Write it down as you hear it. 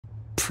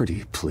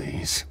Pretty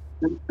please.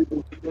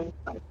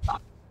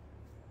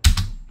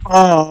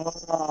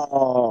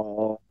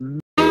 Oh.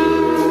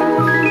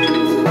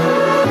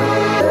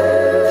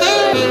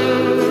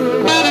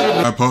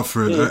 Part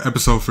 3,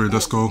 episode 3,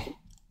 let's go.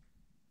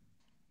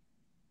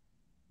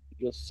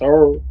 Yes,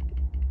 sir. I'm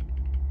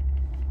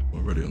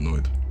already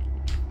annoyed.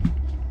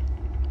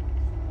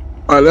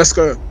 Alright, let's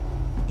go.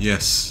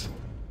 Yes.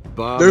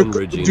 Bob and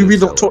Regina. Do we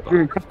not talk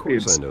in Of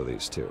course I know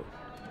these two.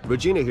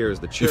 Regina here is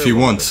the If you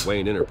chairwoman want. of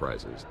Wayne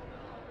Enterprises.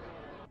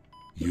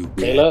 You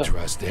can't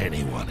trust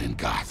anyone in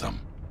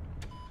Gotham.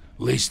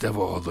 Least of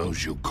all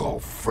those you call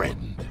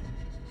friend.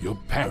 Your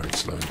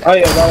parents learned that. Oh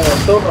yeah, no, I'm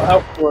still not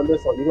helpful on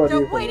this one. You gotta do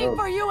They're it waiting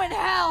for you in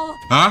hell.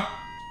 Huh?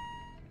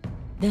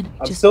 Then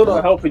I'm still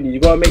not helping you. You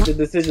gotta make the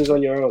decisions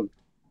on your own.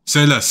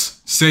 Say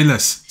less. Say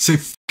less. Say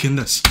fucking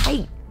less.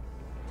 Hey,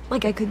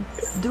 like I could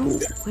do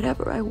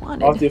whatever I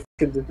wanted. After your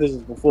fucking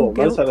decisions before.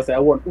 Okay. I'm trying to say I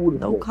want all the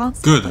No things.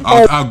 consequence. Good.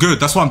 I'll good.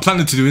 That's what I'm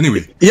planning to do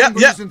anyway. Yeah,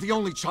 Amber yeah. isn't the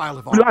only child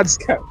of Arkham. Lads,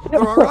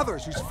 There are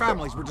others whose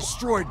families were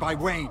destroyed by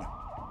Wayne.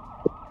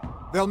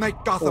 They'll make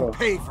Gotham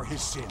pay for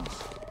his sins.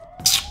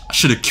 I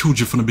should have killed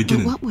you from the But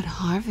beginning. what would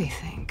Harvey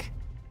think?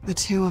 The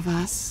two of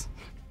us?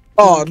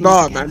 Oh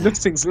no, man, this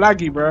thing's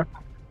laggy, bro.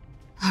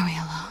 Are we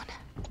alone?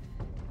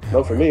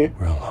 Not for me.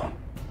 We're alone.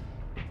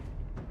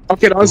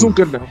 Okay, that was all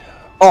good now.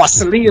 Oh,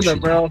 Selena,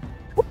 bro.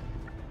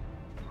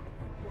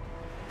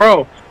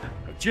 Bro,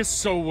 Just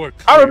so we're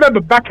clear, I remember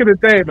back in the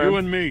day, man. you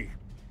and me,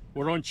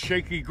 we're on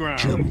shaky ground.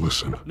 Jim,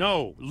 listen.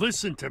 No,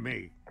 listen to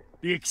me.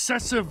 The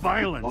excessive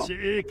violence,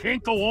 it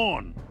can't go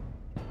on.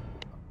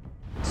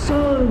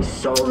 So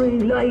sorry,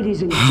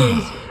 ladies and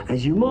gents.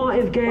 As you might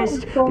have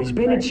guessed, there's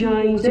been a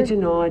change to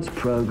tonight's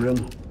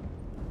program.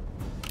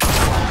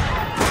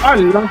 I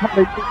love how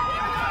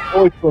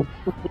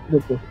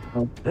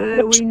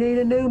they We need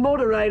a new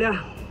moderator.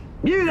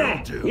 You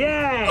there?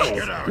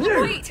 Yes.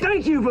 Luke,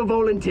 thank you for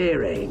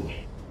volunteering.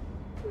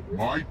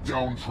 My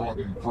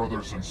downtrodden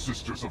brothers and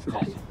sisters of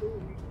Gotham,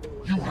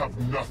 you have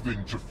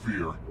nothing to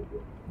fear.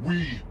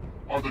 We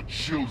are the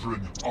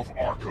children of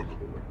Arkham.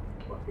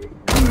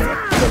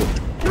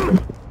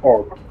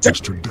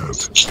 Mr.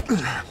 Dent.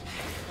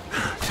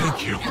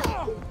 Thank you.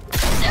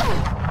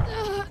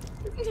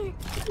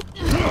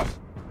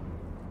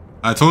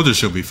 I told her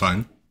she'll be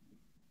fine.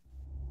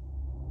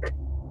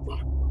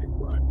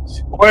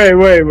 Wait.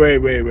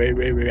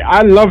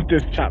 I love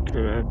this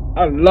chapter, man.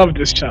 I love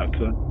this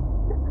chapter.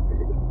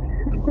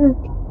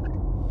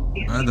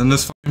 Alright, then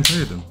let's fucking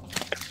play it then.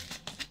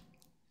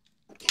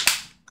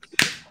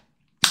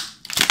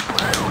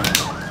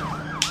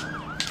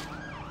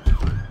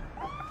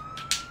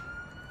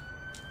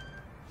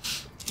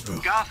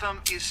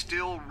 Gotham is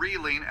still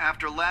reeling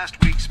after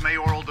last week's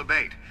mayoral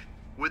debate.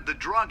 With the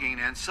drugging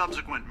and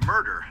subsequent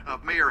murder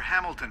of Mayor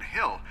Hamilton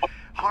Hill,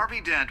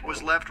 Harvey Dent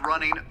was left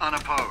running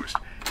unopposed.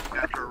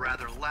 After a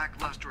rather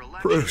lackluster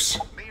election, Bruce,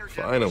 Mayor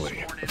Dent finally, was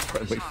sworn a into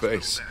friendly his hospital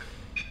face.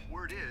 bed.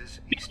 Word is,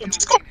 he's still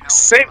It's being got the held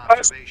same for person.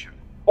 observation.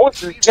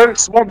 What's this, Jen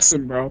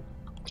Swanson, bro?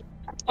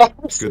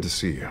 Good to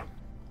see you.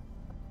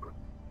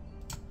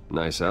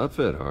 Nice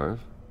outfit, Harv.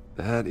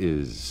 That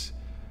is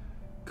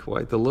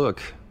quite the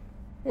look.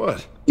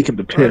 What? You can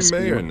be I'm pissed.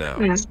 mayor now.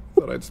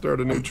 Thought I'd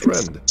start a new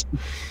trend.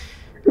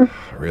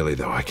 Really,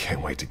 though, I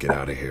can't wait to get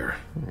out of here.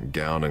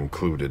 Gown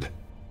included.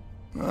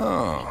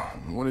 Oh,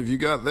 what have you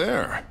got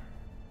there?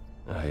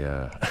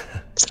 I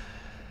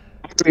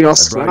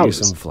brought you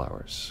some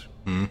flowers.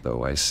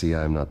 Though I see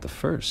I'm not the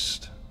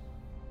first.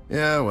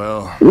 Yeah,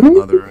 well,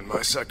 mother and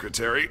my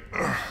secretary.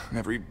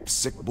 Every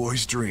sick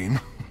boy's dream.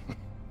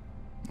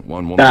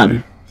 One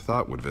woman I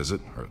thought would visit,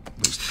 or at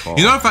least call.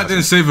 You know, if I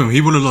didn't save him,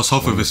 he would have lost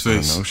half of his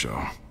face. No show.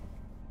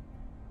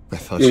 I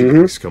thought she'd at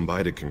least come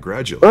by to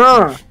congratulate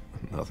me.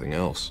 Nothing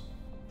else.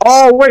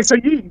 Oh wait, so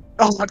you?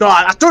 Oh my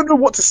god, I don't know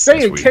what to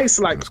say in case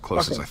like. As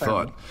close as I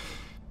thought.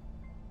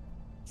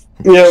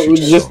 Yeah,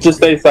 just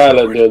stay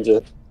silent,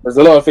 Ginger. There's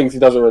a lot of things he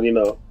doesn't really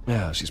know.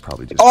 Yeah, she's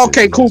probably just.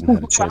 Okay, busy, cool, hasn't cool.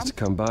 had a chance to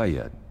come by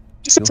yet.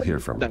 You'll hear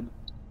from her.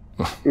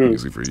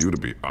 Easy for you to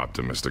be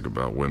optimistic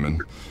about women.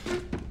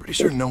 Pretty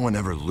sure no one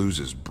ever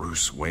loses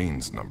Bruce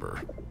Wayne's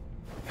number.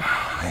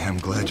 I am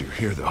glad you're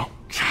here, though.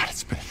 God,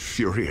 it's been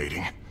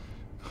infuriating.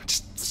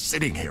 Just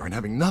sitting here and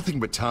having nothing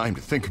but time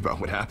to think about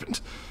what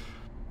happened.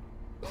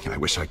 I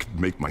wish I could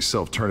make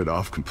myself turn it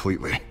off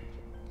completely.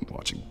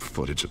 Watching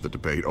footage of the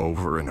debate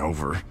over and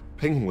over.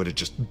 Penguin would have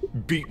just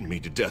beaten me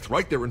to death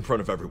right there in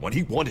front of everyone.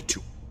 He wanted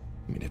to.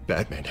 I mean, if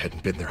Batman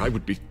hadn't been there, I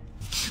would be...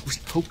 It was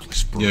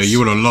hopeless, Bruce. Yeah, you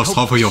would have lost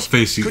half of your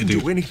face, you Couldn't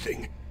idiot. do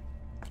anything.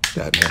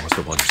 Batman was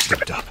the one who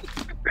stepped up.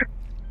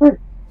 I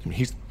mean,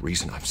 he's the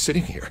reason I'm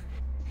sitting here.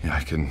 Yeah,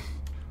 I can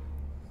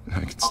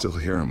still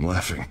hear him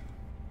laughing.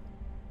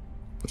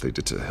 What they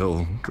did to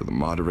Hill, to the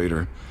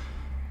moderator,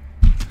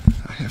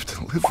 I have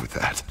to live with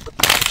that.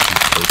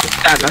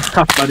 Yeah, that's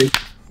tough, buddy.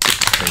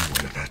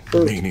 Penguin and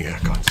that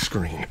maniac on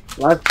screen.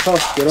 That's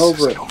tough. Get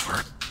over it.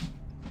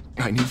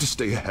 I need to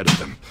stay ahead of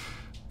them.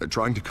 They're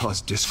trying to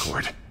cause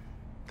discord.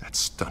 That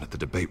stunt at the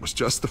debate was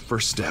just the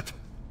first step.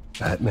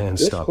 That man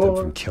stopped them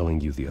from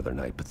killing you the other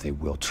night, but they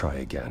will try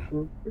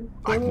again.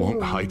 I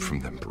won't hide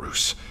from them,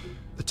 Bruce.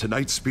 The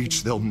Tonight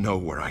speech, they'll know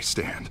where I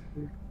stand.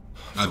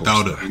 I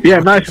doubt it. Yeah,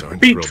 nice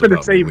speech for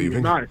the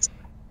same. Nice.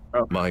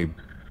 Oh. My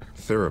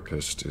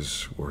therapist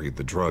is worried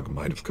the drug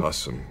might have caused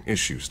some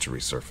issues to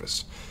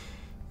resurface.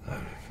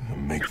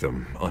 Make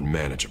them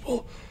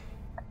unmanageable.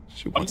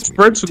 She wants me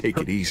to take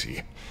it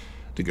easy,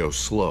 to go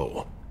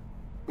slow.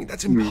 I mean,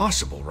 that's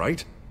impossible,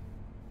 right?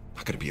 I'm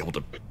not gonna be able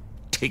to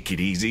take it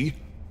easy.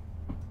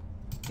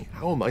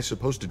 How am I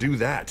supposed to do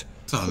that?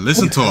 So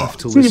listen to her. You have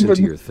to listen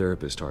to your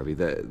therapist, Harvey.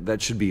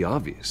 That should be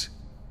obvious.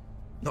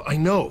 No, I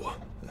know.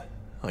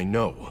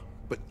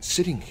 But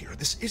sitting here,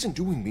 this isn't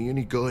doing me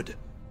any good.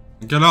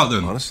 Get out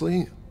then.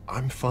 Honestly,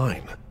 I'm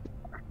fine.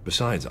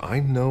 Besides, I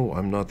know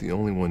I'm not the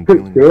only one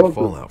dealing with the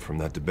fallout from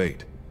that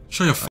debate.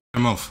 Shut your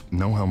f***ing mouth.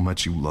 Know how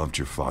much you loved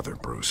your father,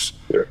 Bruce.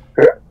 I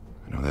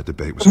know that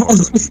debate was hard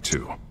on me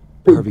too.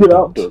 Harvey,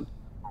 don't.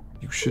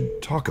 You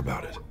should talk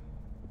about it.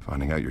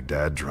 Finding out your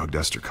dad drugged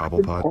Esther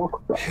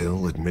Cobblepot,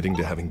 Hill admitting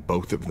to having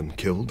both of them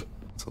killed.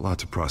 It's a lot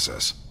to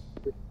process.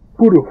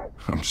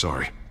 I'm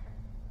sorry.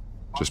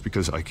 Just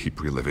because I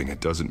keep reliving it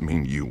doesn't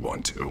mean you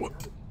want to.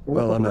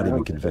 Well, I'm not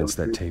even convinced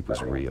that tape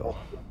was real.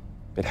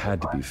 It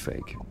had to be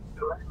fake.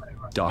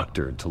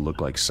 Doctored to look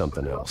like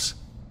something else.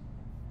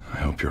 I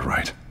hope you're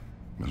right.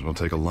 It will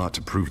take a lot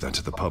to prove that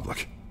to the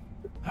public.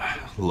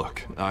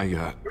 Look,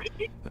 I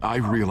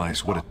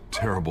realize what a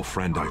terrible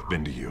friend I've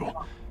been to you.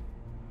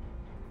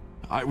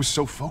 I was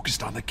so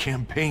focused on the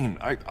campaign.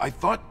 I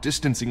thought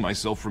distancing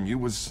myself from you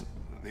was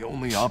the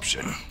only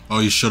option. Oh,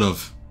 you should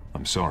have.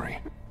 I'm sorry.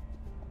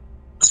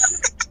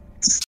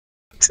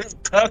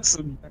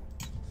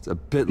 It's a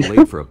bit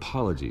late for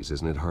apologies,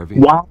 isn't it, Harvey?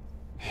 Wow.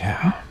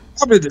 Yeah.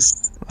 I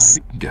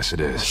guess it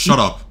is. Shut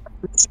up.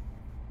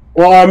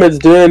 What Ahmed's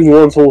doing, he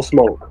wants all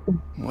smoke.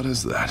 What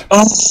is that?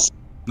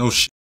 No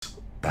shit.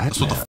 That's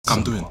what the fuck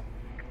I'm doing.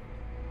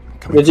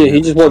 Legit,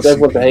 he just wants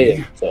everyone to hate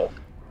him, so.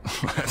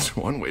 That's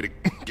one way to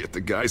get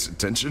the guy's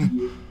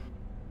attention.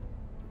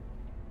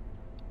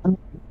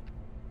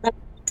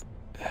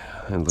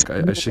 And look,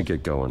 I should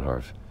get going,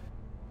 Harv.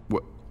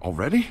 What,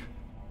 already?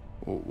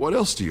 What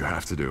else do you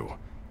have to do?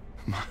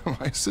 My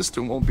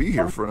assistant won't be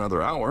here for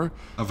another hour.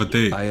 I have a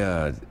date.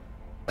 I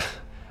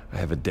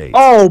have a date.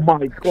 Oh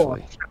my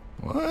god.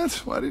 What?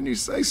 Why didn't you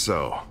say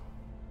so?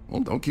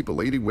 Well, don't keep a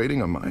lady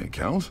waiting on my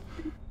account.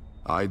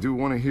 I do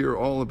want to hear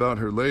all about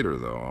her later,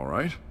 though,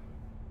 alright?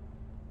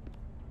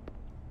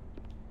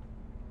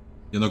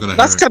 You're not gonna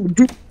That's hear kind of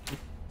good.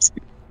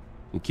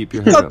 You keep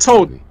your head up,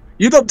 Harvey.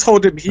 You don't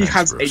told him he Thanks,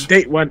 has Bruce. a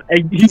date when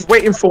he's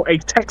waiting for a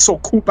text or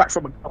call back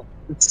from a girl.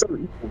 It's so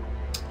equal.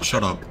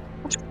 Shut up.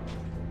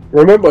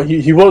 Remember,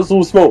 he wants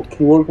all smoke.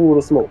 He wants all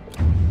the smoke.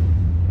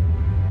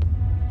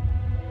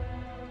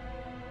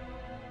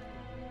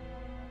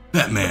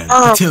 Batman,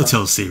 the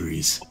Telltale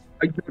series.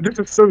 This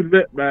is so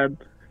lit, man.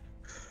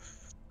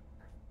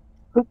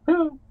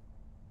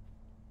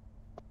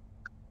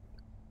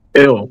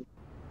 Ew.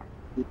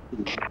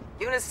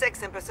 Unit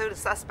 6 in pursuit of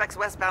suspects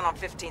westbound on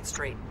 15th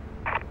Street.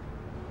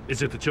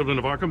 Is it the Children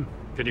of Arkham?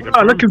 Can you Oh,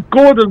 confirm? look at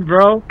Gordon,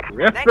 bro.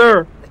 Yes, Thank sir.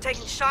 you. They're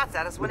taking shots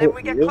at us whenever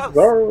we get Yes, close.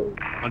 sir.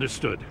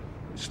 Understood.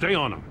 Stay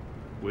on them.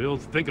 We'll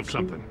think of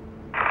something.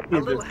 A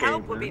little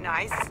help would be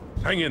nice.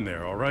 Hang in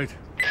there, all right?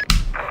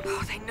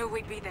 Oh, they knew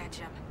we'd be there,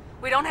 Jim.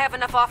 We don't have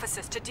enough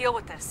officers to deal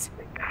with this.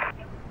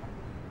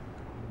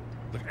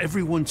 Look,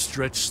 everyone's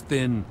stretched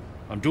thin.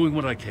 I'm doing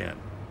what I can.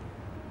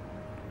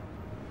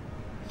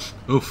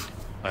 Oof.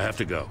 I have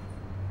to go.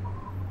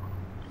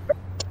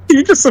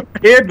 He just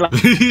appeared like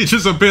He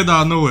just appeared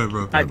out of nowhere,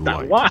 bro. that.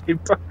 Why?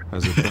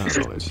 As a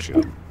battle,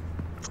 Jim.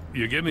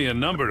 You give me a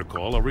number to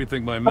call, I'll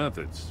rethink my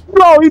methods.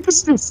 No, he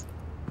just.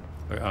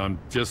 I'm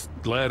just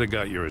glad I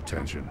got your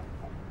attention.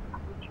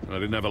 I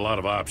didn't have a lot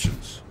of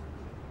options.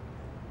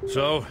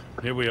 So,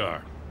 here we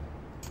are.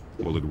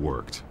 Well, it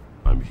worked.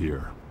 I'm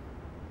here.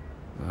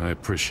 I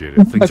appreciate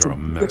it. Things are a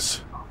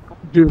mess.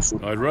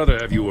 I'd rather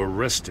have you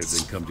arrested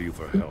than come to you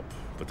for help.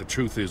 But the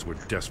truth is we're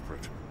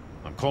desperate.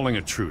 I'm calling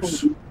a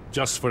truce.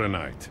 Just for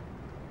tonight.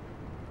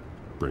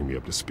 Bring me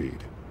up to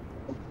speed.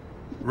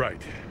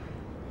 Right.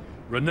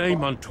 Renee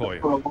Montoya,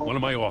 one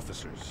of my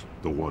officers.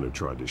 The one who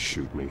tried to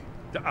shoot me.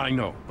 I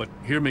know, but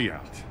hear me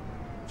out.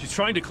 She's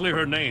trying to clear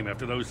her name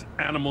after those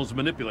animals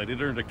manipulated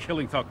her into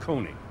killing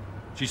Falcone.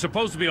 She's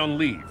supposed to be on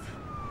leave,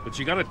 but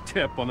she got a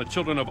tip on the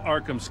Children of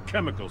Arkham's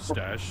chemical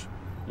stash,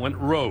 went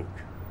rogue.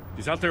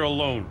 She's out there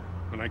alone,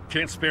 and I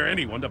can't spare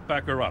anyone to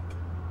back her up.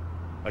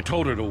 I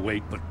told her to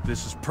wait, but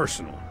this is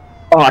personal.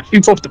 Oh,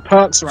 she's off the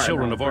perks right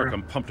Children now, of bro.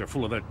 Arkham pumped her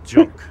full of that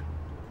junk.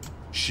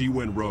 She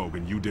went rogue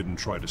and you didn't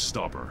try to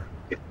stop her.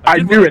 I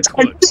did knew what it.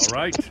 I could, all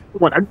right?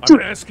 What I I'm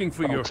do. asking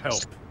for your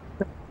help.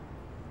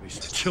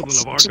 These Children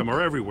of Arkham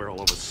are everywhere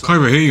all of a sudden.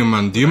 Can't even hear you,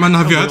 man. Do you man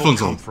have your Where they all headphones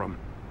come on?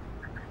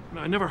 From?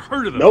 I never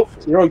heard of them. Nope,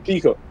 you're on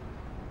Pico. To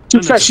be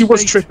And fair, the she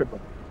was state- tripping.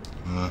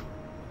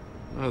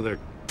 Oh, they're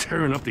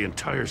tearing up the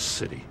entire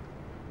city.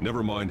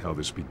 Never mind how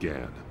this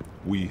began.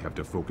 We have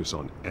to focus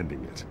on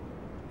ending it.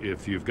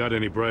 If you've got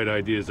any bright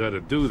ideas how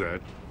to do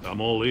that,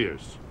 I'm all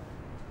ears.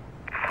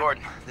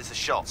 Gordon, this is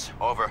Schultz.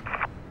 Over.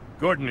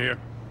 Gordon here.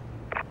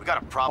 We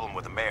got a problem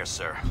with the mayor,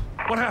 sir.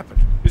 What happened?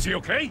 Is he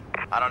okay?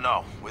 I don't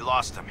know. We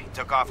lost him. He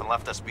took off and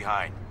left us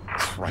behind.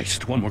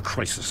 Christ, one more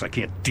crisis I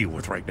can't deal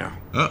with right now.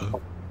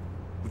 Uh-oh.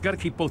 We've got to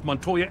keep both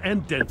Montoya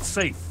and Dent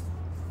safe.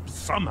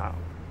 Somehow.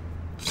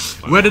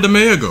 Where did the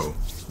mayor go?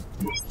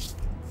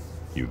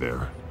 You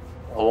there?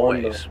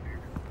 Always.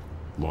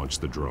 Launch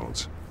the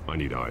drones. I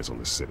need eyes on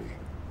the city.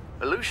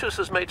 Lucius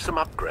has made some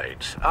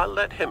upgrades. I'll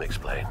let him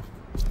explain.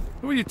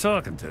 Who are you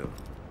talking to?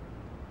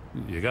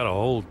 You got a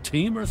whole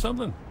team or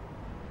something?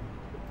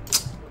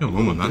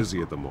 I'm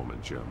busy at the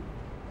moment, Jim.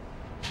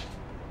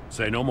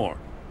 Say no more.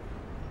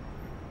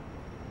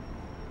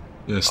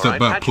 Yeah,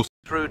 step right, back.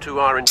 Through to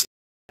R&D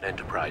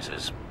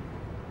Enterprises.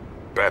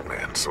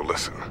 Batman, so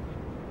listen.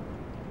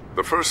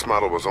 The first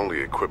model was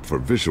only equipped for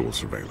visual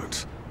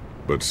surveillance,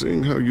 but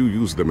seeing how you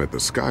use them at the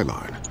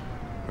skyline,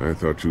 I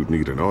thought you'd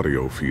need an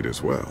audio feed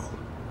as well.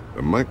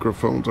 The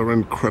microphones are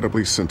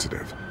incredibly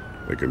sensitive.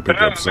 They can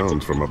pick up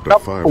sounds from up to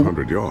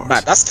 500 yards.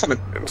 Man, that's kind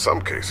of... In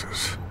some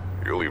cases,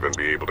 you'll even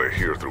be able to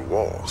hear through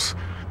walls,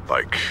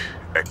 like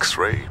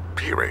X-ray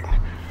peering.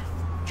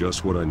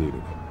 Just what I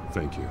needed.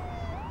 Thank you.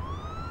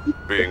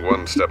 Being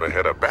one step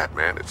ahead of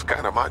Batman, it's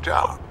kind of my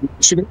job.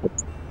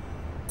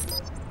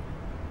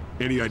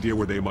 Any idea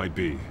where they might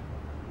be?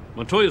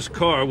 Montoya's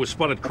car was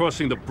spotted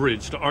crossing the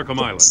bridge to Arkham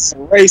Island.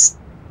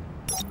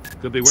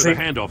 Could be where the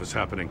handoff is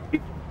happening.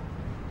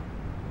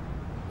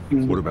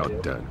 What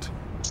about Dent?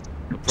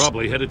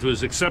 Probably headed to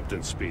his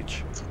acceptance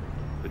speech.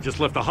 They just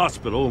left the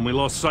hospital and we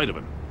lost sight of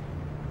him.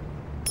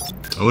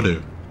 Oh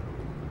dear.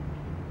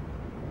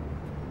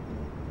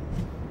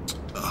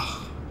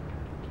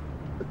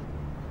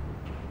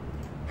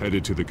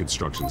 Headed to the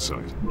construction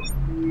site.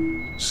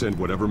 Send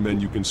whatever men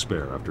you can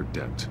spare after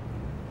Dent.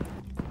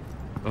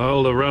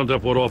 I'll round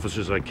up what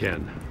officers I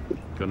can.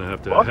 Gonna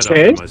have to head out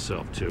there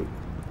myself, too.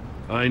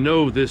 I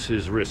know this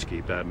is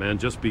risky, Batman.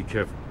 Just be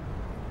careful.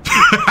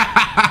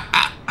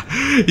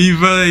 He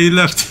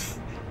left.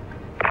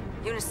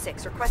 Unit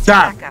 6, request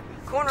backup.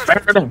 Corner of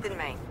 15th and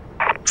Main.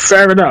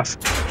 Fair enough.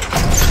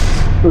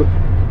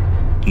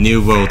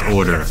 New World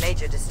Order.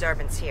 Major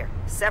disturbance here.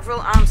 Several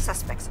armed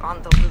suspects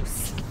on the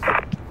loose.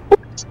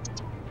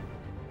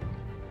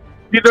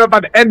 You know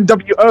about the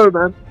NWO,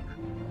 man.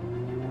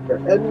 The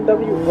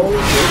NWO.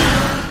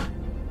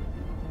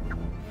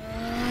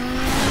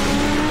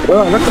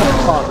 Well, look at that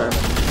car, man.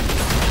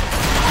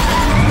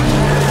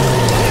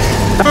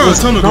 Oh,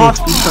 it's time to go.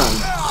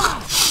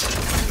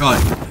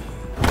 Right.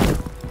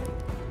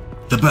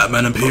 The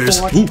Batman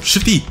appears. Ooh,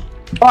 shifty.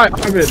 Alright,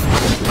 I'm in.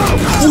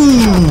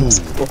 Ooh.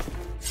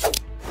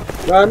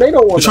 Man, they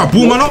don't want to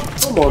boom man up.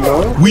 Come on,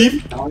 man.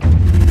 Weep.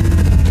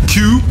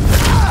 Q.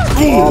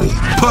 Ooh,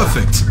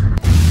 perfect.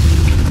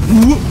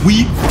 Ooh,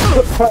 weep.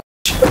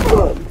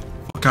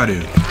 Fuck out of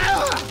here.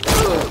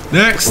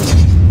 Next.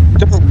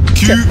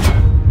 Q.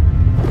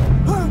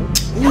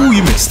 Ooh,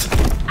 you missed.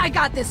 I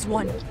got this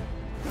one.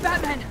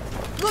 Batman,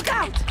 look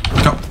out!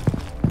 Go.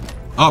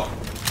 Up.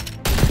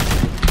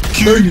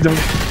 Q. No, you don't.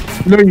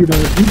 No, you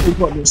don't. You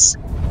got this.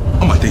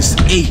 Oh my days.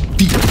 A,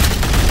 D.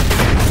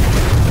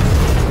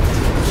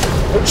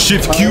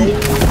 Shift Q.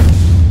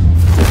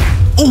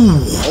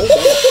 Ooh.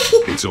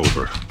 It's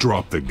over.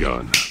 Drop the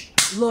gun.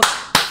 Look,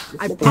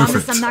 I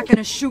promise I'm not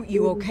gonna shoot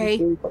you,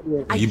 okay?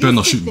 I You better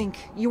not used to shoot me. think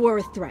you were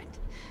a threat,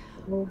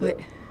 but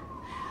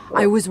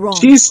I was wrong.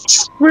 She's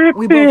tripping.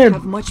 We both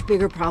have much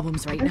bigger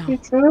problems right now.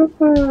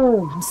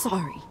 I'm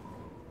sorry.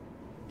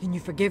 Can you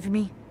forgive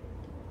me?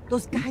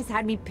 Those guys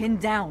had me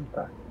pinned down.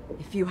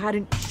 If you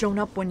hadn't shown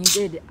up when you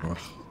did,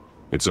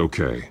 It's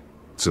okay.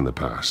 It's in the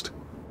past.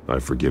 I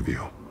forgive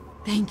you.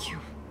 Thank you.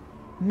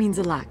 It means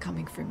a lot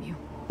coming from you.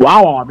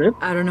 Wow, Armin.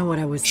 I don't know what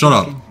I was Shut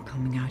up. thinking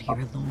coming out here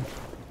alone.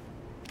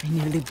 I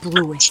nearly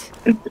blew it.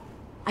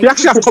 You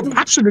actually have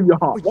compassion in your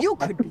heart. You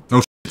could be.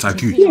 No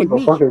thank you. He ain't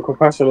got fucking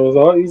compassion on his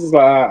heart. He's just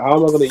like, how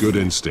am I gonna Good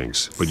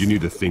instincts, but you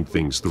need to think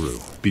things through.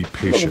 Be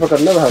patient.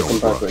 Motherfucker never had Don't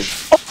compassion.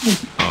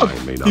 rush.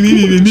 I may not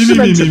be able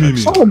to save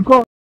you. Oh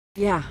god.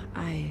 Yeah,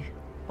 I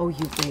owe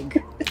you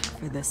big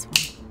for this one.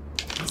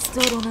 I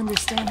still don't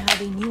understand how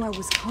they knew I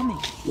was coming.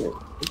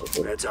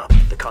 Heads up.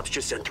 The cops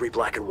just sent 3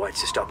 black and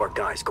whites to stop our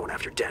guys going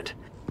after Dent.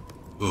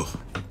 Ugh.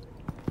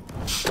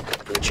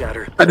 For the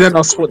chatter. And then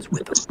I'll switch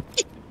with them.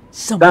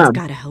 Someone's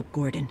gotta help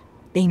Gordon.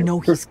 They know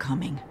he's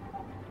coming.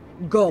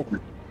 Go.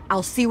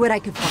 I'll see what I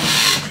can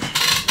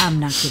find. I'm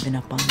not giving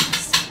up on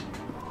this.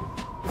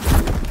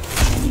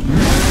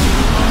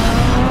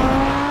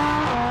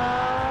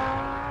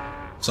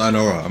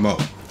 Sayonara, I'm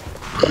out.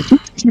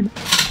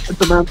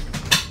 Man.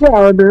 Yeah,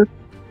 I did.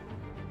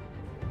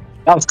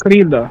 That was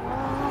clean though.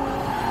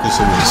 Yes,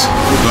 it was.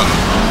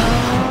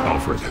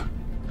 Alfred.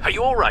 Are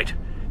you alright?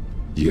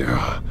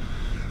 Yeah,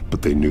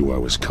 but they knew I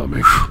was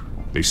coming.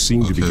 They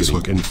seem to be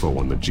getting info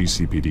on the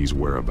GCPD's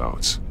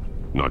whereabouts.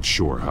 Not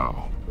sure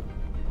how.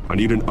 I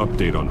need an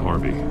update on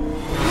Harvey.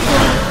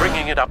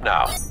 Bringing it up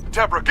now.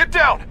 Deborah, get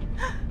down!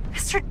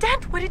 Mr.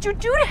 Dent, what did you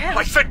do to him?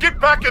 I said get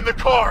back in the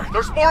car!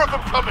 There's more of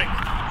them coming!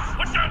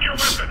 Put down your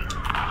weapon!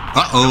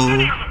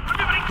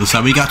 Uh-oh. Looks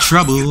like we got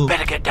trouble. You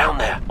better get down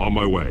there. On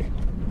my way.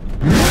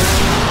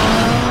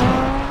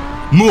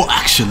 More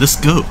action, let's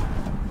go.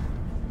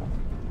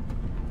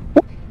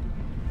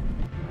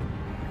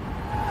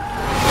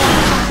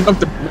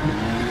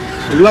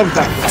 Love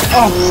that.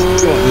 Oh,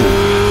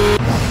 God.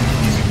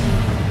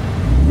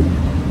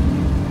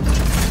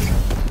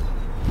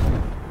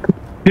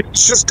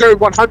 It's just going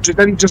 100,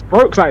 then he just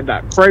broke like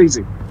that.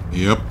 Crazy.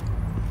 Yep.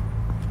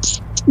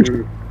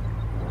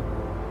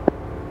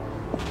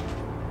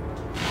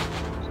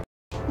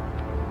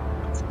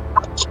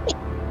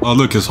 Oh,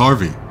 look, it's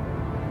Harvey.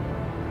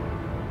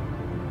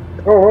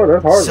 Oh,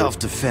 that's Harvey.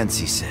 Self-defense,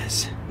 he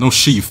says. No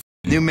shit, you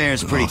New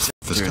mayor's pretty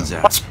tough, turns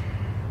out.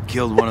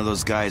 Killed one of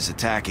those guys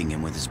attacking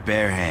him with his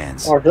bare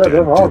hands. Oh, shit,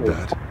 that's Harvey.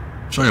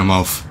 Shut your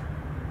mouth.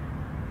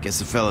 Guess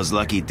the fella's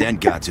lucky Dent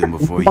got to him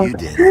before you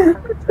did.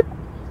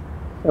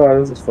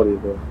 Oh, this is funny,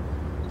 bro.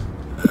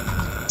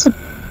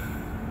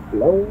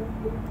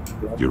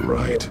 You're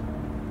right.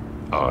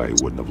 I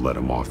wouldn't have let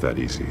him off that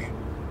easy.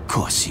 Of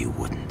course you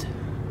wouldn't.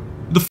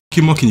 The f***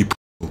 you mocking, you p***?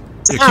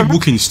 Yeah, keep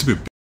walking, you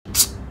stupid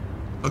bitch.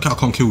 Look how I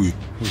can't kill you.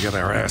 We got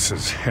our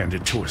asses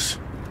handed to us.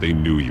 They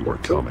knew you were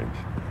coming.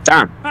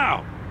 Damn.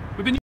 How?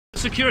 We've been using a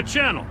secure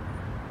channel.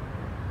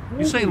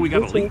 You saying we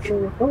got a leak?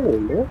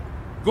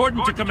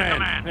 Gordon to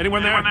command.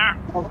 Anyone there?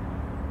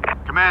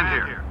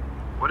 Command here.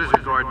 What is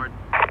it, Gordon?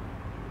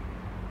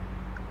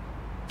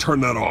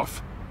 Turn that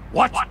off.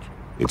 What?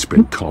 It's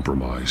been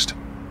compromised.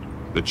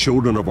 The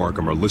children of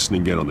Arkham are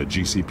listening in on the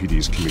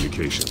GCPD's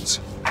communications.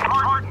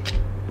 Gordon!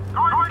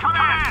 Gordon,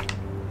 command!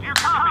 Do you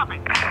copy?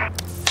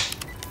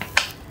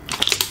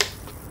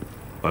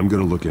 I'm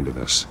gonna look into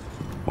this.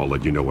 I'll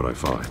let you know what I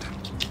find.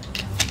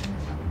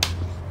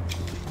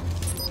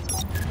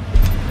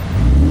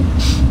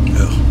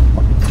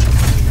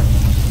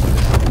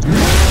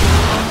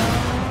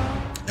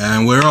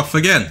 And we're off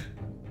again.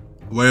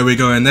 Where are we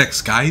going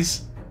next,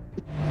 guys?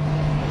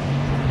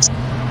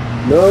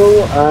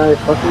 No, I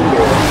fucking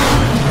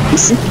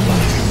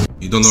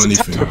You don't know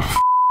anything.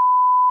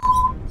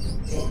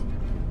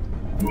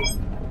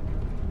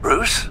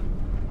 Bruce?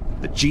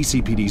 The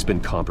GCPD's been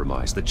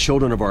compromised. The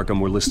children of Arkham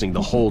were listening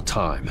the whole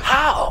time.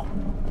 How?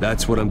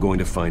 That's what I'm going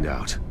to find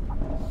out.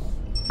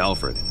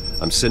 Alfred,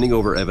 I'm sending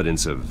over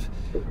evidence of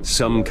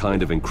some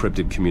kind of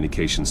encrypted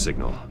communication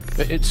signal.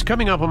 It's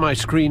coming up on my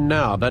screen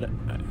now, but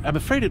I'm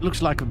afraid it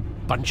looks like a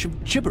bunch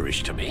of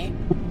gibberish to me.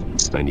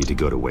 I need to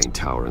go to Wayne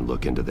Tower and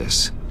look into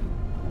this.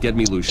 Get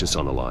me Lucius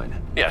on the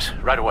line. Yes,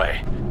 right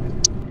away.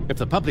 If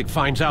the public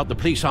finds out the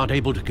police aren't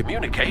able to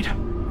communicate...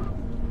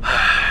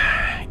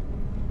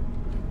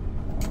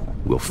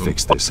 We'll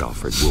fix this,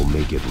 Alfred. We'll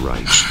make it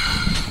right.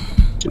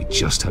 We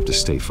just have to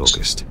stay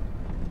focused.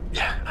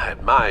 I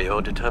admire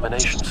your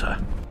determination, sir.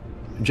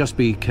 Just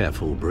be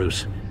careful,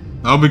 Bruce.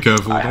 I'll be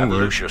careful, I don't have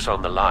worry. Lucius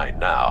on the line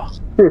now.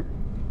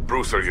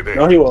 Bruce, are you there?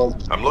 No, he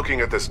won't. I'm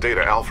looking at this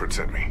data Alfred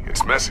sent me.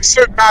 It's messy.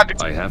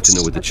 I have to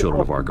know what the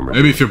children of Arkham are.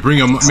 Maybe if you bring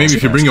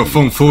your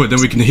phone forward, then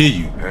we can hear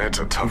you. It's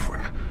a tough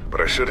one, but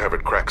I should have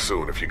it cracked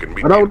soon if you can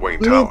meet I me don't at Wayne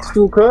need Tower.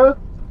 to, cuz.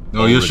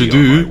 Oh, yes you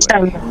do.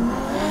 Oh,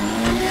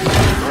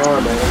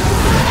 man.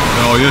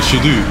 Oh, yes you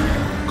do.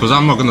 Because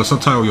I'm not going to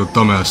subtitle your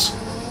dumbass.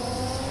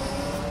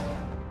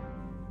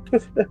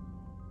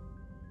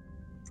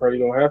 Probably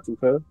don't have to,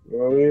 cuz. You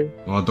know what I mean?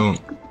 No, I don't.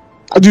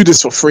 I do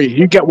this for free.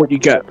 You get what you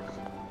get.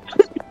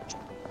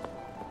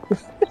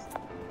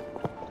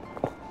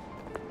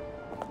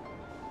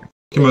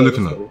 What am I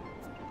looking at?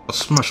 I'll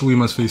smash all your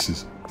man's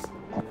faces.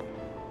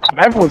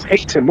 Everyone's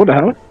hating. What the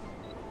hell?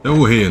 They're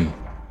all hating.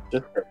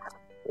 Just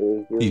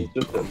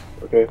him.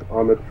 Okay,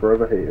 Ahmed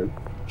forever hating.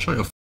 Shut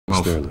your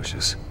mouth. There,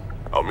 Lucius.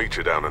 I'll meet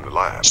you down in the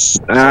lab.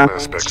 Some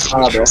aspects of the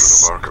children of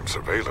Arkham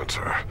surveillance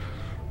are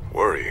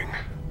worrying.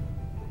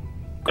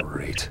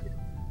 Great.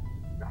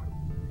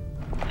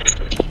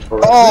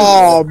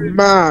 Oh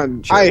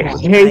man, I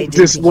hate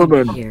this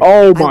woman.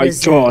 Oh my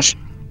gosh.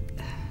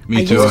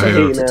 Me too. I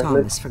used to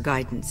Thomas for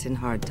guidance in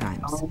hard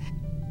times.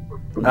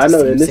 I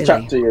know in this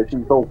chapter here,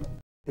 she's dope.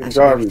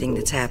 After everything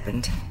that's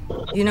happened,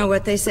 you know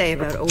what they say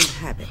about old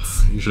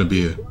habits. You shouldn't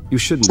be here. You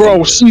shouldn't.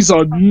 Bro, she's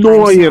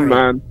annoying,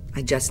 man.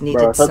 I just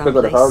needed some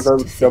place to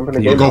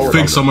think. You go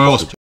think somewhere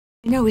else.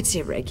 I know it's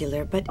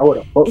irregular, but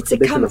it's a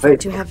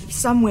comfort to have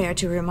somewhere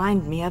to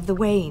remind me of the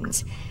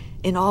Waynes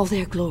in all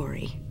their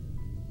glory.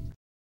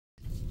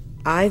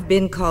 I've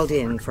been called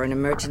in for an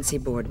emergency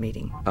board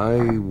meeting.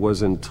 I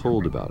wasn't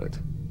told about it.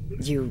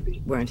 You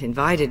weren't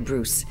invited,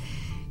 Bruce.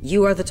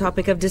 You are the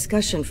topic of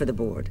discussion for the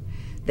board.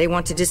 They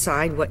want to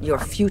decide what your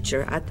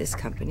future at this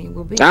company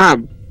will be.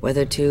 Damn.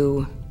 Whether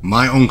to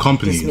my own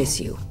company dismiss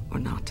you or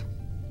not.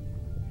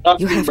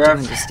 You have to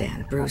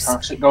understand, Bruce.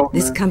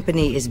 This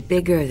company is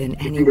bigger than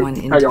any one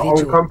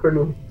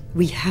individual.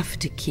 We have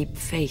to keep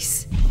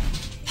face.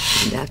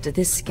 And after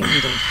this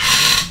scandal...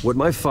 What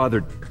my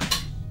father...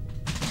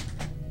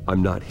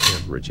 I'm not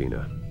him,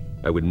 Regina.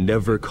 I would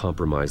never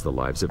compromise the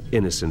lives of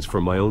innocents for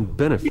my own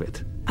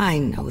benefit. I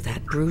know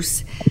that,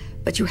 Bruce.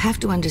 But you have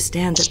to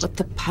understand that what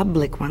the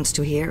public wants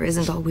to hear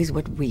isn't always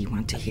what we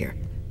want to hear.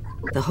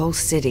 The whole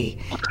city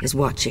is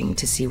watching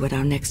to see what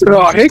our next Oh,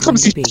 move here is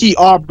comes going the to be.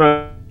 TR,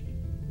 bro.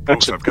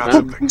 Bruce, I've got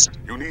something.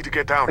 You need to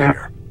get down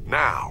here.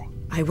 Now.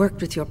 I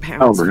worked with your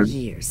parents for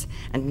years,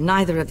 and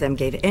neither of them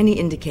gave any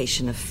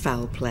indication of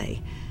foul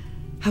play.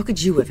 How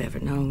could you have ever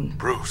known?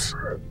 Bruce.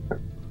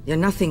 You're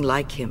nothing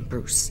like him,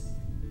 Bruce.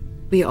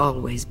 We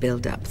always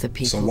build up the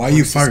people So why are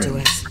you closest firing to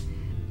me? us.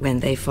 When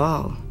they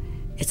fall,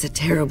 it's a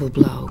terrible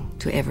blow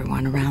to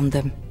everyone around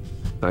them.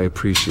 I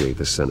appreciate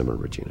the sentiment,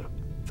 Regina.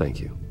 Thank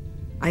you.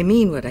 I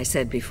mean what I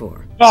said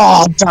before.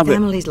 Oh, damn it.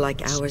 Families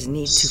like ours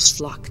need to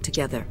flock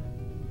together.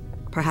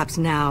 Perhaps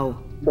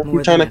now, more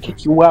We're trying than to ever.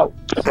 kick you out.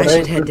 I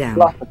should head down.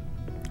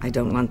 I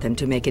don't want them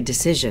to make a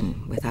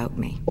decision without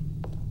me.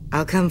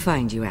 I'll come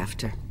find you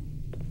after.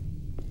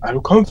 I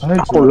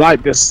don't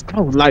like this. I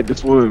don't like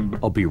this woman.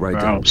 I'll be right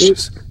down.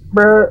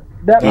 Bruh,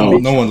 that No,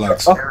 bitch. no one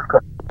likes her.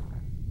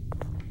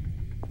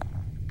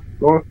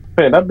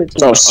 Man, that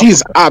bitch. Oh,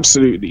 she's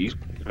absolutely.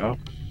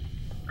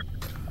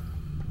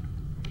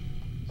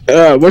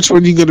 Which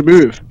one are you gonna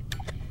move?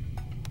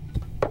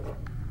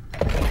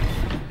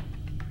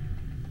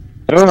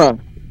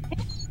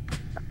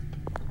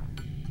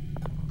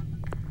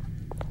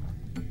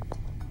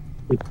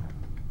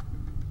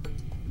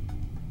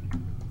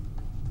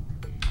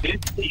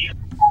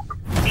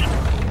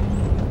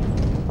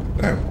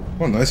 Damn,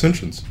 what a nice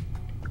entrance.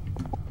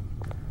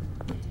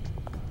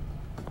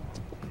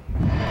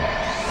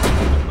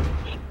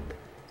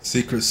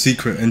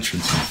 Secret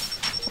entrance.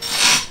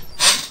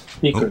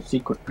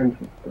 Secret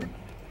entrance.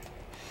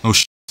 Oh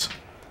shit.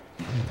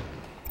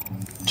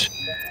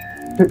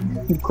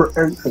 Secret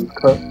entrance,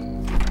 cut.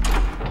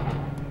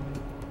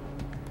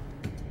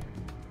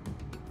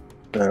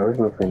 There's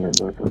nothing that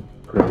does it.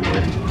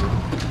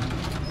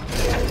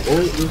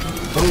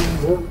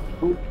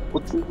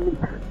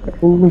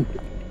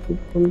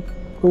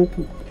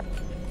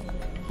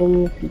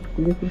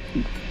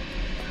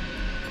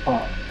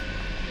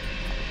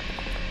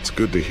 It's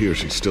good to hear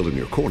she's still in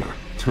your corner.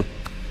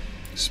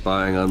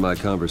 Spying on my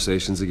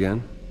conversations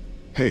again?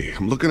 Hey,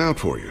 I'm looking out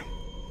for you.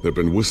 There've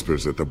been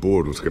whispers that the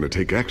board was going to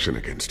take action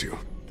against you.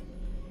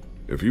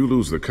 If you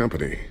lose the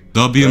company,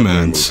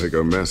 Batman will take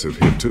a massive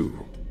hit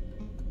too.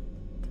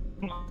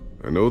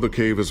 I know the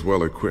cave is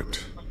well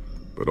equipped,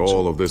 but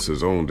all of this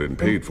is owned and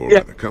paid for by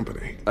the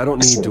company. I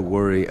don't need to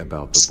worry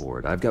about the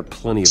board. I've got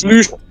plenty of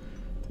money.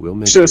 We'll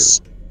make do.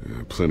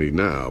 Plenty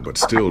now, but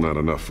still not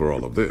enough for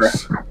all of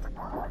this.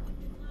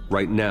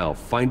 Right now,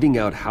 finding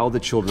out how the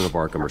children of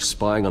Arkham are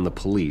spying on the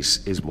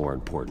police is more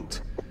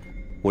important.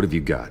 What have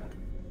you got?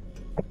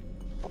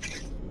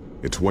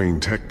 It's Wayne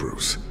Tech,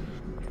 Bruce.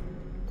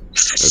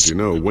 As you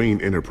know,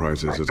 Wayne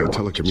Enterprises is a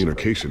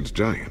telecommunications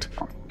giant.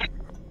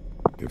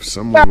 If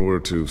someone were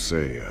to,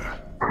 say,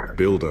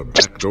 build a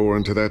backdoor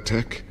into that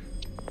tech...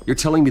 You're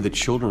telling me the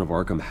children of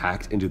Arkham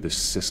hacked into this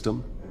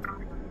system?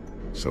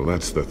 So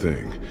that's the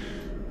thing.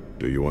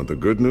 Do you want the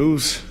good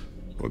news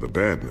or the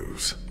bad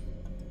news?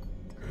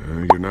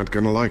 You're not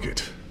gonna like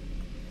it.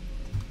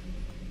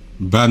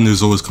 Bad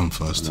news always comes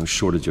first. No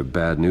shortage of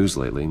bad news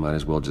lately. Might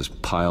as well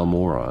just pile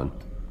more on.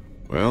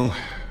 Well,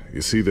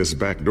 you see this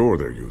back door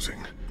they're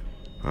using?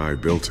 I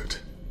built it.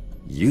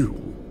 You?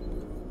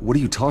 What are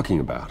you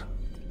talking about?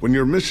 When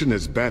your mission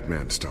as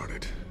Batman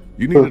started,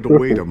 you needed a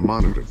way to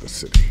monitor the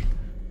city.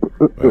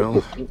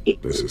 Well,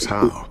 this is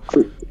how.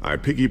 I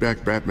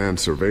piggybacked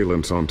Batman's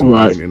surveillance onto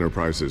Wayne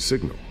Enterprises'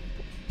 signal.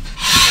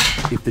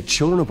 If the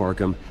children of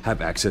Arkham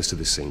have access to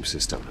the same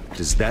system,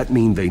 does that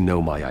mean they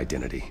know my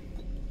identity?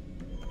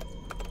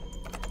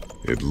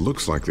 It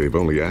looks like they've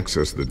only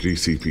accessed the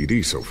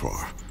GCPD so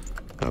far.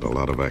 Not a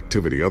lot of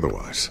activity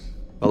otherwise.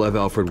 I'll have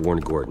Alfred warn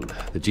Gordon.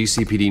 The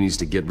GCPD needs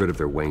to get rid of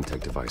their Wayne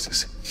Tech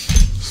devices.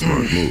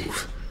 Smart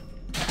move.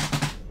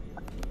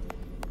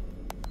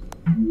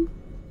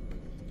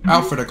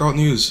 Alfred, I got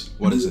news.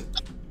 What is it?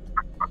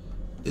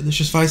 Let's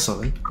just find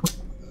something.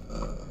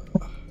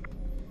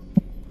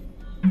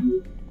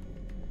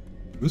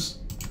 Bruce?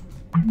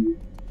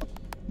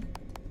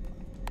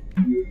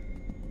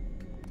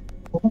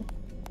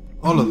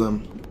 All of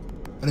them.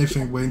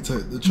 Anything Wayne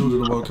Tech, the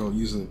children of Arkham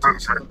using it.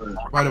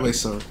 Right away,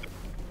 sir.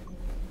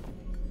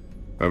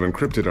 I've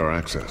encrypted our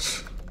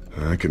access.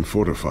 I can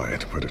fortify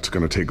it, but it's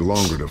gonna take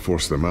longer to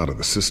force them out of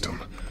the system.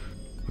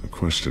 The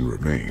question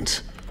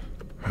remains,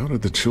 how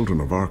did the children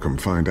of Arkham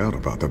find out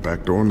about the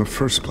back door in the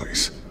first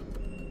place?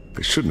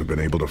 They shouldn't have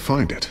been able to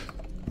find it.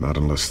 Not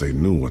unless they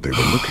knew what they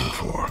were looking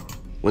for.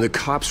 When the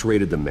cops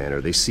raided the manor,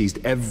 they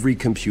seized every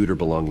computer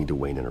belonging to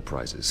Wayne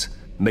Enterprises.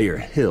 Mayor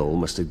Hill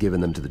must have given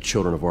them to the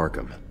children of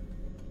Arkham.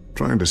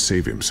 Trying to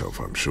save himself,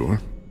 I'm sure.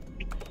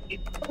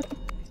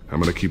 I'm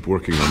gonna keep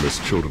working on this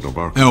Children of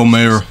Arkham. Oh,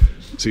 Mayor.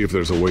 See if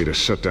there's a way to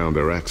shut down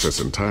their access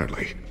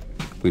entirely.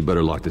 We'd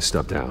better lock this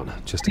stuff down,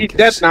 just in He's case.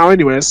 dead now,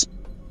 anyways.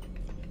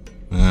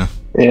 Yeah.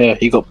 Yeah,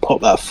 he got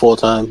popped that 4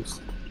 times.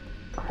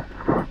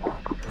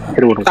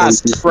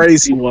 That's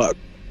crazy work.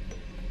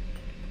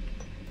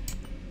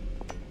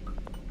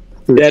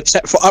 Yeah,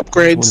 check for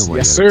upgrades.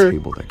 Yes, sir. A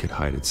table that could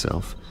hide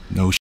itself.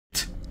 No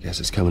shit. Guess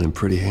it's coming in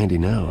pretty handy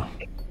now.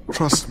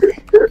 Trust me.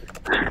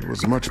 It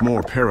was much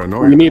more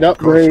paranoid. We need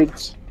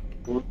upgrades.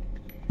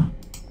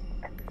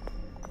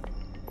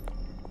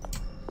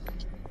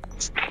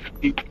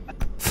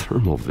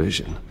 Thermal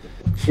vision.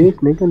 This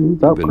nigga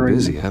needs You've been upgrades.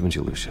 busy, haven't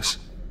you, Lucius?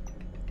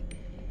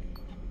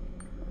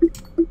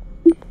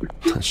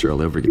 Not sure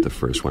I'll ever get the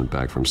first one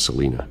back from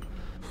Selena.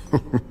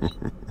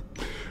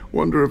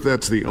 Wonder if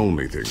that's the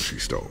only thing she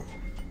stole.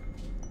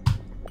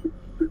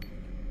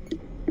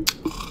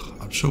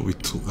 I'm sure we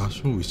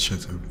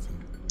checked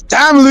everything.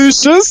 Damn,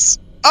 Lucius!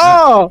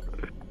 Oh,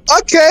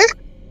 okay.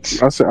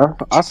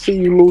 I see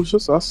you,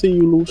 Lucius. I see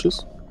you,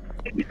 Lucius.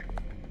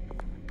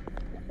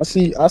 I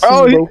see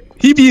Oh, you, bro.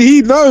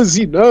 he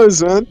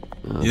knows, man.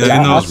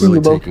 Yeah, he knows. Really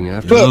taking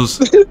after He knows.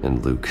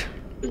 And Luke,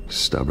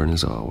 stubborn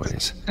as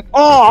always.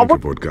 Oh, Think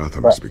of what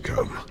Gotham has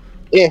become.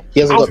 Yeah,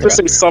 he hasn't I was got gonna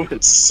say that.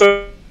 something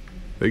so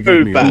They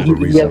gave me all bad. the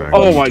reason I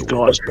Oh need my to god,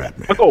 work as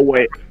Batman. I gotta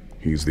wait.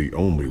 He's the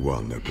only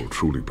one that will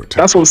truly protect.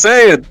 That's what I'm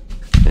saying.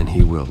 And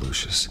he will,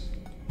 Lucius.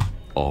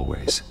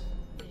 Always.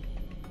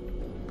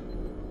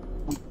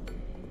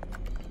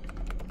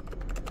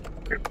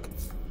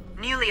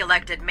 Newly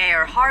elected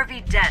Mayor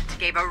Harvey Dent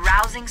gave a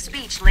rousing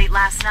speech late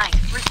last night,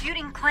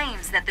 refuting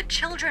claims that the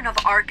children of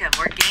Arkham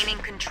were gaining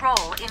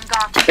control in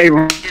Gotham.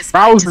 A Despite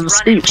rousing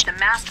his run-in speech. with the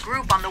masked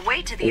group on the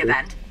way to the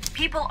event,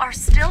 people are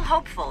still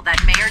hopeful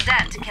that Mayor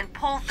Dent can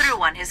pull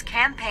through on his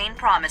campaign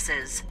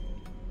promises.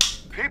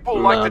 People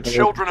like the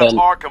children of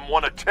Arkham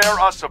want to tear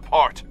us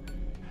apart.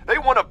 They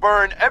want to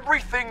burn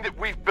everything that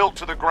we've built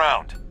to the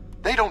ground.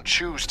 They don't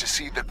choose to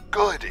see the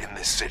good in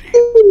this city.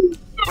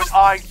 But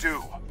I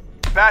do.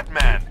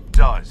 Batman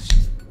does.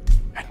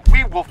 And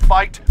we will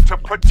fight to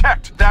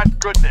protect that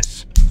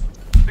goodness.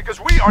 Because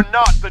we are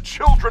not the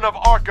children of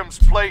Arkham's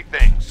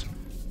playthings.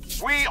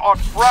 We are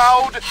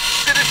proud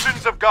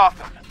citizens of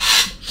Gotham.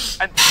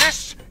 And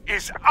this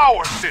is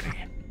our city.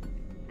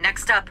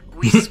 Next up,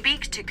 we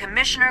speak to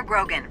Commissioner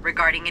Grogan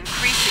regarding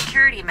increased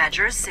security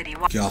measures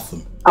citywide.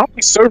 Gotham. I'll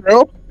be so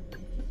real.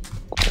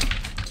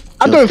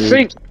 I don't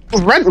think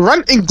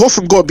rent in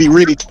Gotham gotta be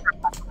really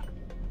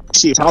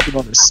cheap. I'll be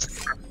honest.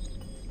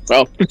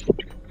 Well,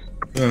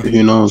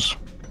 who knows?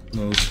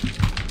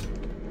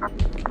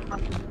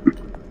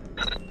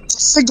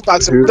 Just think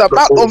about it. The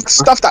amount of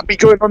stuff that be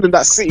going on in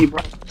that city,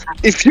 bro.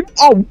 If you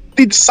are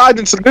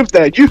deciding to live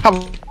there, you have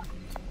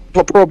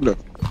a problem.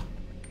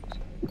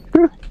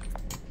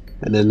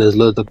 And then there's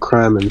loads of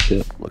crime and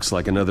shit. Looks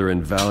like another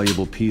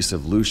invaluable piece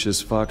of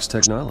Lucius Fox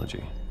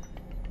technology.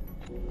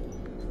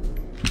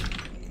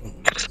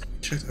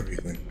 Checked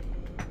everything.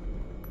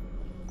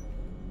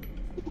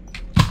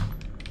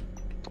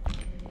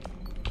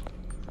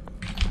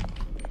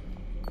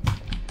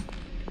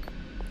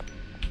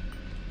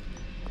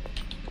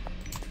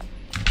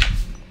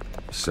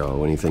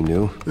 So, anything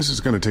new? This is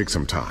gonna take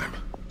some time.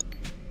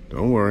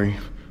 Don't worry.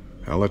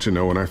 I'll let you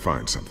know when I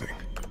find something.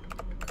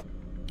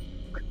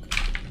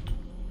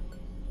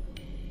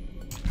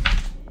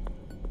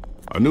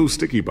 A new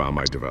sticky bomb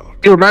I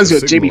developed. It reminds me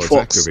of The Jamie signal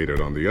is Foxx.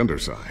 activated on the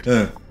underside.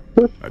 Yeah.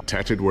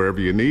 Attach it wherever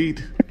you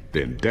need,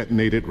 then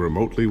detonate it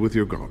remotely with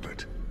your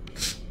gauntlet.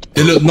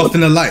 They look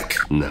nothing alike.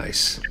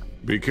 Nice.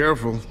 Be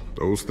careful.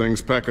 Those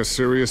things pack a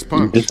serious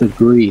punch.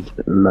 Disagreed.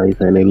 Now you're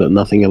saying they look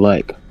nothing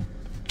alike.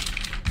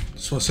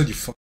 So I said you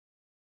fuck.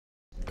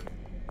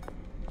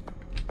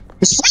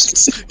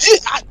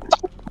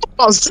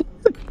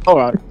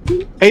 Alright.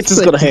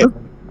 Haters gonna hate.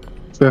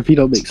 Bro, he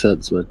don't make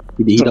sense, man.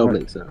 He don't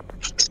make sense.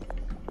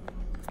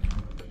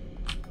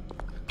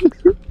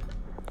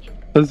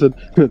 I said,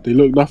 they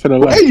look nothing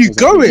alike. Where are you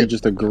going? You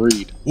just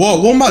agreed.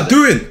 What am I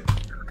doing?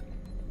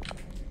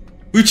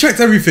 We checked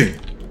everything.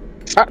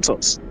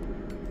 Factors.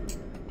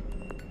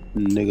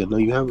 Nigga, no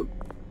you haven't.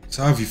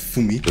 So have you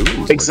fool me?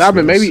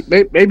 Examine.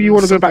 Maybe you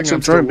want to go back to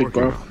the drawing board,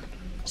 bro.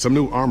 Some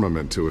new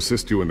armament to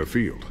assist you in the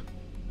field.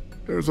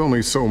 There's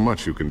only so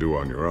much you can do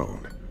on your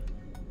own.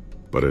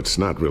 But it's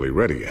not really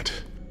ready yet.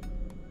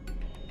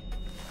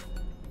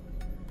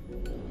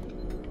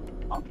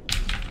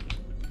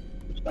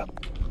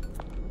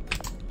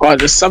 Oh,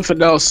 there's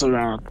something else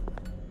around.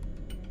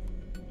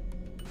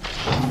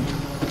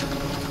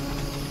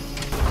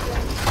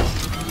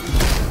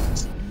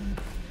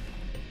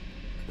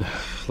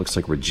 Looks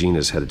like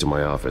Regina's headed to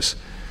my office.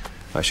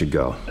 I should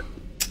go.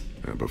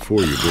 And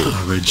before you do,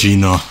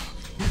 Regina.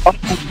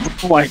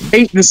 Oh, I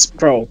hate this,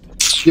 bro.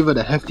 Give her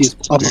the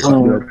heftiest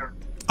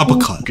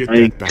uppercut. Get My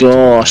that back to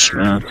gosh, the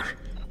man. computer.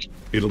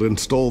 It'll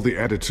install the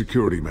added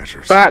security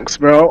measures. Facts,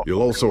 bro.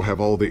 You'll also have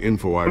all the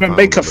info I I'm gonna found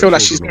make her on the feel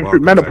like she's children going of through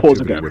Arkham's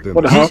menopause activity again. within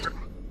What the the hell? system.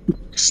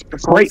 It's a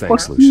great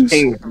Thanks, fucking Lucius.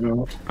 thing,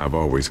 bro. I've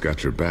always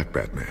got your back,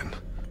 Batman.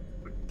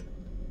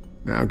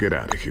 Now get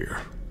out of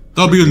here.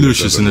 W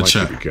Lucius in the Doesn't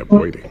chat. like to be kept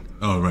waiting.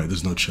 Oh right,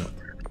 there's no chat.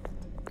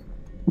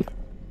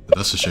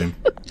 That's a shame.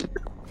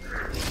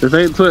 This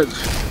ain't Twitch.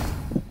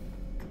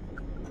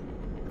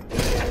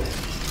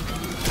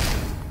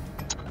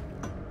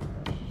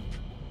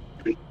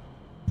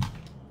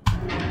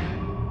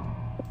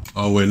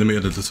 Oh wait, let me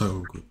edit the title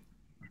real quick.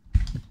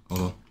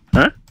 Hold on.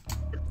 Huh?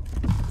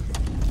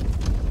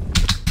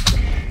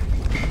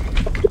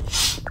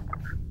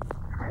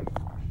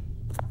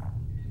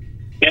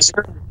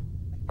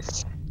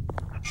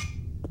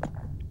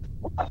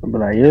 I'm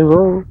like, yeah,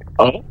 bro.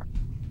 Oh.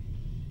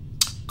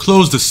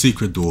 Close the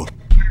secret door.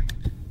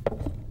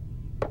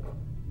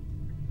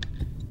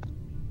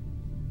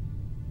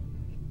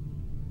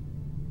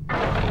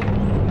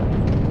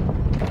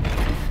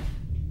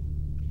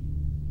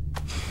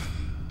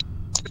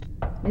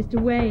 Mr.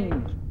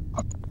 Wayne.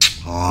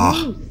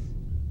 Ah.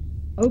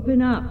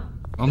 Open up.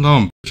 I'm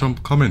down, bitch. I'm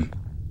coming.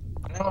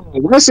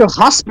 Where's your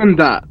husband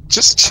at?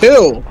 Just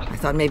chill. I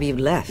thought maybe you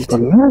left.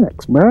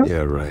 Relax, man.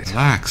 Yeah, right.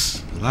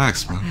 Relax,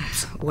 man.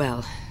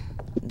 Well,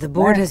 the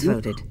board has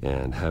voted.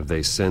 And have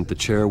they sent the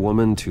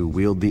chairwoman to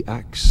wield the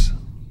axe?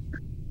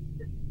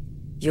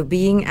 You're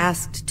being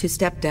asked to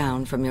step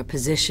down from your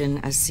position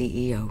as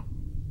CEO.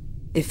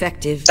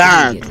 Effective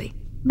immediately.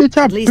 Bitch,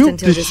 At least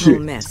until this whole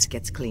mess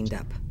gets cleaned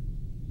up.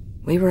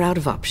 We were out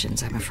of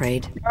options, I'm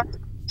afraid.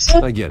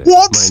 I get it.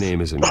 My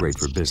name isn't great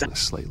for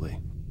business lately.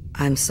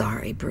 I'm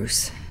sorry,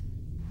 Bruce.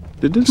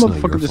 Did this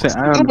motherfucker just say,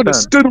 I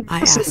understand? I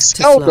asked to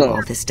slow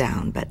all this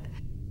down, but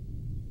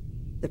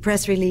the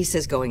press release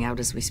is going out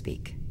as we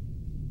speak.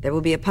 There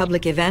will be a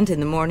public event in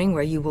the morning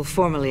where you will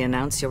formally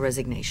announce your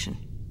resignation.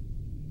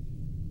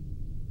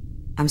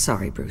 I'm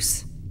sorry,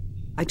 Bruce.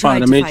 I tried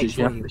to fight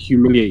for you.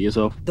 Humiliate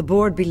yourself. The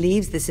board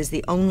believes this is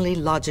the only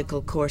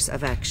logical course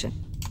of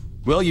action.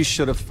 Well, you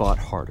should have fought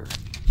harder.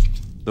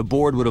 The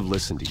board would have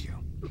listened to you.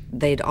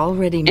 They'd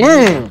already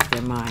made up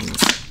their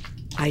minds.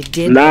 I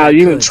did. Nah,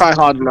 you didn't try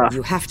hard enough.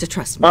 You have to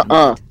trust me.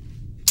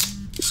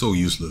 So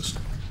useless.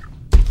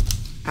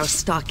 Our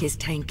stock is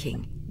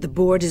tanking. The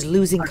board is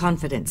losing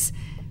confidence.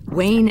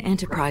 Wayne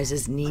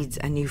Enterprises needs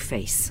a new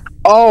face.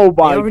 Oh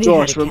my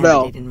gosh,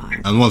 Ramel.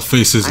 And what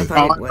face is it?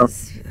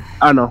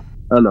 I know.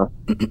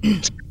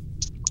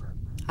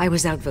 I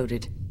was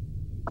outvoted.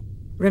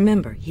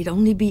 Remember, he'd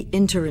only be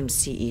interim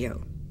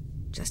CEO,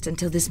 just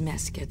until this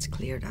mess gets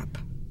cleared up.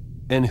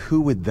 And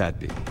who would that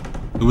be?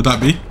 Who would that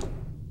be?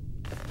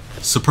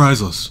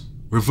 Surprise us.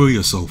 Reveal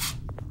yourself.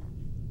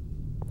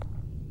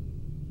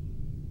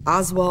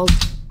 Oswald.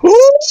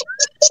 Oh,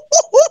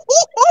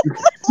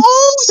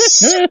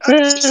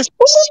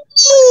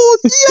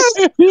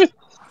 yes.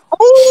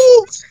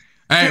 Oh,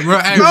 Hey,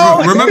 remember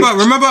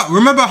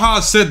how I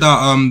said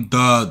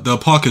that the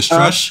park is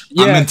trash?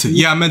 Yeah. I meant it.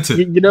 Yeah, I meant it.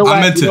 You know what?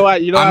 I meant it. I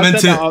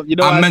meant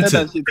it. I meant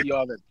that shit to you,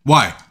 Arvin.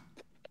 Why?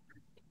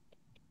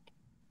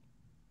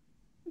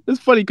 It's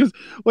funny because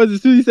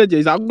as soon as he said,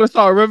 he's like, I'm gonna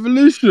start a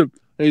revolution.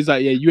 And he's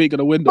like, yeah, you ain't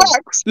gonna win though.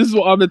 This is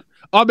what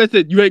Ahmed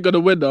said, you ain't gonna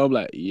win though. I'm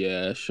like,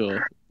 yeah,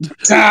 sure.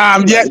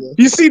 Damn, yeah.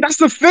 You see, that's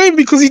the thing,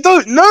 because he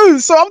don't know.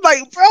 So I'm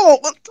like, bro,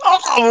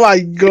 oh my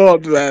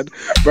god, man.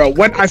 Bro,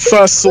 when I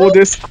first saw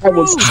this, I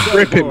was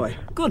tripping. Boy,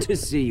 good to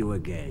see you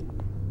again.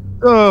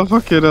 Oh,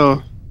 fucking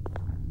hell.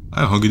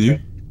 I'm hugging you.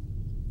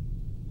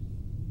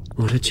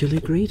 What a chilly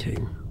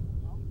greeting.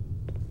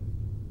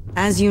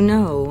 As you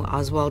know,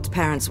 Oswald's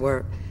parents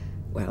were,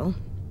 well,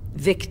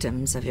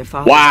 victims of your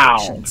father's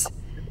actions.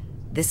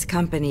 This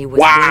company was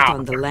built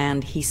on the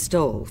land he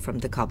stole from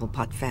the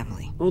Cobblepot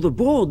family. Well, the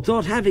board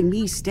thought having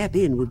me step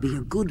in would be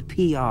a good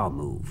PR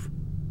move.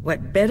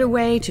 What better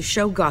way to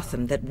show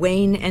Gotham that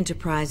Wayne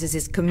Enterprises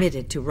is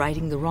committed to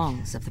righting the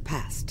wrongs of the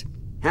past?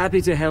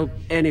 Happy to help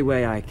any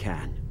way I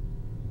can.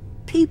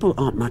 People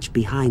aren't much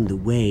behind the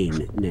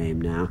Wayne name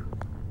now.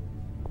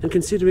 And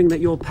considering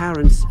that your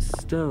parents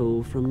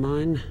stole from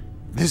mine...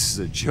 This is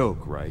a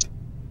joke, right?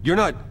 You're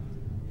not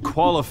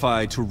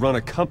qualified to run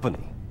a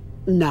company.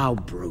 Now,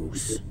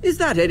 Bruce, is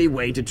that any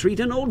way to treat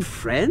an old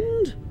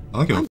friend?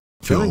 I'm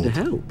trying to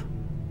help.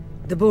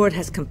 The board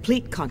has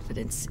complete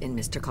confidence in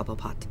Mr.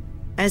 Cobblepot.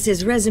 As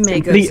his resume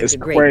goes into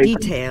great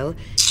detail,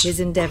 his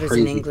endeavors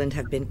in England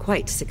have been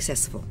quite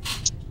successful.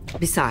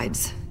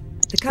 Besides,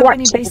 the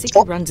company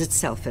basically runs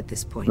itself at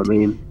this point.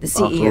 The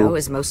CEO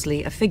is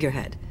mostly a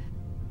figurehead.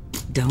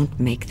 Don't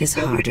make this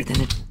harder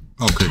than it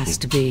has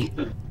to be.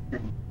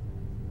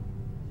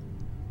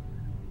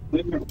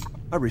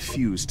 I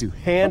refuse to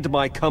hand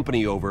my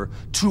company over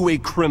to a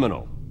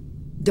criminal.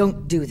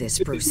 Don't do this,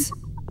 Bruce.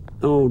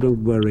 Oh,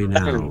 don't worry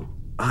now.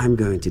 I'm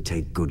going to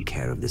take good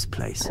care of this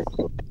place.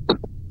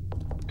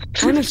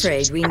 I'm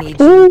afraid we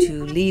need you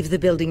to leave the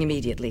building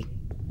immediately.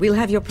 We'll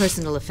have your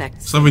personal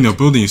effects. Stop in your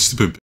building, you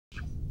stupid.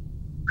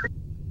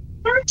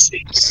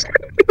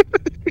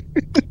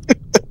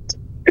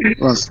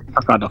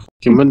 I got a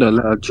fucking window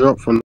let her drop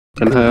from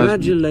her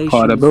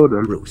part of the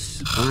building.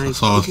 Bruce. I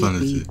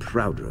couldn't be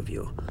prouder of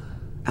you.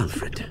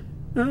 Alfred.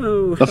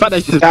 Oh, the fact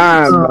that she's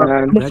man.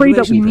 I'm afraid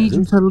that we need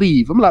you to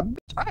leave. I'm like,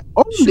 I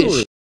own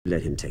this.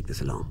 Let him take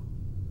this along.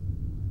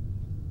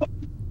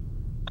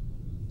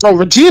 Oh,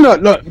 Regina,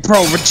 look,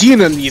 bro,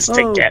 Regina needs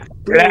to get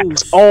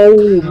left.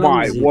 Oh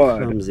my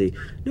word. Clumsy.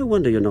 No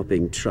wonder you're not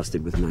being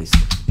trusted with my...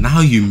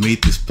 Now you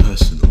made this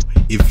personal.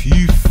 If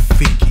you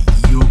think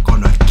you're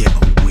gonna get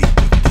away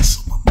with this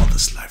on my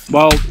mother's life.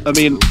 Well, I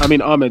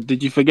mean, Ahmed,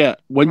 did you forget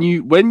when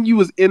you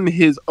was in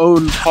his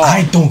own car?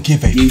 I don't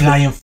give a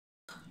flying.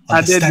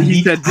 And then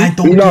he said, I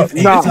don't give a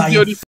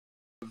flying.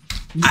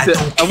 I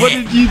don't care. What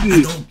did you do?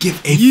 I don't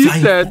give a you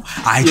flying said,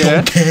 I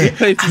don't care. This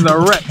place is a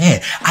wreck.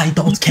 I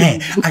don't care.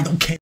 I don't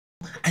care.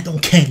 I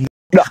don't care.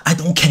 I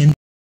don't care.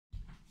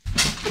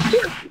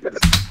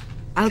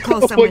 I'll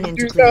call someone in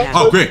to clean that.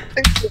 Oh, great.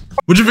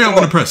 What do you think I'm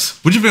gonna press?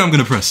 What do you think I'm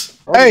gonna press?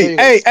 Hey.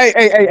 Oh,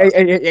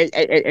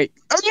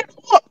 you know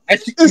what?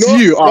 It's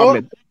you,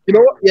 Ahmed. You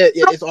know what? Yeah,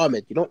 it's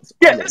Ahmed. You know what?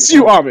 Yeah, it's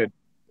you, Ahmed.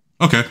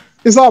 Okay.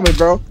 It's Ahmed,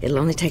 bro. It'll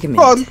only take a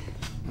minute.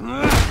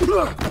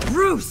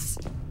 Bruce!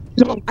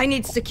 I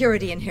need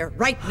security in here,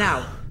 right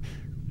now.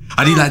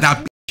 How do you like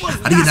that?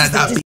 How do you like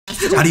that?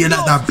 How do you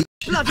like that?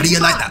 How do you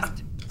like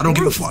that? I don't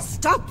give a fuck.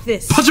 Stop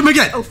this. Punch him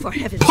again. Oh, for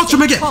heaven's Punch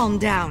him again. Calm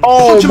down.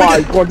 Oh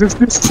my god, this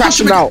is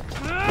crashing out.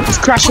 It's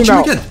crashing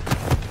out.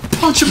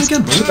 Punch him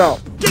again, bro.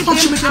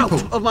 Punch him again, bro.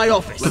 Of my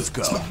office. Let's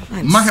go.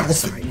 I'm so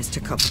sorry, Mr.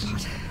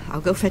 Copperpot.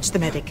 I'll go fetch the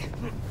medic.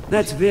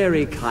 That's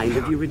very kind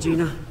of you,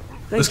 Regina.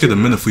 Let's get a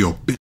minute for your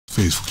bitch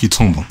face. Fuck you,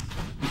 Tombo.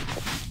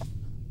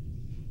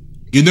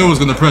 You knew I was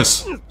gonna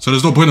press, so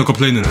there's no point in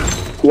complaining.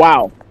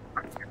 Wow.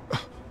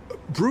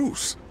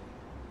 Bruce,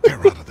 they're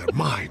out of their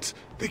minds.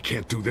 They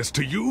can't do this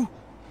to you.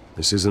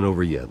 This isn't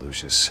over yet,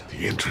 Lucius.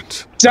 The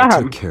entrance.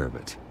 I took care of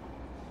it.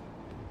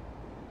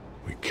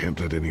 We can't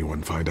let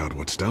anyone find out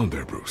what's down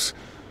there, Bruce.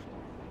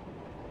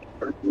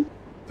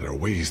 There are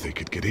ways they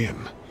could get in.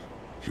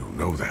 You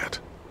know that.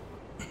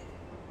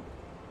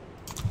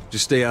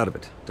 Just stay out of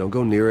it. Don't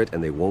go near it,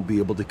 and they won't be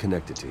able to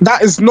connect it to you.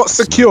 That is not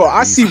secure.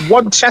 I see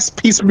one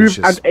chest piece move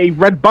and a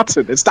red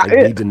button. Is that I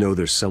it? need to know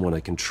there's someone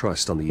I can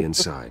trust on the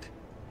inside.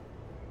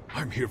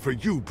 I'm here for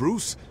you,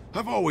 Bruce.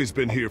 I've always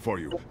been here for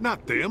you,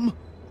 not them.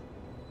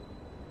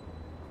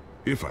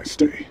 If I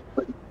stay,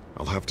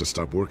 I'll have to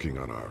stop working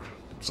on our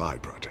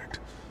side project.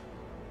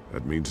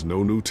 That means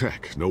no new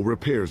tech, no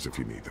repairs if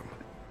you need them.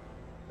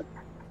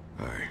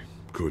 I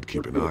could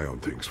keep an eye on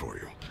things for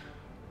you.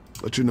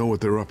 Let you know what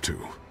they're up to.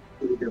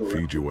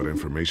 Feed you what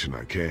information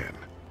I can.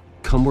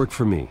 Come work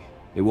for me.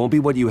 It won't be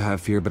what you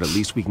have here, but at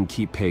least we can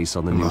keep pace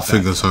on the new. I'll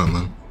figure this out,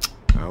 man.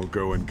 I'll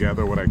go and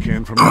gather what I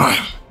can from you.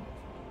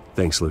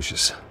 Thanks,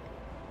 Lucius.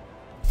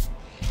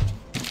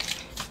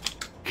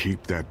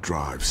 Keep that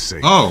drive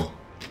safe. Oh,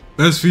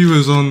 best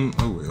viewers on.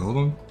 Oh wait, hold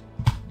on.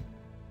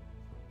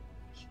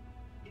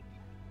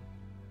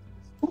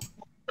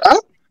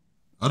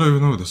 I don't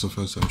even know. That's the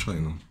first time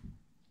trying them.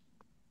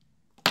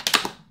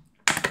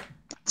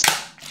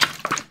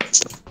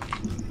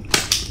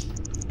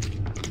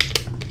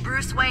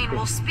 Bruce Wayne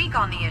will speak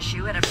on the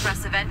issue at a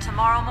press event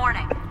tomorrow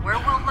morning, where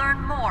we'll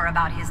learn more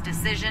about his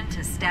decision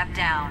to step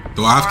down.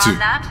 Do I have to?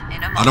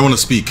 I don't want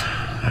to speak.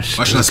 Why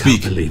should I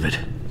speak? Believe it.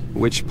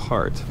 Which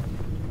part?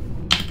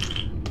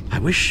 I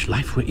wish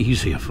life were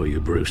easier for you,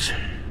 Bruce.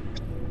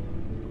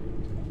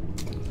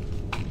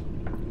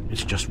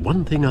 It's just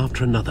one thing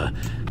after another.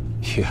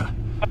 Yeah,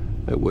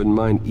 I wouldn't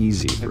mind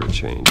easy for a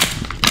change.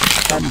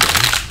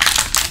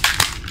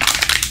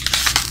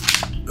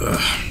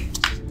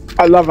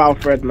 I love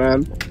Alfred,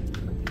 man.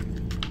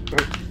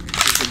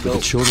 With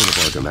the children of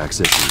Arkham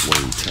accessing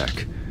Wayne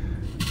tech,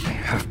 they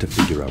have to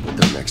figure out what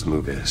their next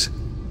move is.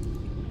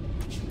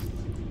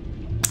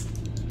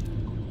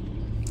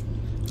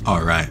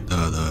 All right,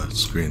 the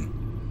screen.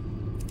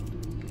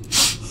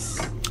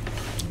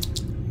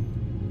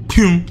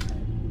 Pew.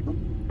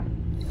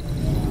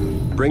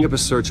 Bring up a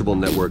searchable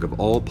network of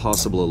all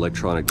possible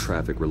electronic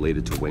traffic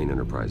related to Wayne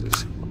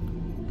Enterprises.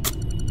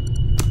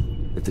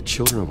 If the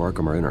children of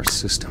Arkham are in our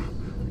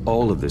system,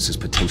 all of this is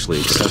potentially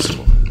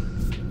accessible.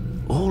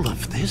 All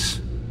of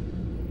this?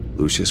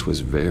 Lucius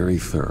was very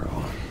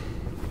thorough.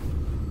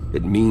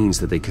 It means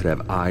that they could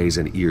have eyes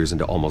and ears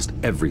into almost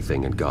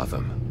everything in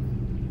Gotham.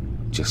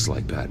 Just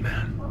like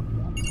Batman.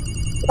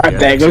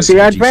 There goes the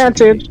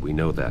advantage. We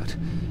know that.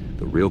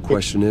 The real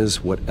question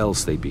is what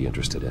else they'd be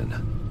interested in.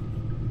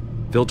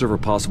 Filter for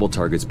possible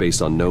targets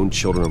based on known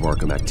Children of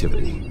Arkham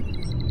activity.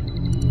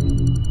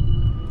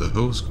 The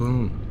hell's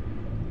going on?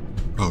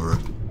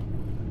 Alright.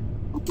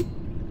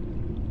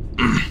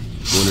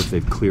 Wonder if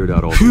they've cleared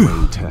out all the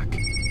Wayne tech.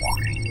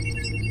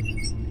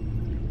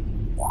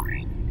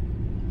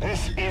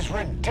 This is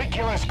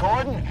ridiculous,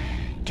 Gordon.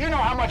 Do you know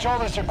how much all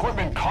this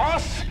equipment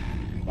costs?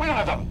 We don't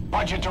have the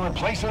budget to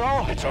replace it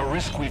all. It's a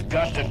risk we've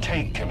got to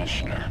take,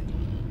 Commissioner.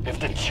 If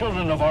the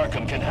Children of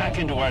Arkham can hack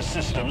into our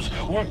systems,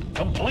 we're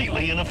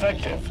completely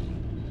ineffective.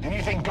 And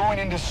you think going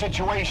into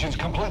situations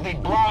completely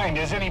blind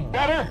is any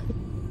better?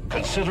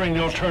 Considering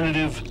the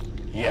alternative,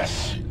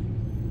 yes.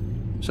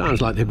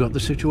 Sounds like they've got the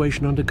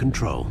situation under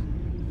control.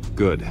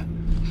 Good.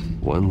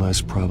 One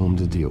less problem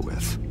to deal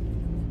with.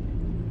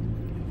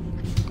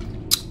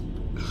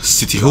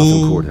 City Gotham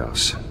Hall.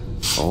 Courthouse.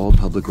 All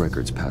public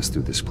records pass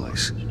through this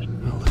place.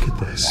 Oh, look at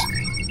this.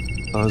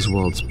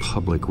 Oswald's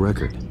public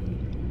record.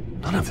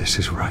 None of this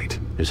is right.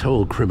 His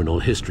whole criminal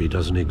history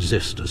doesn't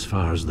exist as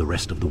far as the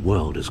rest of the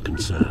world is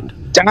concerned.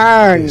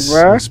 Dang, This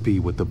bro. must be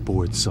what the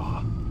board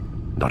saw.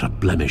 Not a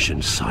blemish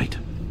in sight.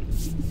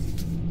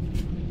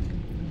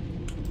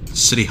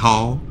 City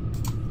Hall.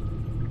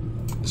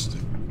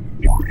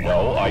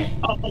 No,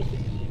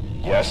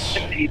 Yes,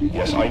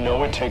 I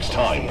know it takes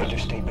time, but...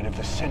 Understatement of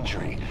the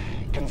century.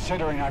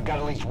 considering I've got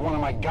at least one of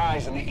my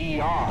guys in the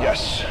ER.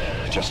 Yes,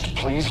 just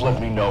please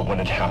let me know when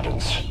it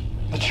happens.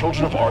 The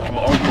children of Arkham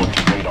are going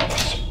to wait on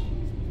us.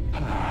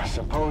 I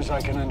suppose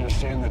I can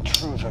understand the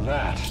truth of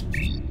that.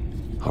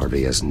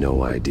 Harvey has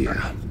no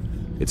idea.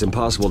 It's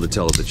impossible to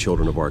tell if the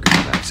children of Arkham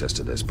have access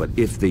to this, but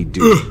if they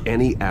do,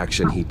 any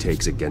action he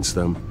takes against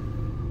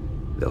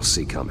them, they'll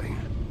see coming.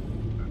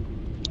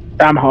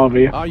 Damn,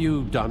 Harvey. Are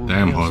you done?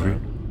 Damn, here, Harvey.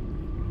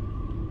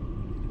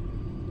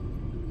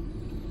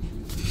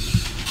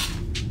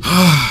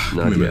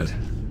 Not yet.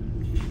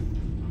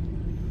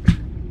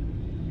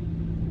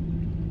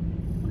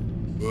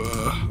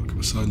 Look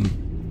beside him.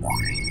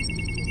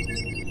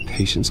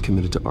 Patients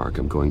committed to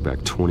Arkham going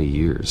back 20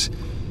 years.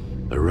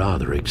 A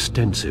rather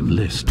extensive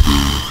list.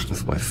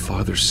 With my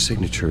father's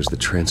signature as the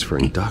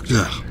transferring doctor.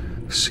 Yeah.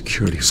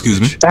 Security.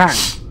 Excuse me? Damn.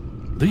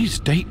 These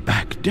date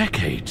back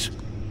decades.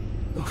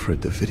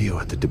 Alfred, the video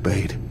at the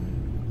debate.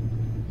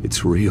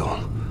 It's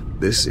real.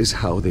 This is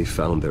how they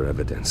found their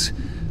evidence.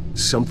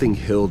 Something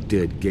Hill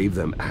did gave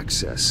them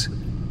access.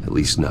 At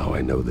least now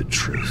I know the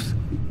truth.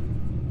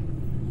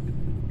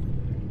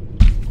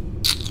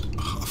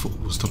 I thought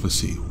it was top of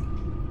seal.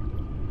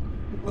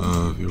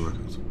 View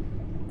records.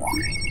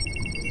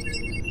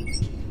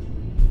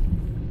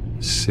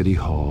 City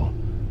Hall,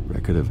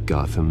 record of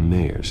Gotham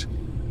mayors.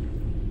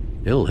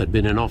 Hill had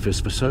been in office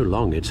for so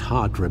long, it's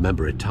hard to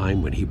remember a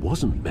time when he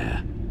wasn't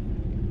mayor.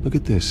 Look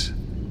at this.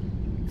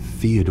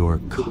 Theodore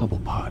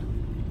Cobblepot.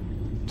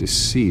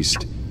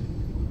 Deceased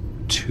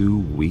 2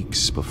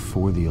 weeks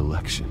before the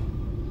election.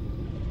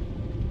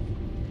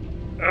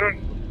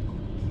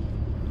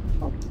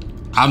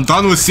 I'm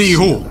done with City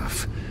Hall.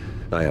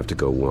 I have to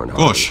go warn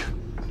Harvey. Gosh.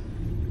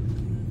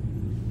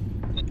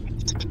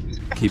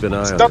 Keep an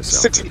eye on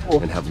this outfit,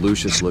 and have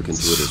Lucius look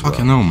into it as well.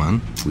 Fucking hell,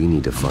 man. We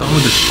need to find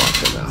and lock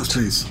them out.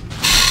 Please.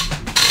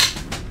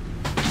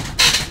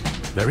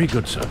 Very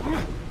good, sir.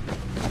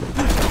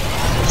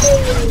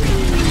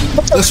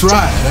 Let's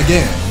ride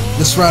again.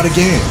 Let's ride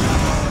again.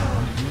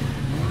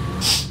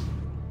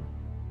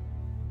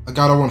 I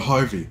gotta want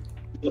Harvey.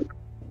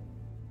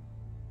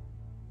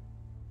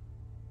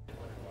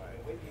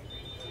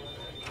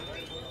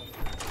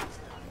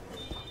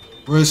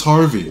 Where's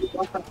Harvey?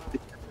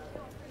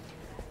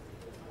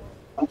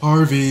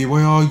 Harvey,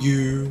 where are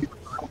you?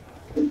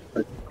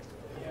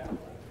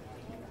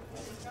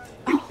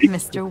 Oh,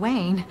 Mr.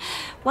 Wayne,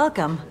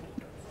 welcome.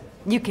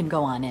 You can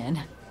go on in.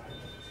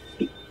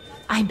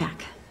 I'm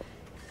back.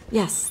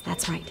 Yes,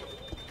 that's right.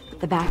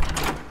 The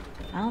back.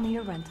 I'll need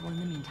a rental in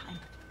the meantime.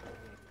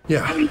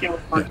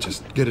 Yeah,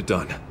 just get it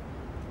done.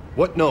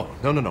 What? No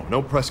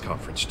no press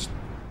conference. Just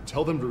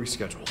tell them to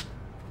reschedule.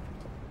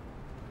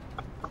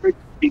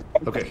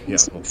 Okay, yeah,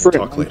 we'll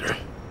talk later.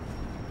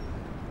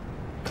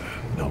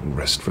 No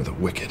rest for the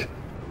wicked.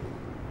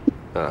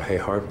 Hey,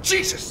 Harvey.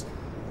 Jesus!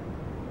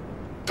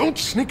 Don't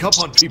sneak up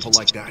on people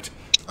like that.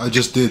 I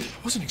just did.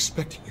 I wasn't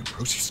expecting you,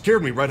 Bruce. You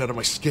scared me right out of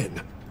my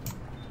skin.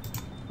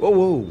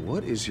 Whoa,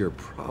 what is your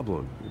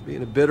problem? You're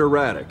being a bit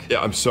erratic.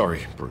 Yeah, I'm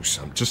sorry, Bruce.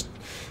 I'm just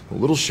a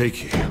little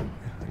shaky.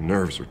 My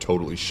nerves are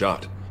totally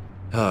shot.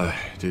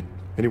 Did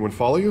anyone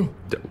follow you?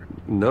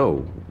 No.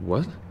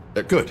 What?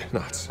 Good. No,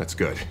 that's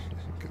good. You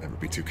can never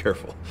be too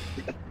careful.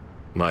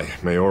 My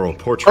mayoral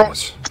portrait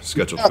was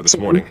scheduled for this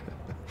morning.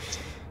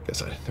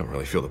 Guess I don't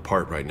really feel the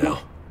part right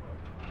now.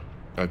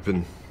 I've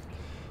been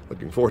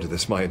looking forward to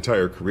this my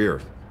entire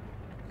career.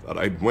 Thought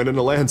I'd win in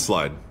a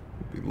landslide,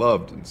 be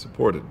loved and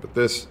supported, but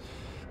this...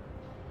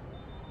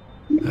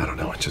 I don't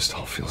know, it just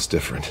all feels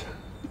different.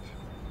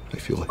 I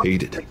feel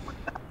hated.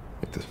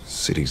 Like the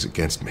city's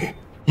against me.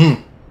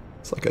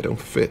 It's like I don't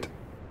fit.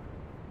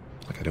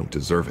 Like I don't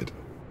deserve it.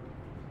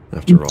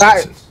 After all,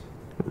 it's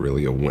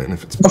really a win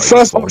if it's the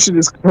first option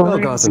is crazy. Well,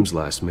 Gotham's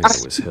last mayor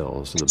was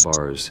Hill, so the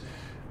bar is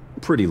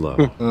pretty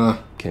low.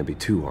 Can't be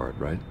too hard,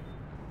 right?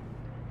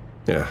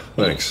 Yeah,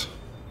 thanks.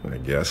 I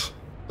guess.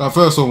 That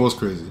first one was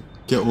crazy.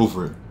 Get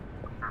over it.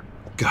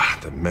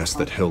 God, the mess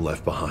that Hill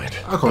left behind.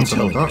 I'm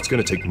telling you, it's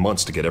gonna take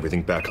months to get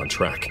everything back on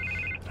track.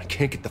 I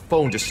can't get the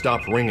phone to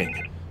stop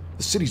ringing.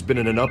 The city's been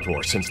in an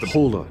uproar since the...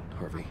 Hold on,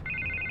 Harvey.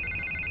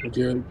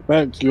 You're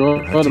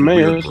the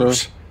mayor,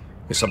 so...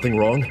 Is something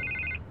wrong?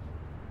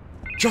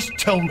 Just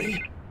tell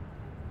me.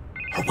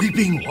 Are we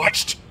being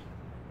watched?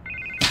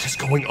 What is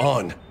going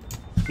on?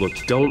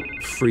 Look,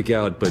 don't freak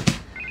out, but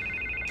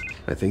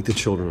I think the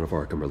children of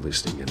Arkham are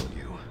listening in on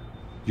you.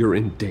 You're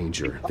in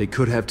danger. They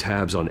could have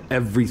tabs on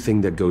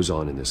everything that goes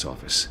on in this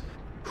office.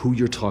 Who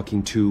you're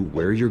talking to,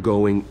 where you're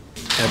going,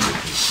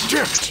 everything.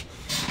 Damn it!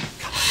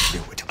 God, I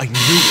knew it. I knew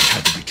it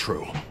had to be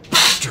true.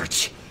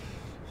 Bastards!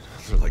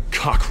 They're like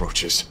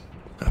cockroaches.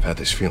 I've had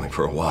this feeling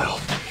for a while,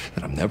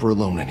 that I'm never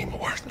alone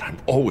anymore, that I'm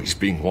always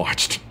being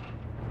watched.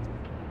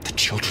 The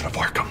children of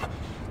Arkham,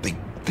 they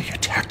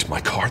attacked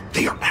my car.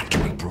 They are after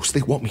me, Bruce.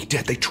 They want me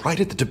dead. They tried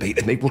at the debate,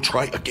 and they will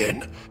try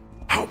again.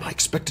 How am I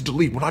expected to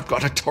leave when I've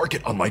got a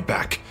target on my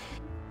back?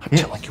 I'm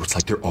telling you, it's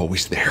like they're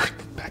always there,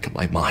 back in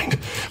my mind.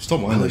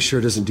 Well, it sure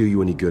doesn't do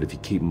you any good if you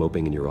keep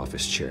moping in your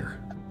office chair.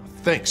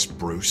 Thanks,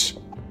 Bruce.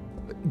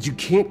 You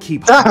can't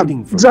keep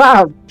hiding from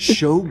it.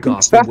 Show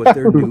Gotham what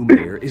their new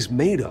mayor is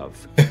made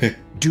of.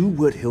 Do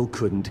what Hill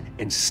couldn't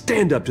and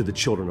stand up to the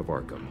children of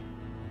Arkham.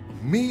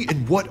 Me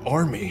and what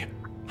army?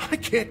 I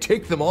can't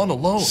take them on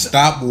alone.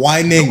 Stop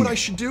whining. You know what I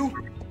should do?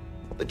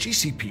 The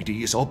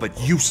GCPD is all but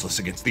useless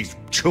against these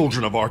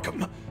children of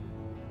Arkham.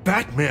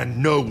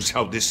 Batman knows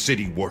how this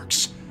city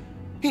works.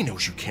 He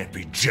knows you can't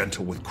be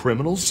gentle with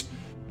criminals.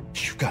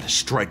 You gotta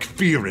strike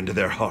fear into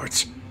their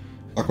hearts.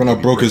 Like when I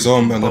broke his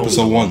arm in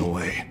episode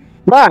 1.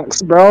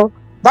 Max, bro.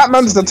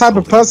 Batman's the type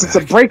of person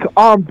to break an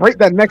arm, break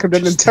their neck, and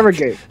then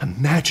interrogate.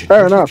 Imagine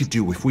Fair what enough. you could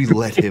do if we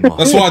let him off.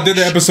 That's what I did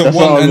in episode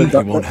 1. And He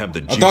won't have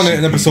the I done it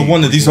in episode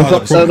 1, and these That's don't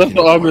have the problem.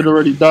 what I've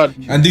already done.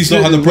 And these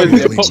don't have the problem.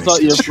 It popped up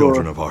here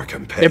Children for. of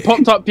Arkham pay. It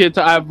popped up here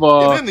to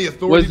either him the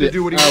authority was to it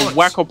do what he wants.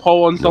 whack a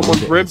pole on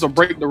someone's ribs or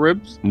break the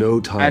ribs, No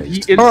and ties. he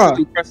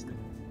instantly pressed it.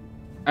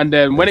 And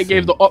then when it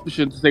gave the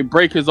option to say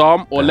break his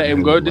arm or let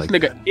him go, this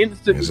nigga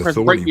instantly His pressed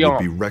break authority the would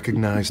be arm.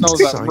 recognized I and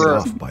was like, signed bruh.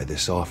 off by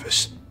this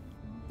office.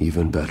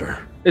 Even better.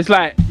 It's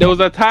like there was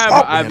a time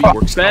where Batman either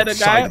works spare the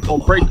guy outside the or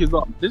law. break his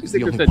arm. This He's the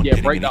nigga only said, one "Yeah,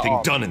 getting break that anything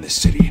arm." done in this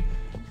city.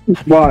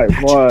 Why?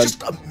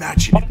 Just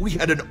imagine if we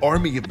had an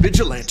army of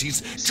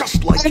vigilantes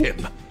just like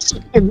him.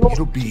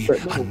 It'll be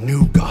a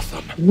new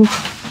Gotham.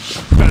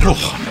 A better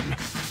Gotham.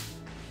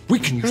 We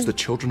can use the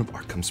children of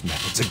Arkham's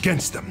methods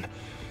against them.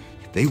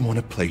 If they want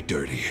to play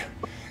dirty,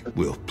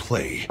 we'll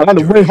play. I like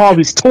the way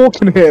Harvey's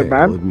talking here,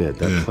 I'll man. admit,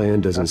 that plan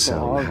doesn't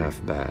sound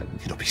half bad.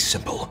 It'll be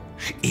simple,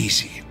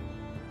 easy.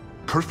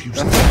 Curfews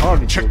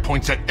and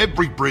checkpoints at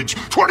every bridge,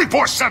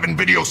 24/7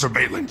 video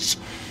surveillance.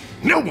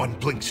 No one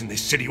blinks in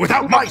this city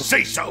without my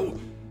say-so.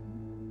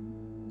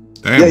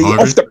 Damn, Yeah, you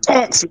Harvey. off the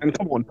perks, man.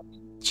 Come on.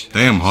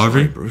 Damn,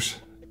 Harvey. Sorry, Bruce.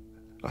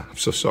 I'm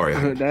so sorry.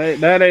 I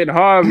That ain't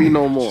Harvey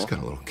no more. just got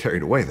a little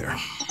carried away there.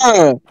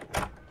 Facts.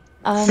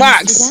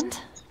 Mr.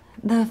 Dent,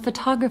 the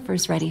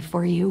photographer's ready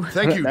for you.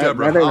 Thank you, That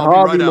Deborah. ain't I'll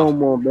Harvey be right no out.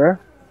 more, bruh.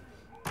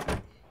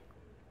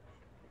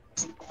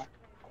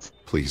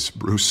 Please,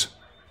 Bruce.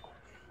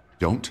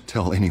 Don't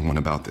tell anyone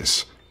about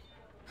this.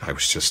 I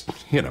was just,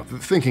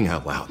 thinking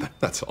out loud.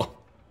 That's all.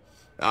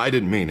 I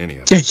didn't mean any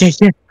of it.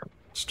 Yeah.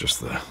 It's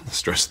just the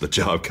stress of the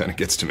job kind of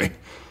gets to me.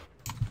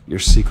 Your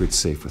secret's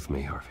safe with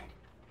me, Harvey.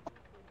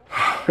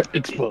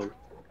 Explode.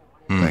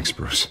 Thanks,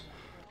 Bruce.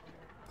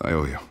 I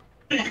owe you.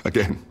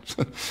 Again.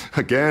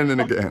 Again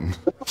and again.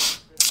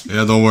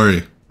 Yeah, don't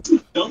worry.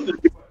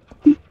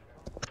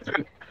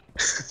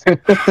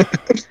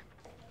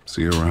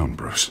 See you around,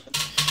 Bruce.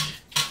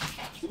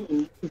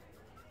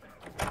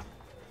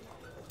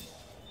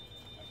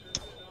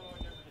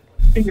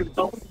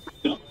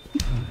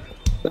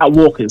 That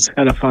walk is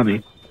hella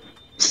funny.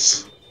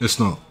 It's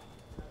not.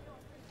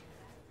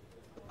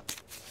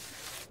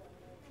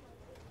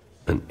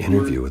 An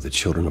interview with the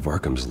Children of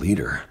Arkham's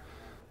leader.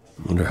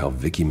 I wonder how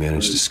Vicky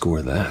managed to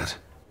score that.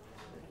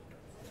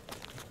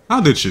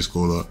 How did she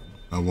score that?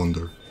 I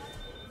wonder.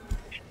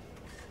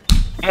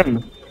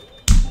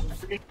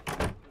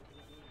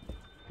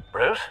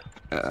 Bruce?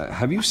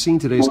 Have you seen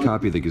today's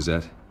copy of the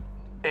Gazette?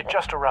 It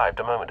just arrived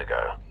a moment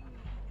ago.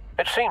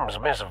 It seems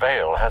Miss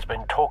Vale has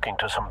been talking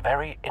to some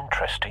very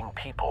interesting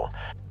people.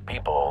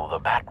 People the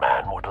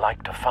Batman would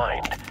like to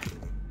find.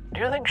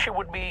 Do you think she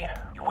would be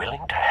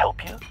willing to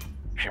help you?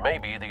 She may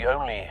be the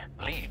only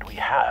lead we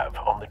have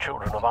on the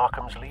Children of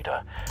Arkham's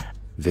leader.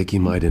 Vicky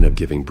might end up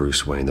giving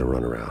Bruce Wayne the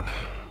runaround.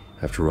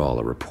 After all,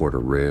 a reporter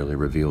rarely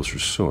reveals her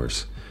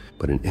source.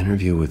 But an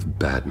interview with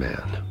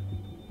Batman,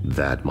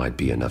 that might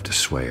be enough to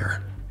sway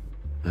her.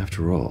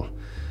 After all,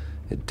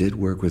 it did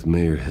work with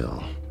Mayor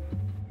Hill.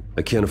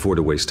 I can't afford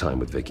to waste time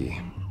with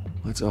Vicky.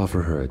 Let's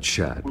offer her a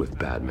chat with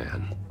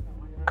Batman.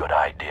 Good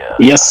idea.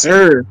 Yes,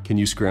 sir. Can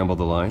you scramble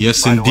the line?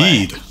 Yes,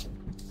 indeed.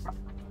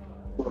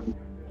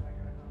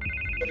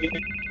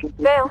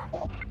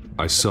 Vale,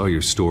 I saw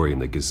your story in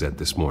the Gazette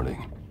this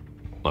morning.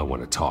 I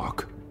want to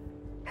talk.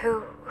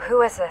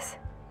 who is this?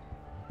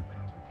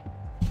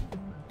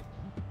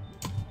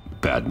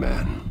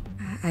 Batman.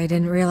 I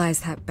didn't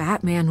realize that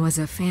Batman was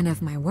a fan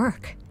of my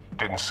work.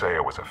 Didn't say I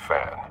was a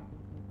fan.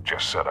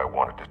 Just said I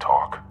wanted to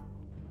talk.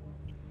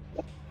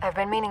 I've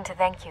been meaning to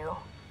thank you.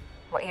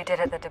 What you did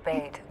at the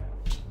debate.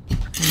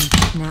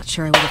 I'm not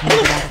sure I would have made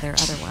it out of there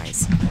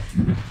otherwise.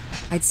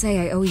 I'd say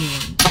I owe you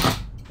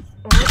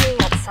one. Meeting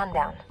at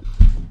sundown.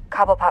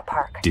 Cobblepot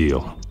Park.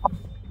 Deal.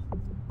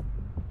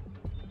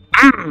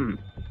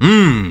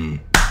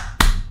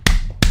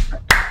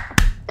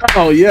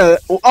 Oh yeah.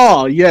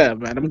 Oh yeah,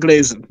 man. I'm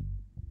glazing.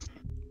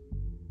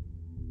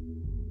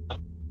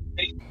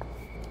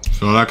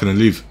 So I can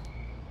leave.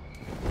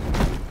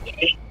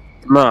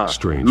 Nah,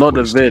 Strange not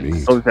the place to vid.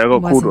 meet. Obviously, I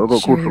got called Wasn't from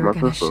sure you my were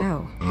gonna sister.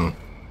 show. Oh.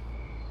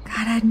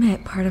 Gotta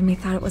admit, part of me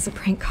thought it was a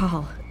prank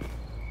call.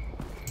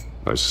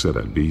 I said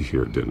I'd be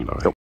here, didn't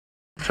I?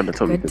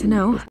 Good to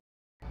know.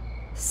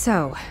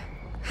 So,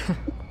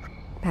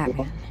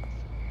 Batman.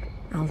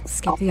 I'll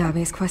skip the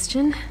obvious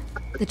question.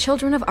 The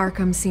Children of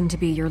Arkham seem to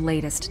be your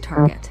latest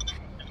target.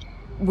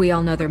 We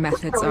all know their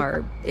methods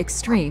are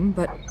extreme,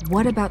 but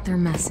what about their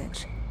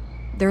message?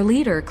 Their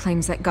leader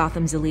claims that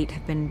Gotham's elite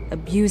have been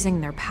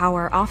abusing their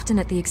power, often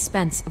at the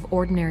expense of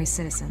ordinary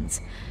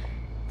citizens.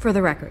 For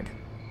the record,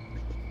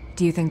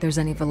 do you think there's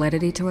any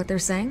validity to what they're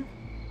saying?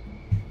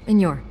 In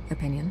your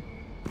opinion?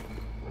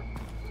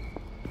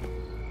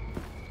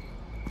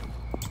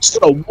 Just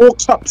gonna walk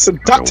up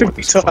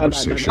seductively to her like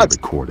that.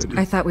 Recorded.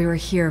 I thought we were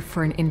here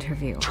for an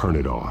interview. Turn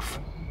it off.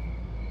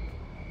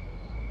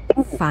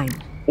 Fine.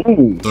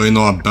 Don't you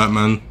know I'm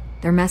Batman?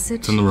 Their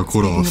message Turn the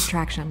recorder is taking off.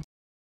 traction,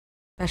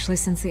 especially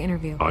since the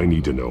interview. I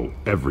need to know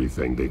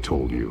everything they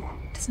told you.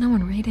 Does no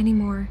one read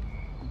anymore?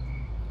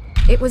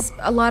 It was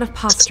a lot of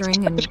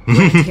posturing and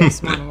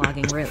grandiose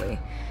monologuing, really.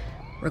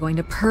 We're going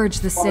to purge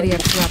the city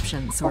of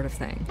corruption, sort of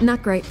thing.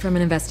 Not great from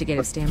an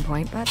investigative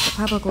standpoint, but the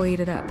public will eat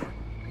it up.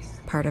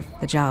 Part of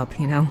the job,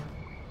 you know?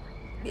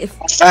 If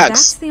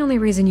that's the only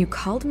reason you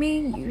called me,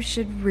 you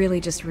should really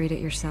just read it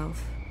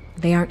yourself.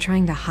 They aren't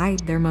trying to hide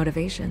their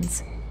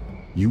motivations.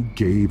 You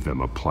gave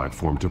them a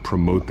platform to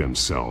promote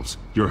themselves.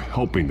 You're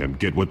helping them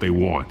get what they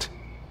want.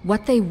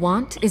 What they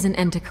want is an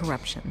end to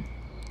corruption.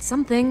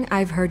 Something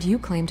I've heard you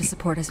claim to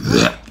support as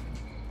well.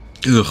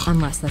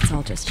 Unless that's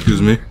all just...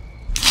 Excuse me?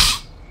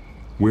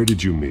 Where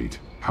did you meet?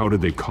 How did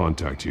they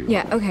contact you?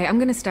 Yeah, okay, I'm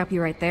gonna stop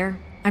you right there.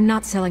 I'm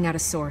not selling out a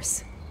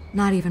source.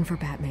 Not even for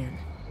Batman.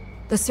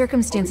 The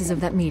circumstances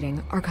of that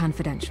meeting are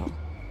confidential.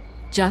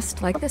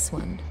 Just like this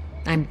one.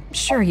 I'm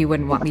sure you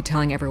wouldn't want me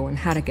telling everyone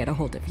how to get a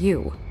hold of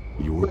you.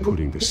 You're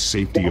putting the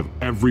safety of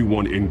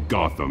everyone in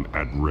Gotham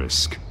at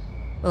risk.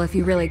 Well, if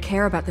you really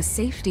care about the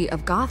safety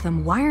of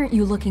Gotham, why aren't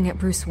you looking at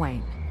Bruce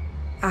Wayne?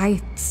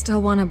 I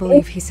still want to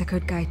believe he's a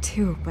good guy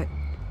too, but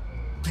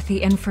with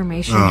the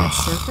information that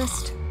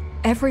surfaced,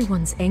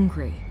 everyone's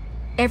angry.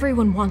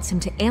 Everyone wants him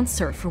to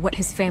answer for what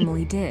his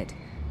family did.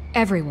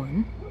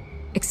 Everyone,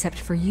 except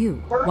for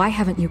you. Why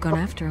haven't you gone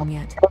after him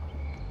yet?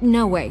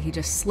 No way he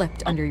just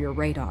slipped under your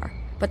radar.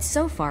 But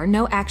so far,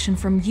 no action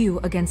from you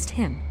against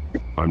him.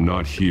 I'm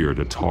not here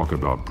to talk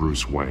about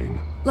Bruce Wayne.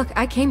 Look,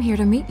 I came here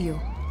to meet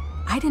you.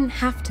 I didn't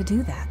have to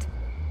do that.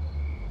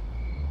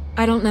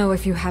 I don't know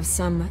if you have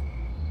some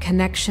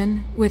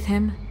connection with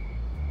him.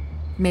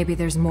 Maybe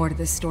there's more to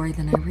this story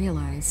than I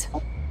realize.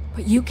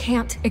 But you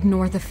can't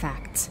ignore the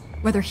facts.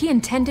 Whether he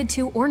intended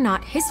to or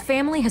not, his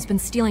family has been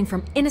stealing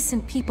from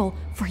innocent people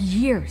for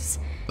years.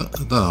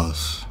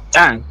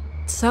 Dang.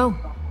 So,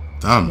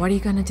 Damn. what are you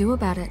gonna do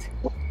about it?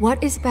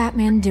 What is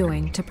Batman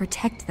doing to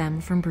protect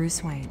them from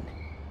Bruce Wayne?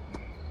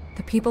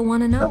 The people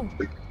want to know.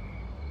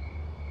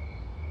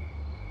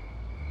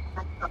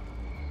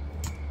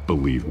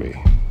 Believe me,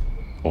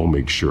 I'll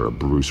make sure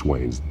Bruce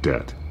Wayne's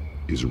debt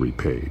is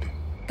repaid.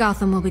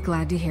 Gotham will be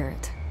glad to hear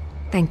it.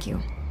 Thank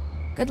you.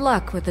 Good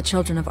luck with the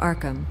children of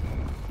Arkham.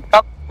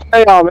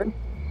 Hey, Armin.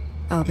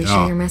 I'll be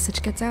sure your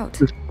message gets out.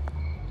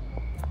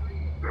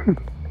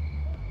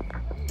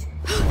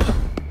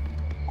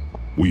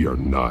 We are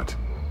not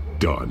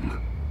done.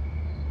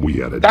 We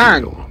had a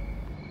deal.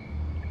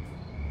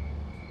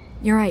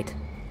 You're right.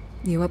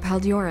 You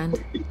upheld your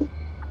end.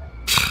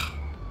 God,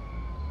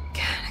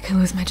 I could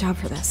lose my job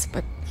for this,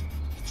 but...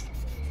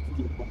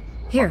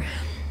 Here.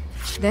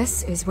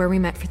 This is where we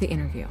met for the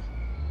interview.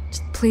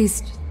 Just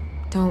please,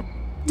 don't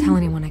tell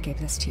anyone I gave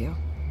this to you.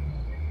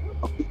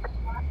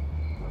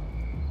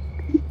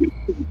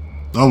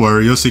 Don't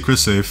worry, your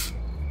secret's safe.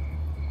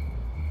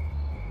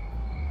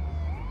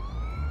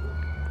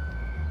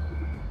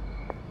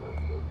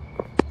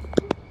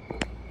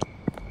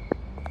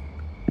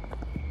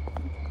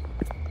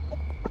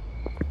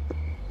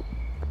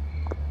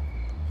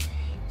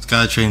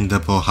 SkyTrain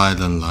Depot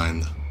Highland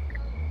Line.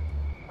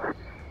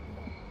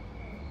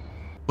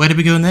 Where do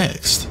we go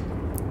next?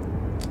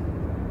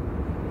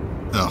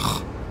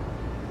 Ugh.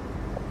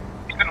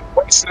 You're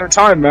wasting their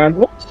time, man.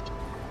 What?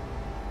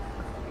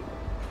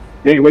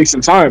 You ain't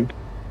wasting time.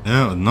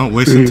 Yeah, not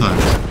wasting time.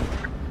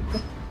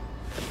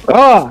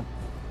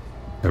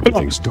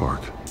 Everything's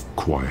dark,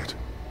 quiet.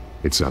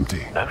 It's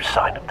empty. No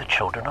sign of the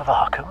children of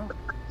Arkham?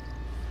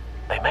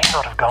 They may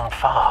not have gone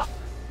far.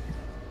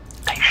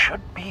 They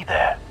should be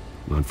there.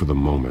 Not for the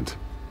moment.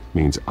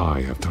 Means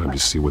I have time to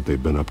see what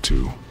they've been up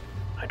to.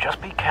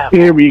 Just be careful.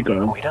 Here we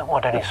go. We don't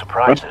want any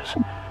surprises.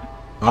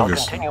 I'll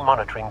continue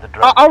monitoring the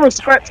drug. I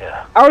respect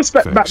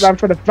Batman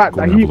for the fact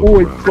that he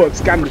always got to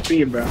scan the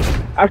scene, bro.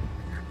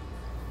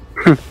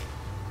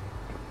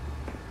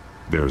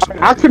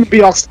 I couldn't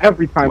be asked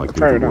every time. Like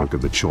the work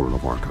of the children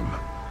of Arkham.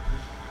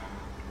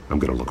 I'm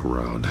gonna look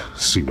around,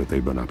 see what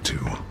they've been up to.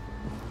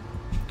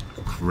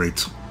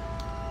 Great.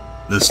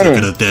 Let's look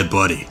at a dead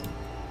body.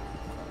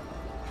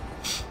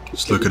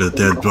 Let's look at a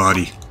dead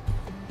body.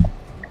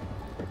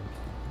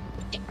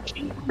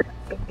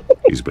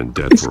 He's been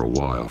dead for a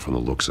while from the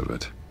looks of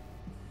it.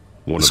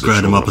 Let's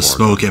grind him up and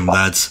smoke him,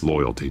 lads.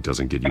 Loyalty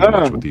doesn't get you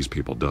much with these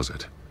people, does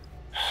it?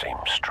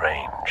 Seems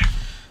strange.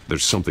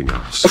 There's something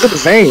else. Look at the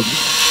vein.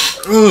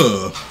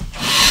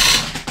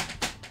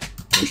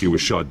 He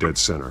was shot dead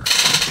center.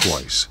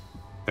 Twice.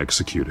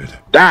 Executed.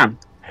 Damn.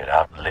 It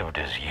outlived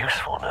his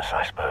usefulness,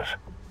 I suppose.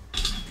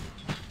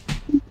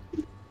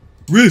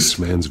 This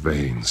man's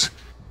veins.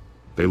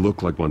 They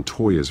look like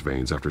Montoya's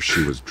veins after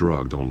she was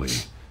drugged, only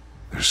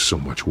they're so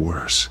much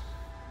worse.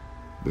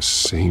 The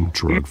same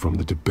drug from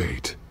the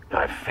debate.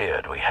 I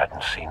feared we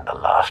hadn't seen the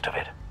last of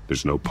it.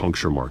 There's no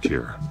puncture mark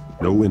here.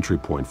 No entry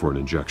point for an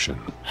injection.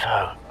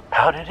 So,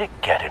 how did it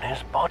get in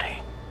his body?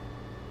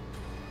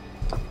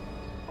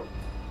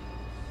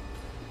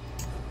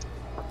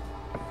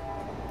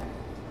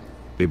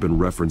 They've been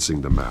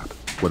referencing the map.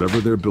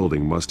 Whatever they're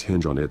building must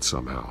hinge on it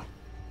somehow.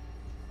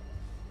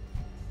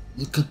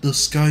 Look at the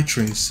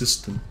SkyTrain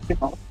system.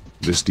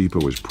 This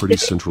depot is pretty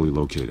centrally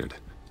located.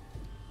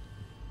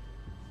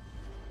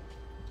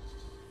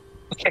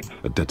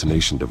 A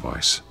detonation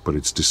device, but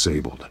it's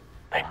disabled.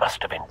 They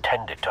must have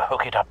intended to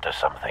hook it up to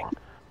something.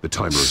 The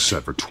timer is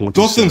set for 27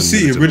 Gotham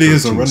City minutes really and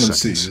is a 13 random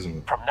seconds. city, isn't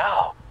it? From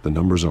now. The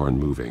numbers aren't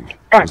moving.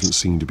 Doesn't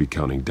seem to be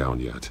counting down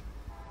yet.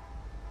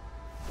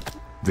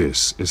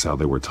 This is how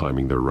they were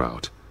timing their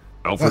route.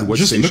 Alfred, what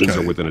stations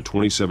are within a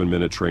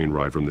 27-minute train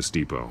ride from this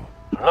depot?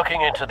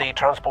 Looking into the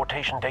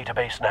transportation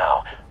database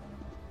now.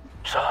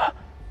 Sir,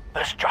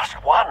 there's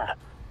just one.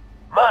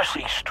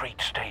 Mercy Street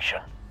Station.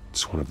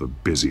 It's one of the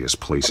busiest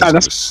places in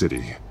the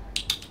city.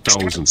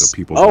 Thousands of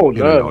people go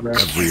in and out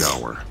every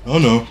hour. Oh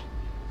no.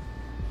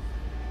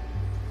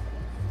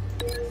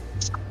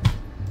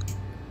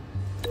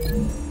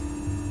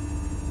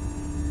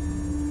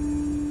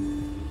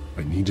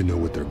 I need to know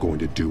what they're going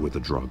to do with the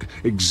drug.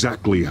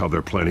 Exactly how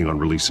they're planning on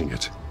releasing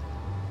it.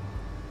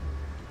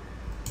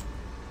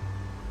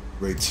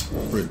 Wait,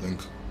 Link.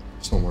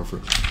 It's not worth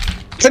it.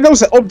 I think there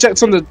was an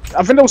object on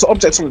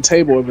the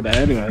table over there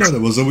anyway. No,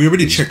 there wasn't. We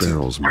already checked. These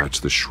barrels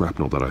match the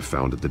shrapnel that I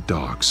found at the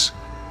docks.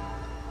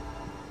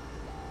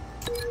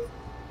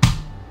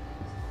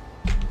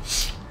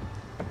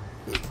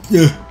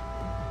 Yeah.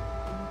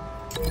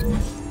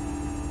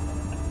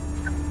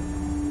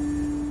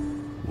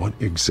 What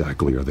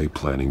exactly are they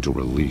planning to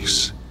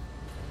release?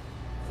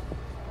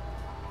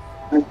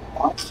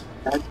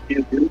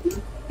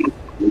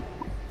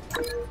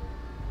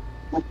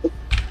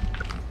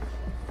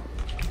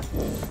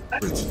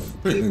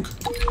 Wait, Link.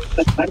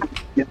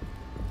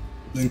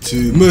 Link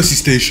to Mercy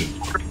Station.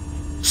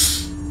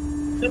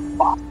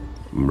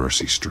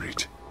 Mercy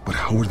Street. But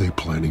how are they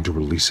planning to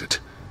release it?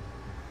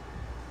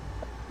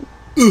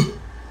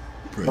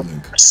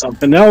 Link.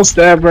 Something else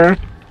there, bro.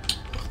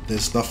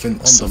 There's nothing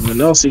on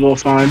Something else you gonna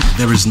find.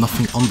 There is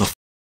nothing on the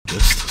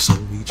list, so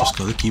we just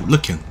gotta keep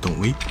looking, don't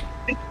we?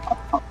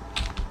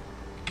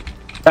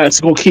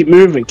 Let's go. Keep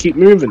moving. Keep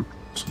moving.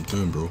 That's what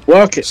I'm doing, bro.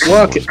 Work it.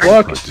 Work it.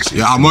 Work it.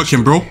 Yeah, I'm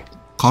working, bro.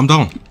 Calm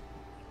down.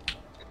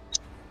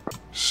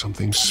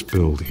 Something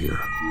spilled here.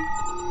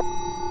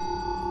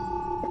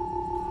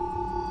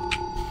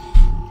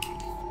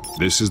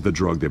 This is the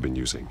drug they've been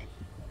using.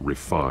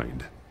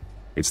 Refined.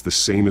 It's the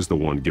same as the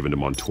one given to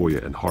Montoya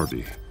and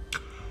Harvey.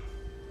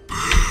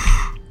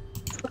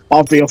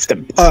 I'll be off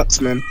them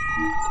perks, man.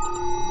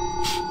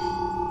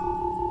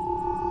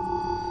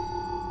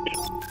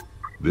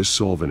 This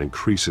solvent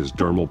increases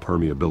dermal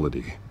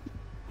permeability.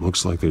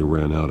 Looks like they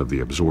ran out of the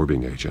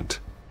absorbing agent.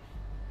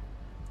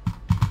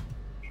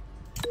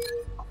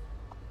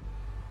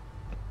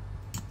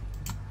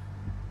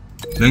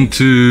 Link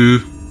to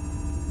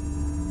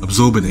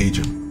absorbent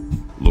agent.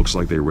 Looks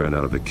like they ran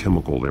out of the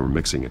chemical they were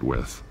mixing it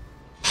with.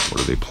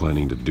 What are they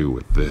planning to do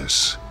with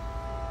this?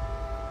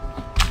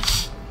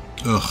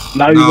 Ugh,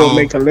 now you gonna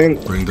make a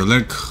link. Bring the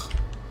link.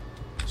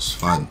 It's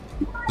fine.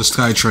 The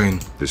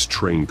SkyTrain. This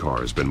train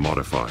car has been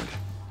modified.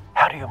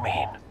 How do you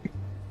mean?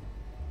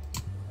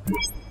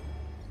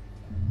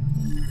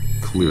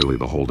 Clearly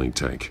the holding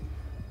tank.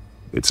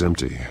 It's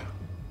empty.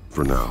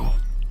 For now.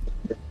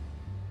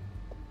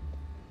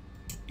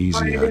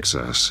 Easy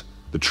access.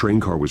 The train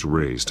car was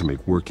raised to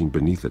make working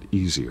beneath it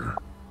easier.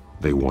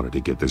 They wanted to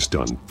get this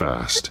done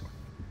fast.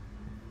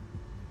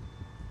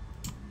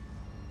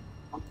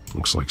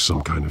 Looks like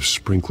some kind of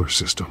sprinkler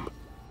system.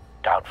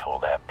 Doubtful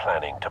they're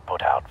planning to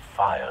put out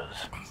fires.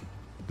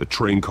 The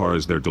train car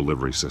is their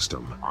delivery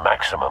system.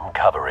 Maximum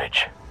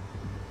coverage.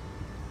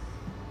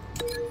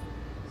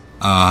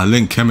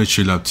 Link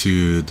chemistry lab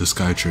to the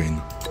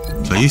SkyTrain,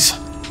 please.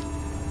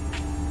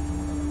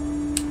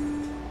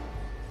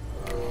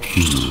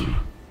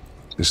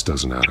 This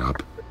doesn't add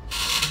up.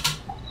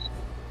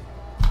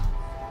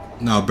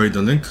 Now I'll break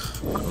the link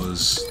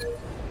because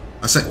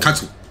I said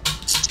cancel.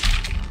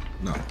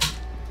 No.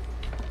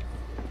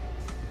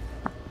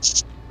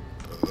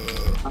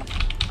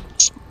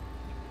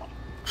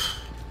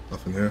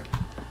 Nothing here.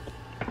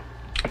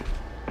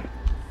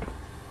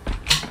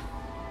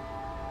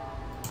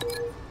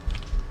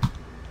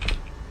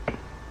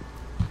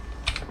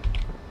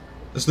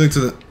 Let's link to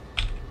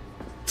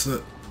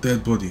the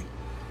dead body.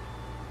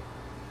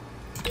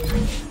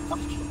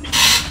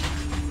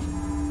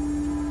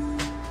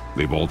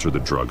 They've altered the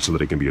drug so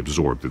that it can be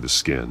absorbed through the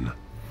skin.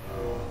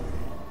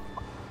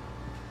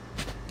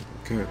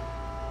 Okay.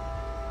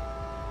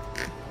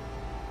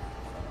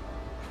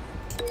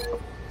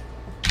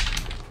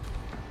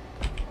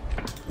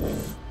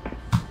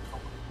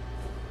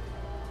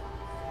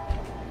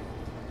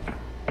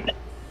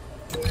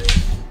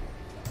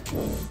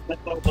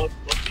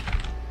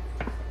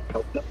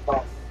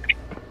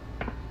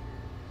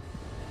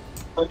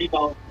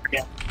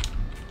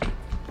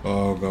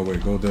 Oh god,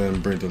 wait, go there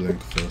and bring the link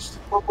first.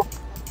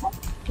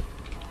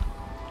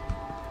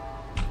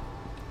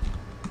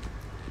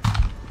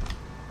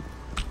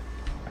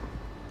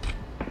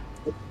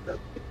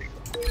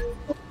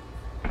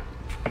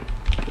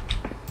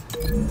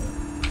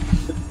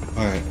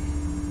 Alright.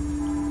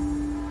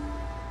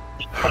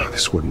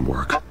 This wouldn't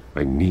work.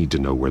 I need to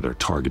know where their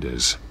target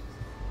is.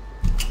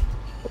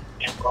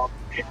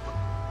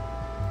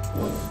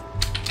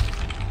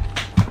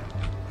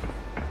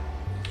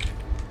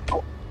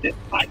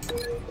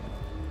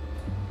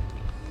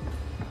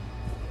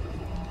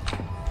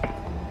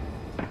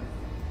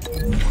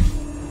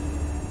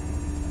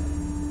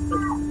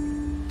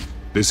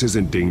 This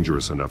isn't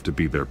dangerous enough to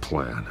be their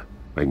plan.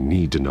 I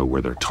need to know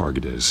where their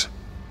target is.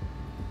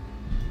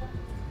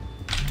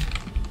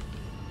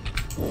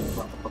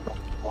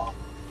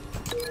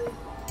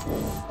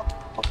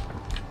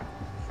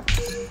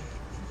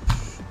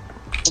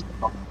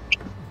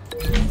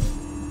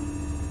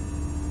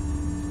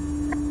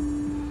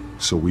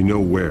 So we know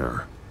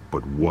where,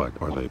 but what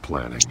are they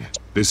planning?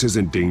 This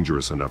isn't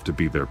dangerous enough to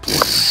be their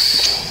plan.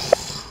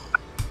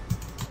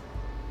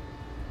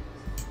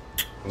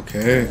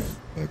 Okay.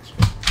 Thanks.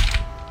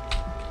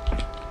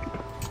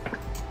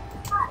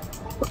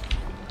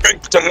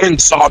 Make the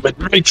links, Ahmed,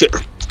 make it.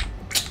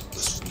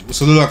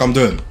 What's it look like I'm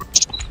doing?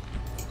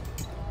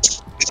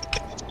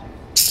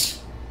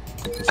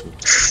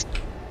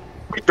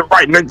 Make the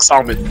right links,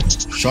 Ahmed.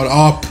 Shut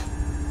up.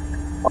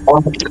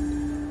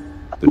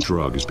 The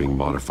drug is being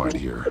modified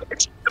here.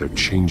 They're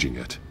changing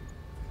it.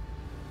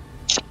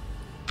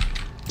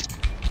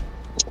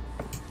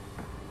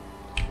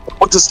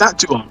 What does that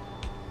do?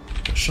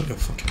 Shut your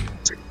fucking mouth.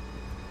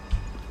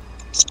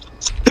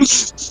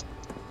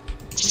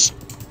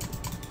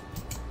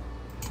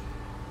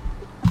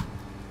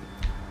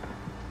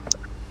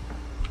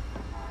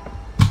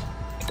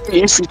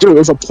 If you do it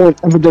with a point,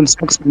 evidence,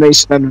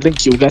 explanation, and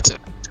link, you'll get it.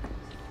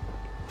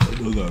 I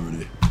know that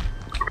already.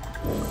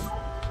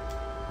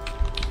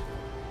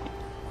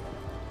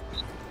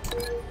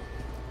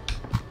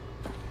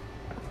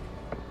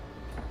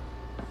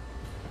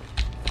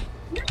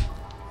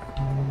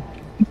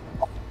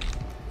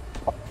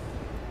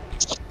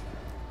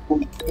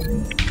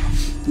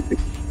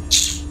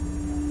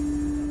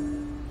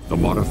 The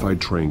modified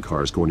train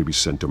car is going to be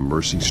sent to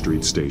Mercy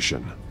Street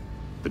Station.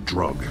 The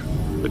drug.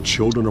 The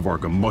children of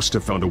Arkham must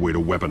have found a way to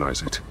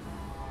weaponize it.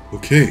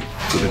 Okay.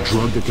 With a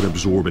drug that can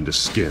absorb into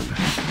skin, it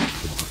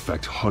will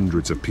affect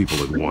hundreds of people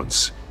at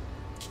once.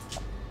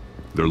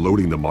 They're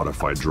loading the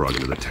modified drug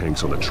into the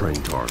tanks on the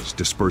train cars,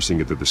 dispersing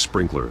it through the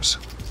sprinklers.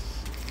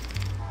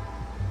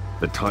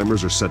 The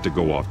timers are set to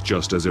go off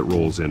just as it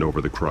rolls in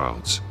over the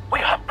crowds. We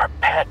aren't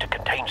prepared to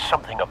contain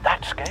something of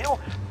that scale.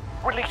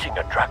 Releasing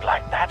a drug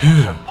like that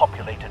in so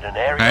populated an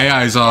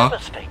area is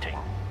devastating.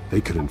 They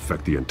could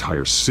infect the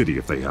entire city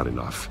if they had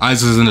enough.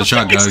 Isa's in the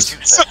chat, guys.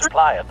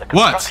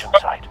 What?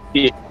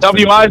 Yeah,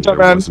 W Isa,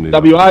 man.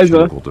 W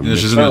Isa. Yeah,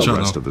 she's in the chat the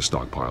rest now. of the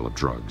stockpile of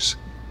drugs.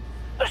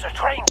 There's a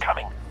train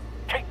coming.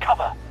 Take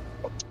cover.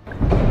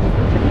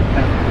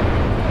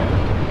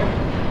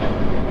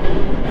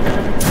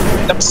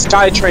 Them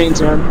sky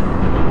trains, man.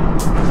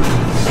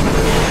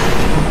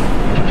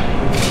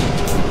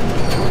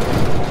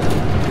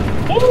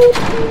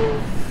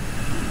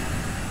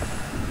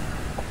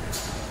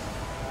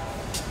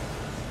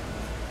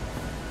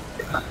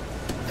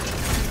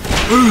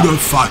 Who the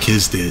fuck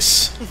is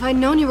this? If I'd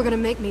known you were gonna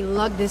make me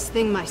lug this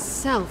thing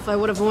myself, I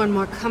would have worn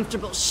more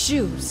comfortable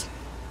shoes.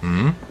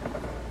 Hmm?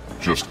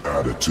 Just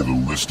add it to the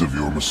list of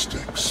your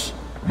mistakes.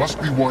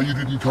 Must be why you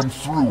didn't come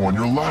through on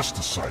your last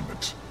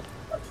assignment.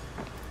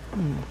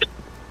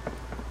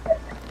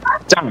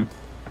 Damn.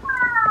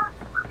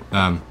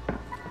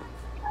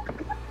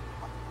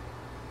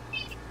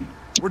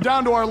 We're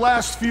down to our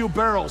last few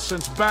barrels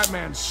since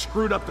Batman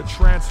screwed up the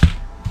transfer.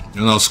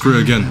 And I'll screw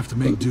again. Have to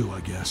make do, I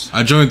guess.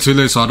 I joined too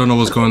late, so I don't know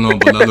what's going on,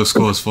 but that looks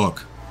cool as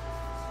fuck.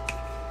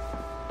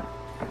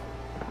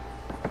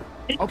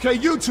 Okay,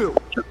 you two,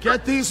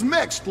 get these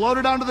mixed,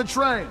 loaded onto the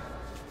train.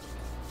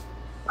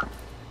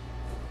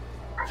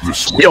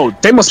 Yo,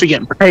 they must be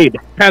getting paid.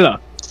 Hella.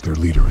 Their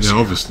leader is Yeah,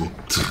 here. obviously.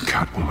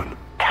 Catwoman.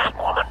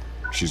 Catwoman.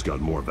 She's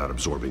got more of that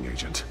absorbing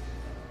agent.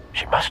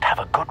 She must have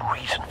a good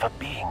reason for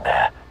being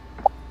there.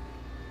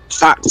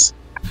 Facts.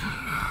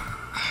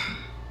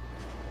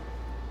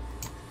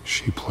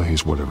 She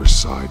plays whatever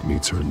side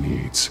meets her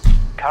needs.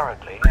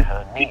 Currently,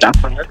 her needs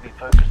seem to be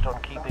focused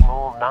on keeping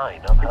all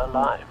 9 of her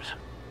lives.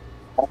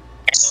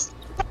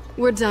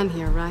 We're done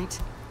here, right?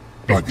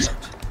 Not yet.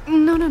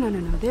 No.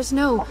 There's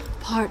no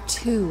part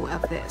 2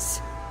 of this.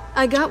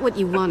 I got what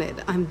you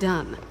wanted. I'm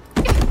done.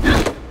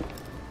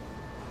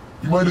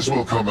 You might as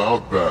well come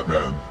out,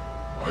 Batman.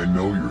 I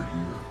know you're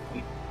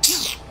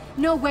here.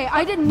 No way.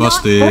 I did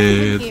Busted. not put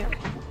you here.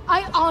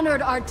 I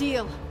honored our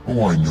deal.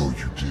 Oh, I know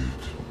you did.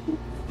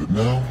 But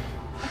now,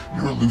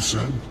 you're a loose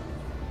end.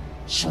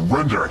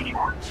 Surrender!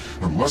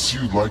 Unless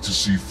you'd like to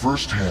see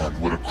firsthand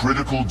what a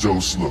critical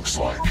dose looks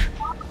like.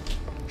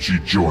 She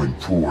joined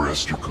poor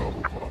Esther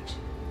Cobblepot.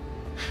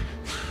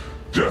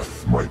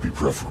 Death might be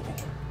preferable.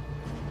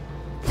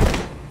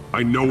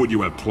 I know what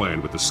you have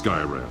planned with the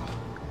Skyrail.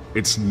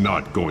 It's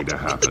not going to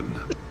happen.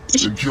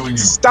 Then killing you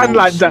Stand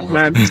like that,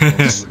 man.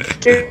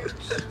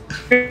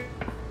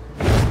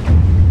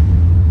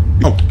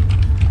 Oh,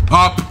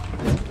 up.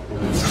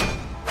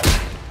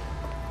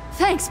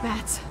 Thanks,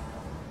 Bats.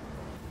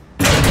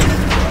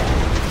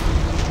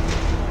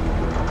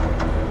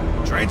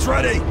 Train's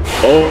ready.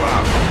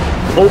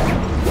 Uh-oh.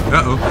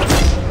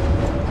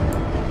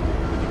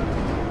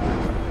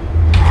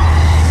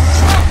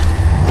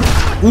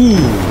 Ooh.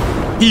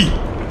 E.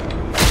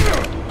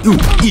 Ooh,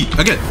 E.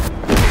 Again.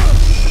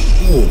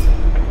 Oh.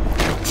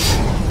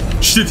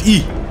 Shift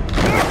E.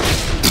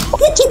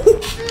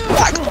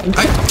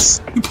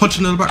 You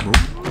punching in the back, bro.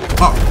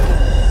 Up.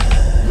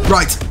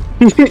 Right.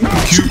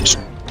 Q.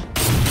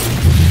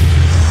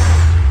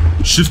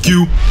 Shift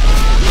Q.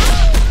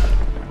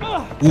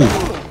 Ooh.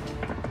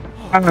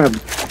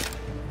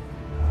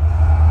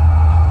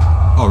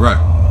 All right.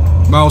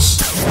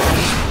 Mouse.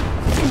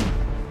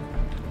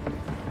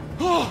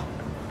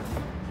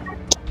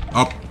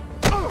 Up.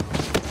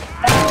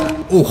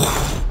 Oh.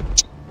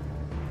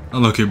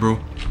 Unlucky, bro.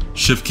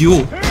 Shift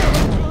Q. Get the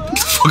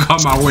fuck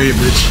out my way,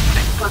 bitch.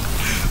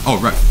 All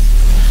right.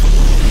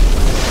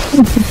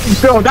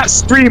 Yo, that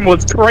stream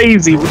was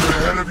crazy. You're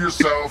ahead of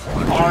yourself.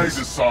 I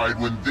decide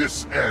when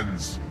this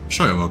ends.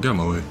 Show you, I'll get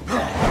my way.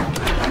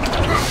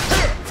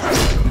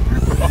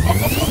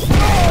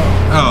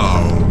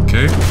 Oh,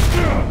 okay.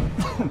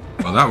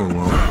 Well, that went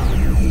well.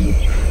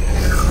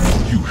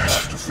 You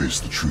have to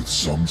face the truth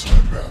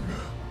sometime, Batman.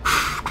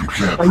 You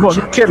can't I'm gonna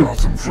protect kill him.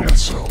 Gotham from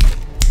itself.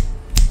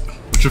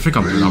 What you think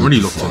I'm doing? I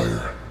really looked at it.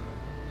 fire.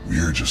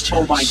 We're just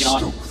here to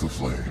stoke the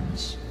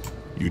flames.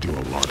 You do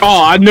a lot.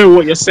 Oh, I know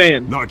what you're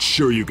saying. Not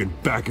sure you can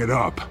back it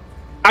up.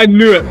 I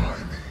knew it.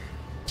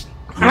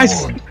 Come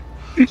on.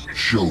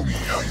 Show me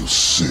how you'll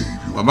save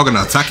your I'm not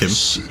gonna attack him.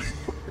 city.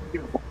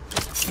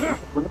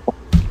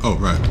 Oh,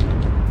 right.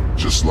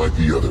 Just like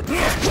the other.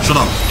 Shut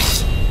up.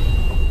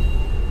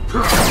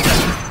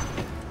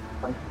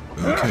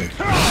 Okay.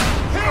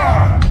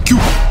 Q.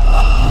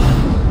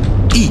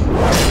 E.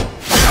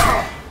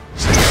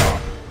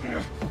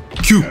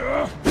 Q.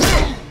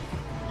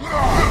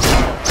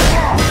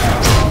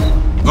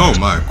 Oh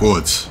my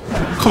god.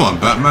 Come on,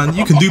 Batman.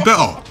 You can do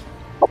better.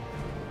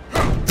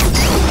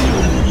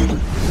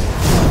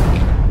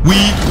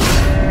 We.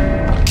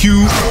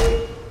 Q.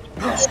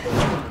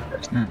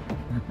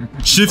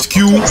 Shift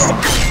Q.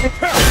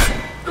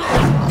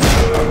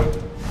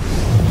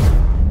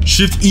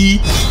 Shift E.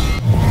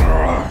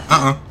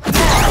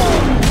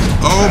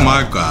 Oh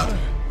my god.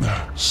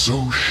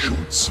 So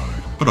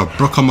short-sighted. But I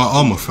broke on my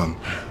armor, fam.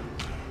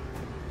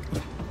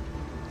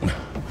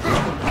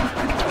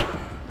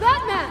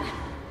 Batman!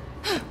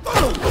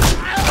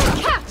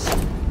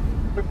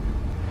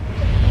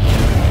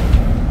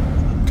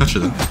 Catch it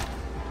then.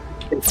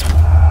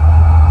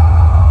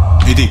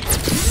 Aydee.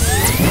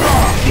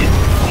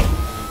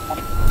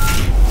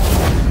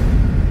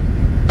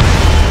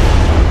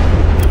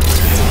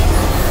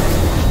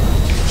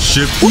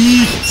 Shift E.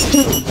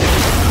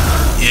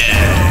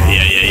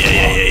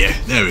 Yeah.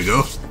 There we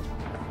go.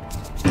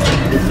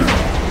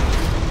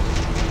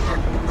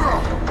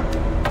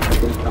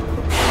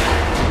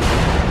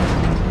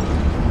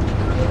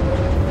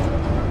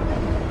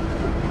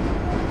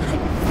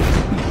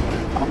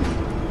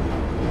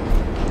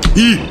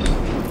 E.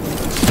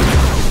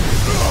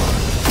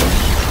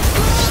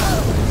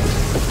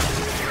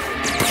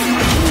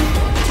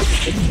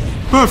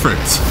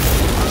 Perfect.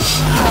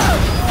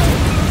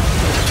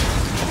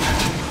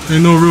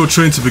 Ain't no real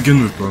train to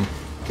begin with, bro.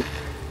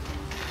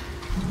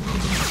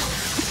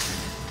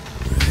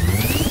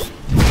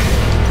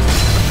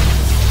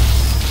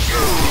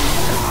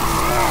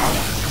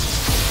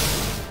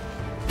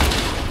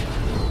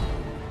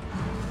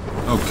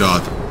 Oh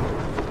god.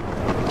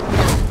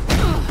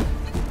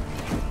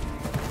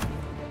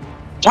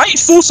 Why you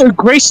fall so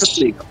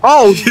graciously?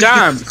 Oh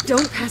damn!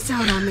 Don't pass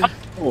out on me.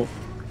 Oh.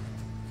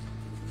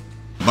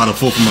 About to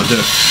fall from my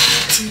death.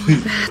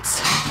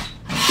 Bats.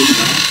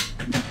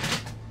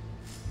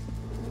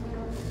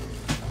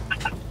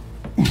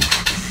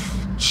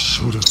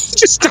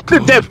 Just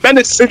stood there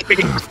menacingly.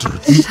 Shut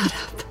up.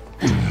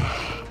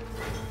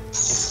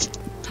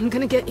 I'm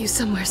gonna get you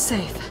somewhere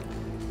safe.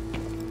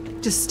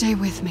 Just stay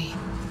with me.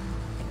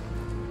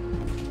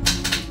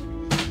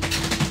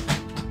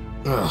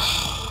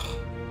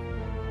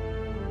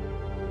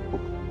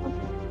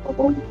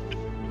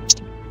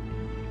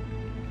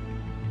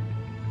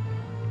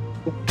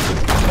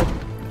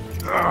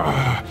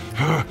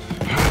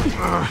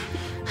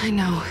 I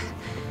know.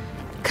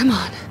 Come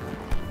on.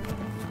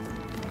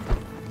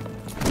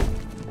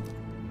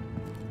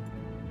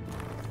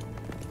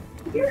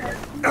 Yeah,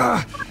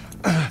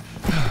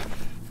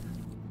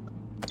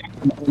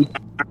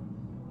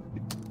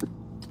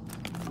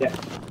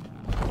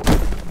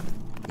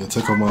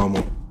 take off my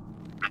armor.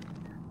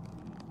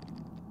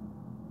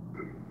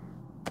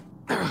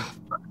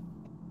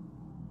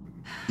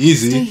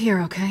 Easy. Stay here,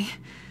 okay?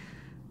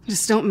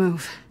 Just don't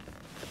move.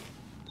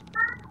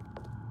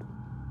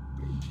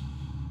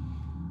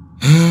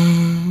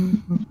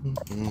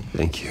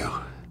 Thank you,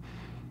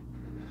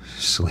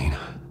 Selina.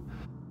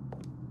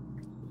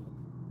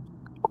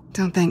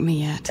 Don't thank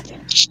me yet.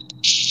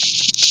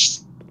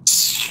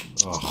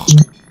 Oh,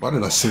 why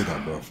did I say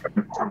that, bro?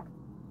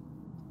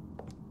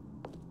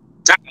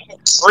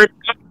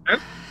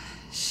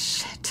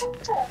 Shit.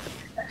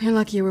 You're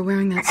lucky you were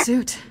wearing that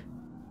suit.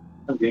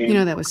 You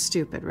know that was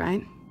stupid,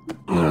 right?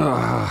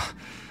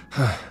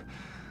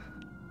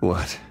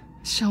 What?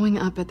 Showing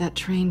up at that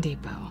train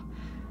depot.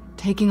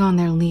 Taking on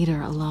their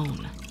leader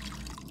alone.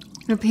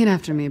 Repeat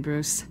after me,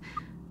 Bruce.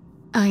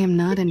 I am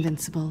not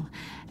invincible,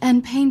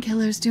 and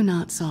painkillers do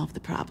not solve the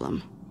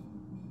problem.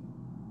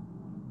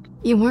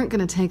 You weren't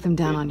gonna take them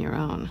down on your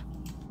own.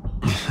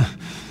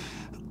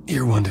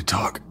 You're one to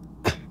talk.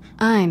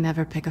 I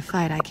never pick a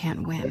fight I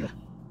can't win.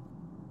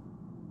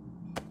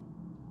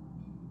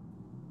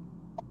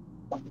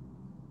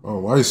 Oh,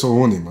 why are you so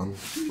horny, man?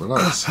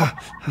 Relax.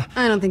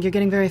 I don't think you're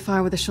getting very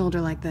far with a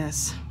shoulder like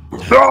this.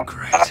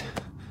 Great.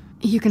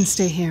 You can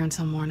stay here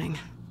until morning.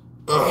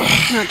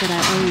 Not that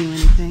I owe you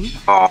anything.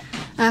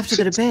 After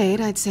the debate,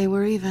 I'd say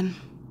we're even.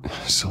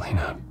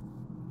 Selina.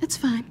 It's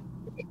fine.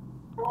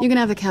 You can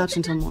have the couch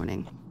until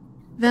morning.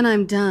 Then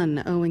I'm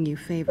done owing you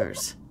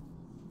favors.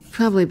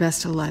 Probably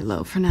best to lie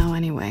low for now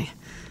anyway.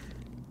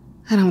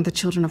 I don't want the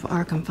children of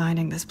Arkham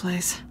finding this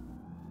place.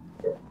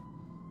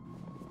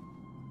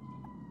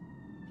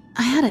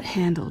 I had it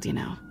handled, you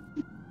know.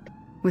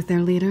 With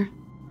their leader.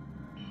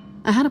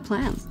 I had a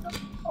plan.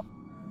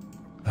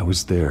 I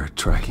was there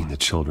tracking the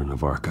children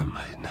of Arkham.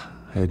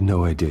 I had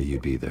no idea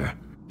you'd be there.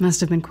 Must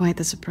have been quite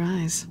the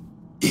surprise.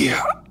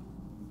 Yeah.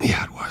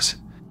 Yeah, it was.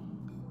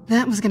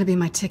 That was gonna be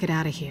my ticket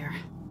out of here.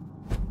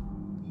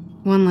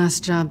 One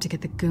last job to get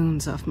the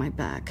goons off my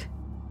back.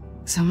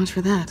 So much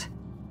for that.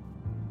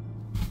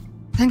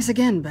 Thanks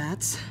again,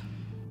 Bats.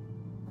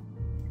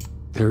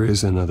 There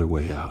is another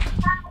way out.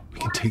 We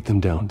can take them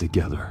down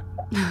together.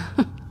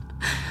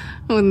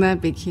 Wouldn't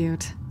that be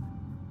cute?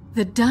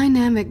 The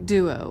dynamic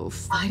duo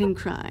fighting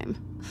crime.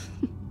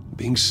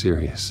 Being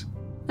serious.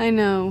 I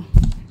know.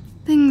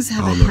 Things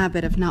have a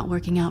habit of not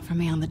working out for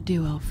me on the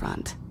duo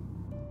front.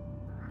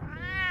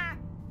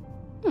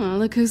 Oh,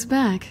 look who's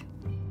back.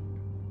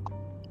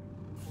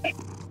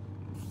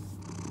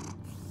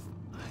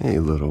 Hey,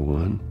 little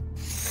one.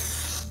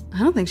 I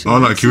don't think she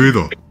like you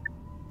either.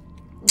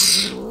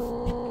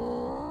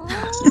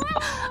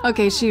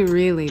 Okay, she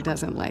really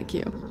doesn't like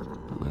you.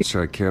 I'm not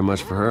sure I care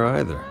much for her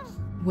either.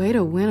 Way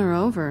to win her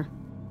over.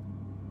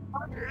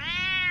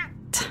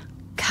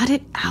 Cut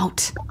it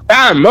out.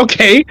 Damn,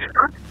 okay.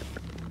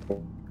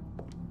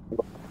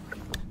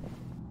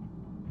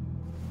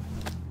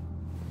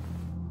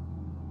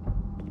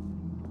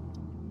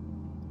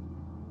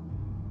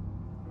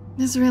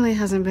 This really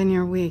hasn't been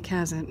your week,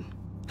 has it?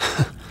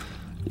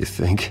 You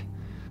think?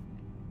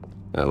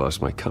 I lost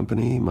my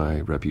company,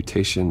 my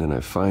reputation, and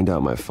I find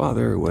out my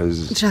father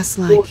was... Just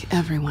like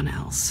everyone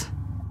else.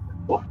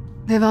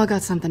 They've all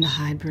got something to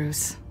hide,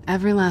 Bruce.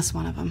 Every last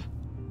one of them.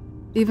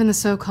 Even the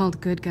so-called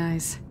good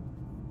guys.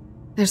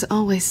 There's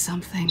always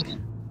something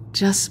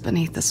just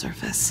beneath the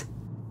surface.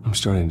 I'm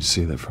starting to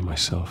see that for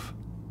myself.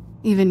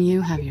 Even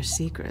you have your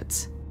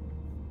secrets.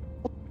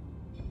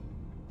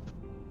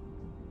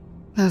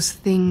 Those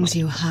things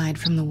you hide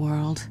from the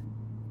world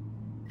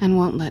and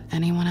won't let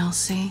anyone else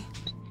see.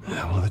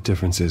 Yeah, well, the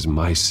difference is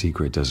my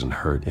secret doesn't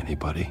hurt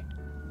anybody.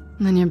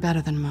 Then you're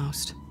better than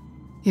most.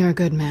 You're a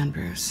good man,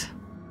 Bruce.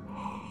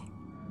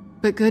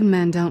 But good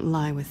men don't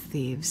lie with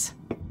thieves.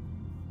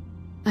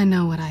 I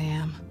know what I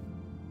am.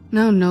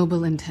 No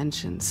noble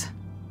intentions.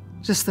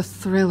 Just the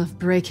thrill of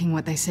breaking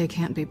what they say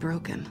can't be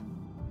broken.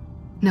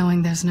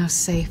 Knowing there's no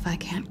safe I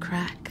can't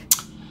crack.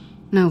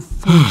 No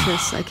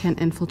fortress I can't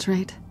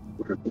infiltrate.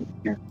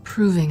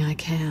 Proving I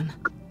can.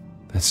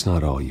 That's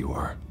not all you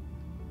are.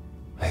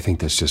 I think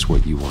that's just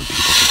what you want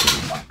people to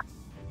believe.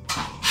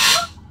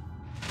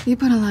 You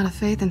put a lot of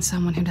faith in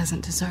someone who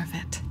doesn't deserve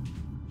it.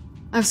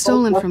 I've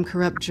stolen from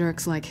corrupt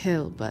jerks like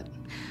Hill, but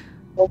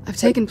I've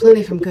taken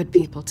plenty from good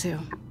people, too.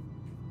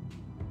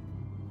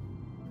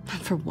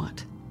 For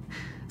what?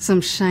 Some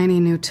shiny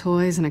new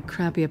toys and a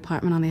crappy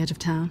apartment on the edge of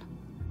town?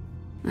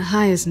 The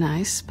high is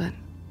nice, but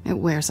it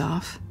wears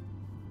off.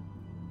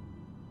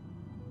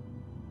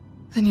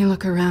 Then you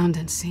look around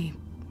and see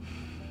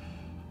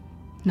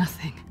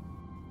nothing.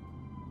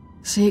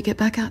 So you get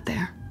back out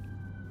there.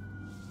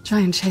 Try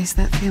and chase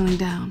that feeling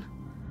down.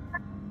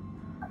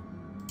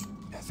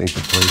 I think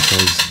the place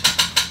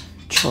has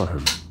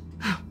charm.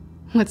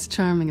 What's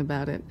charming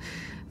about it?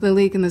 The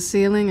leak in the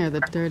ceiling or the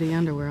dirty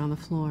underwear on the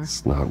floor?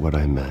 It's not what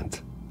I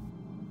meant.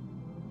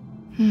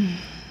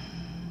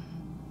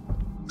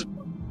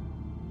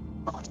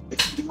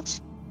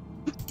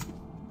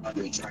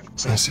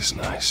 This is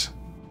nice.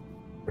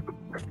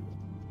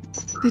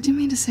 Did you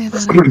mean to say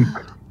that out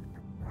loud?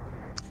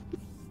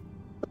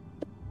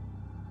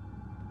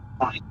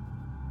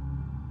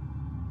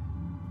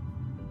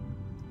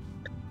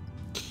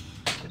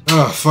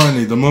 Ah,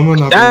 finally, the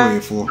moment I've been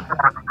waiting for.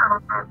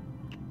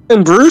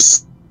 And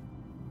Bruce?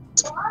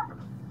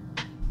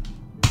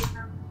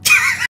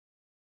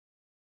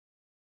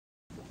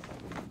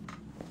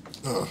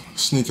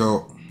 sneak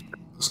out.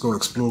 Let's go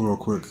explore real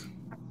quick.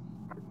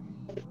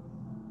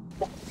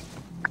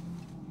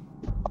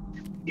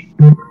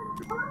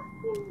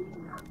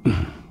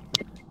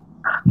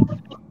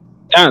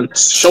 Damn,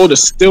 shoulder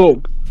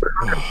still.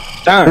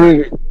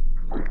 Damn.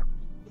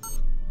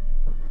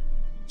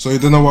 So you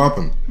didn't know what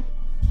happened?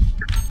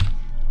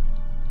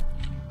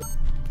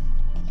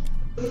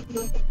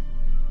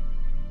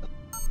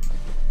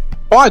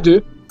 Oh, I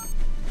do.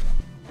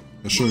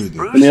 I'm sure you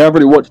do. I mean, I've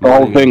already watched the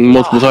whole thing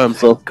multiple times,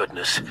 so.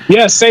 Goodness.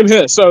 Yeah, same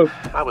here. So.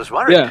 I was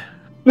worried. Yeah.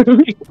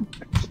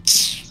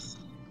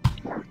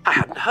 I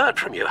hadn't heard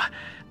from you.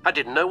 I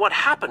didn't know what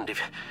happened.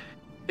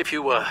 If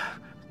you were.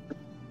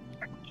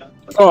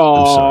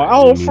 Oh,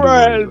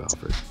 Alfred.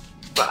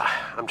 But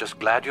I'm just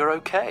glad you're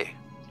okay.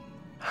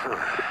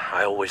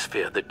 I always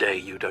fear the day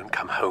you don't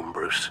come home,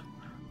 Bruce.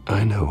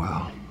 I know,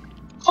 Al.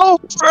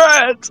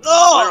 Alfred!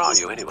 Oh! Where are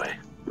you anyway?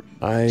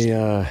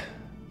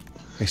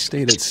 I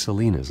stayed at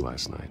Selena's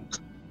last night.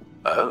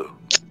 Oh.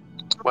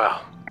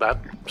 Well, that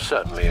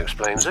certainly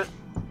explains it.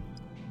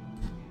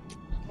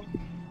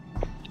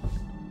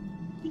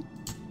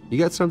 You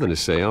got something to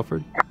say,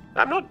 Alfred?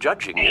 I'm not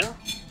judging you.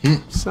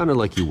 Sounded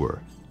like you were.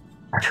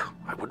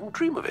 I wouldn't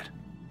dream of it.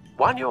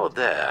 While you're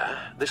there,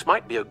 this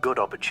might be a good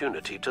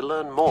opportunity to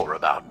learn more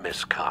about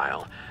Miss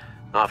Kyle.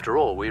 After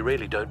all, we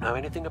really don't know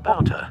anything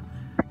about her.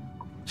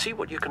 See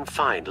what you can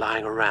find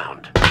lying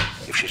around,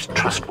 if she's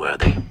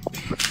trustworthy.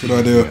 Good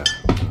idea.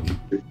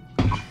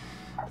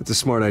 It's a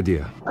smart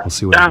idea. We'll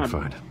see what I can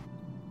find.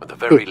 At the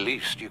very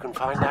least, you can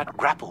find that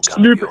grapple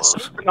gun of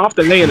yours.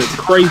 After laying is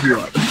crazy.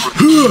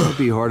 It'll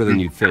be harder than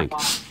you'd think.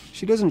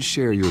 She doesn't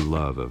share your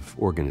love of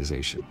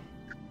organization.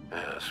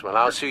 Yes, well,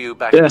 I'll see you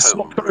back Yeah, at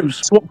swap home. phones.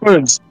 Swap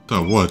phones.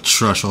 That what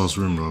trash ass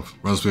room, bro.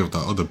 Reminds me of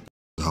that other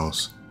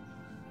house.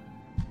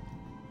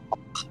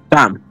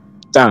 Damn.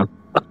 Damn.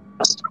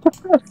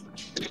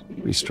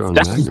 Pretty strong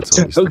magnets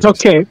on these It's things.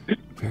 okay.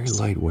 Very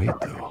lightweight,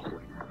 though.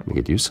 We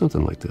could use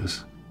something like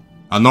this.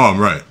 I know I'm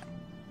right.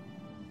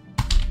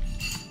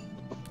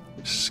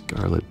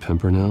 Scarlet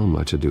Pimpernel,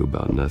 much ado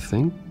about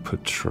nothing.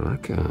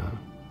 Petrarca.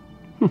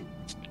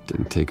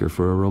 Didn't take her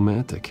for a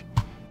romantic.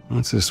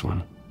 What's this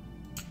one?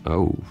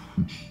 Oh,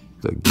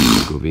 the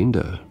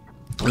Govinda.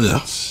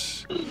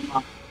 That's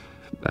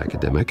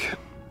academic.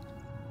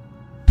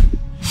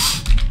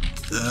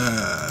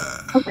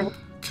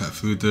 Cat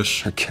food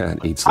dish. Her cat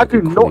eats I like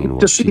a do queen not while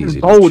just see she's his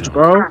eating bulge, junk.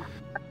 bro.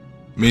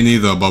 Me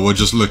neither, but we're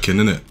just looking,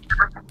 innit?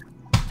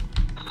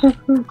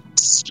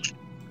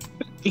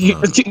 You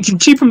can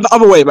keep him the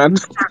other way, man.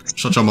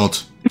 Shut your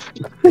mouth.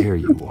 There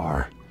you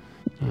are.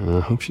 I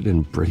hope she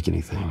didn't break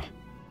anything.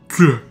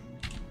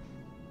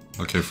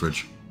 Okay,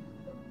 fridge.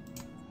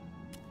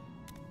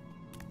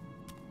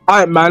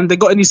 Alright, man. They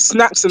got any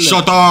snacks in there?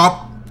 Shut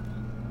up!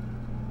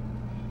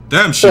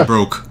 Damn, she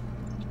broke.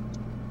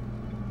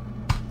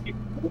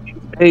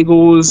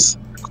 Bagels,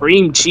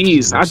 cream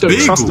cheese. I don't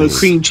trust no Bagels?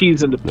 cream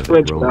cheese in the Nothing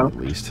fridge, wrong, bro. at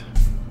least.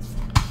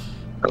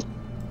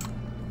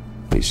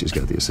 At least she's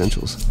got the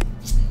essentials.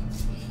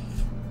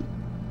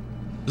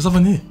 There's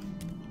nothing here.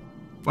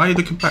 Why are you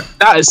looking back?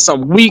 That is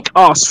some weak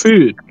ass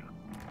food.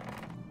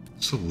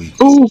 So weak.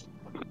 Ooh.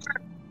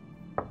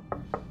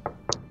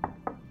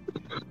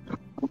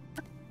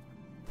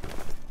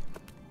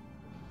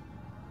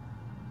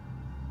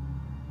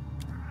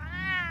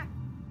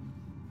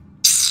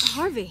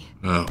 Harvey.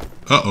 Oh.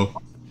 Uh-oh.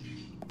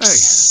 Hey,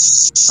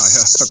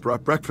 I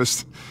brought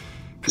breakfast.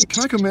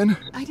 Can I come in?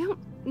 I don't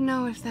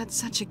know if that's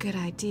such a good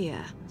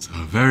idea. It's a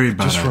very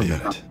bad Just for a idea.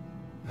 minute.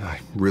 I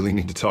really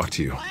need to talk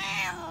to you.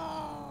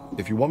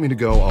 If you want me to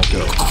go, I'll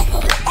go.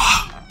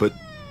 But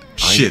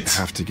Shit. I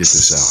have to get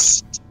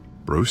this out.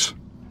 Bruce?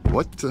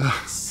 What,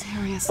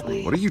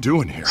 Seriously. what are you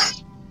doing here?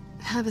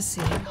 Have a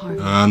seat, Harvey.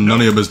 None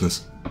of your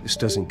business. This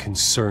doesn't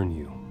concern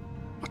you.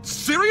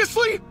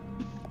 Seriously?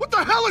 What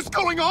the hell is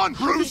going on,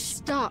 Bruce?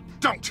 Stop.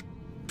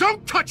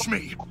 Don't touch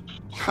me!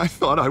 I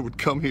thought I would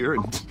come here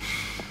and...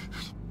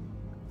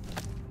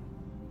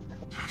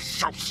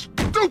 So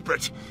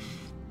stupid!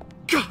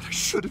 God, I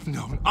should have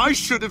known. I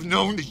should have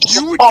known that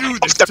you would do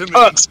this to me.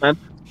 Man.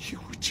 You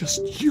were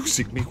just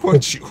using me,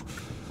 weren't you?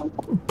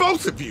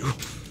 Both of you.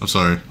 I'm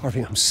sorry.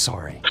 Harvey, I'm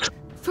sorry.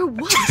 For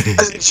what? You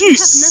have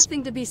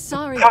nothing to be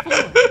sorry for.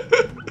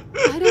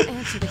 I don't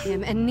answer to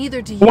him, and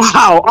neither do you.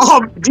 Wow.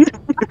 Oh,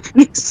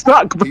 you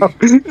suck, bro.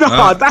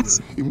 No, that's.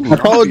 I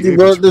told you,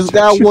 bro. This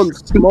guy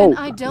wants smoke. And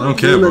I I don't. don't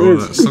care, bro.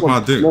 Suck my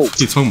dick. Smoke.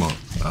 What you talking about?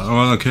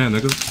 I don't care,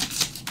 nigga.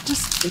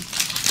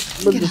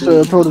 Look at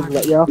this told him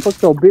like, yeah,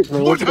 fuck your bitch,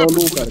 man. What you gonna do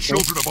When about the it, bro?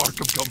 children of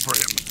Arkham come for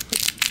him.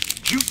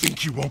 Do you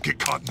think you won't get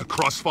caught in the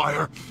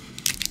crossfire?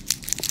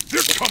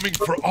 They're coming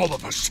for all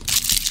of us.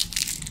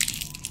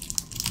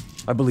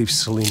 I believe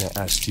Selena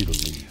asked you to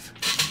leave.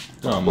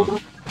 Oh, man.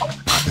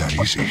 Not that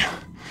easy.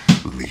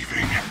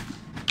 Leaving.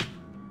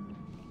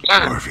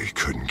 Harvey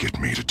couldn't get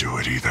me to do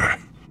it either.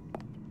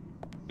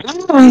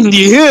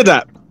 You hear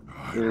that?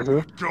 I'm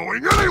not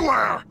going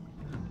anywhere!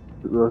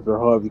 Mr.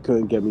 Harvey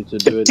couldn't get me to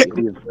do it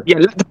either. Yeah,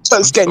 let the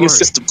first get in your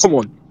system. Come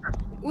on.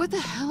 What the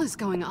hell is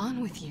going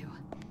on with you?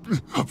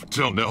 Up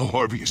until now,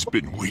 Harvey has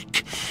been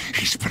weak.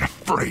 He's been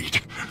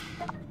afraid.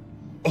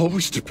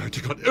 Always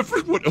depending on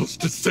everyone else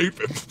to save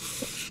him.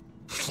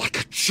 Like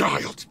a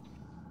child.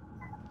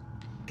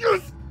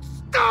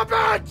 Stop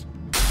it!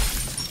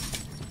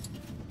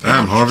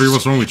 Damn, Harvey,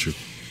 what's wrong with you?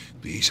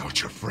 These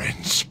aren't your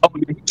friends.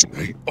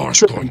 They aren't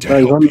going to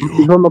He's help you.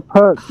 He's on the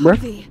perk, bro.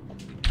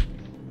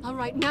 All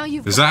right, now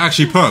you've. Is that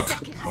actually perk?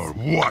 Or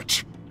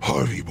what?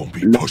 Harvey won't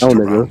be pushed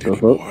around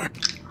anymore.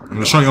 I'm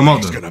gonna shut your mouth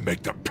He's then. gonna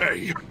make them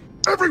pay.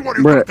 Everyone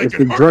who Bruh, it's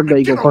the drug that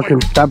you get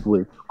fucking stabbed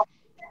with.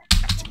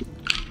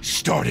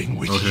 Starting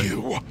with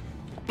you.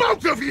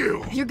 Both of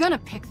you! You're gonna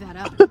pick that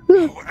up.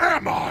 Who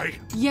am I?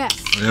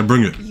 Yes. Oh, yeah,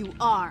 bring it. You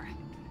are.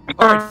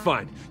 Alright,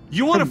 fine.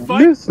 You wanna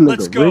fight? This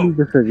Let's nigga go. really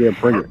just said, yeah,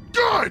 bring it.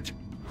 Good!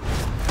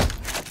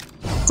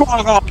 Come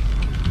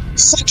on,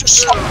 such a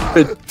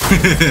shot.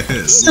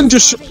 Send your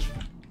shot.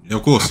 Yeah,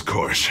 of course. Of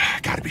course.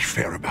 Gotta be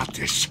fair about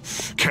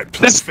this. Can't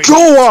play Let's face.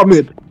 go,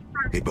 Ahmed.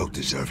 They both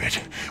deserve it,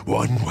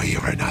 one way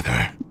or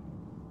another.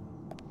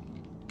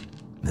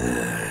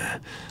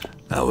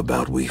 How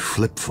about we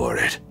flip for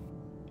it?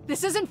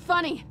 This isn't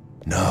funny.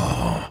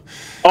 No.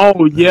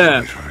 Oh,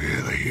 yeah.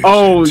 Really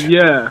Oh, isn't.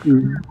 yeah.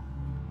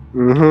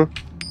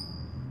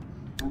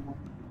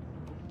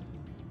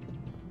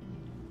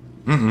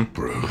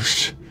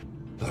 Bruce,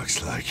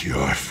 looks like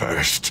you're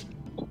first.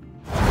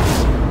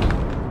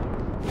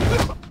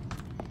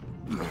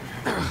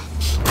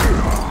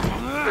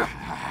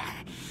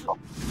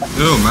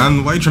 Yo,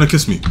 man, why are you trying to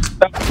kiss me?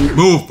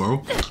 Move,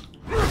 bro.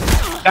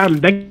 Damn,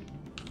 they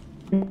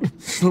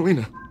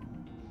Selena.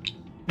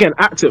 getting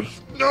active.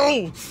 No!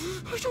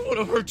 I don't want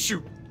to hurt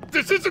you.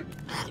 This isn't...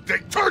 They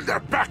turned their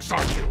backs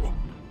on you.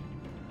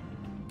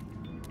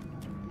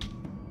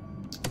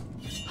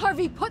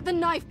 Harvey, put the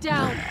knife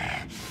down.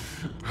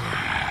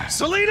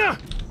 Selena!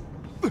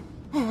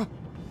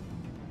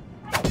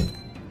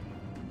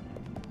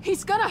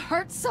 He's gonna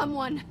hurt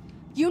someone.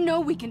 You know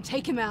we can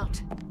take him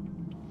out.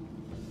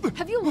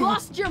 Have you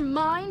lost your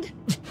mind?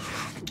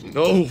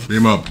 No. Beat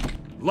him up.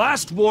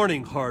 Last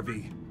warning,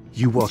 Harvey.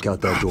 You walk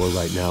out that door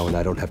right now and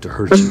I don't have to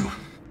hurt you.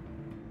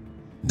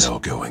 No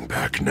going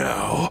back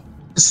now.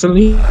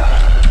 Celine.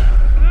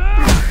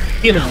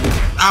 You know.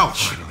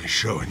 Ouch. Finally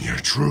showing your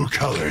true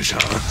colors, huh?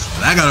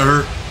 That gotta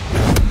hurt.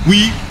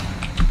 We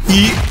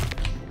eat.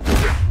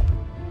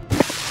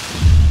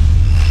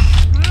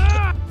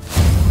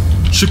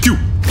 Ship you.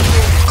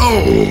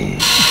 Oh.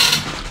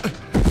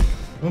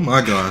 Oh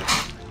my god.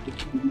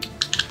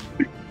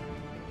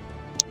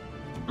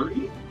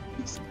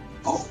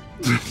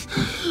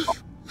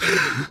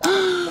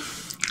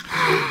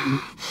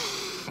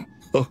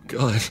 Oh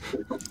God.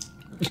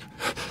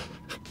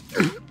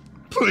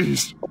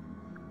 Please.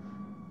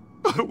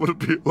 I don't want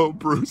to be alone,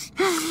 Bruce.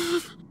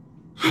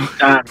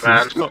 Damn,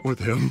 man. Not with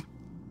him.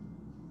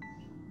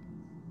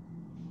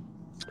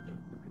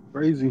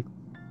 Crazy.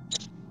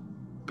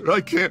 But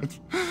I can't.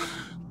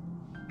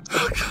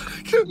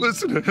 I can't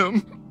listen to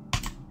him.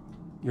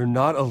 You're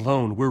not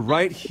alone. We're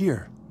right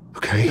here.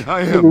 Okay,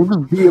 I We am.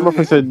 just beat him up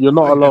and said, you're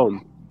not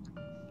alone.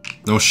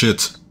 No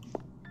shit.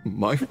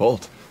 My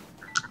fault.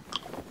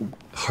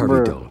 Harvey,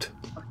 Bruh. don't.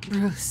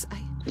 Bruce,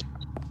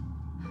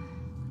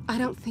 I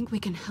don't think we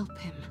can help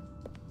him.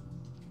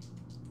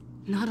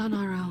 Not on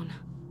our own.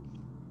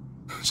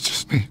 It's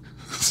just me.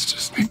 It's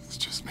just me. It's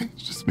just me.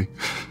 It's just me.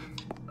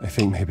 I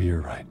think maybe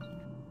you're right.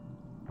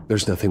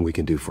 There's nothing we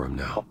can do for him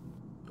now.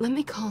 Let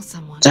me call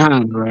someone.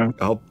 Damn, bro.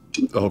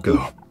 I'll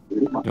go.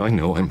 I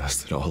know I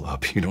messed it all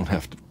up. You don't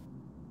have to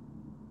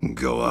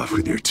go off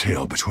with your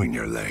tail between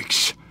your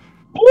legs.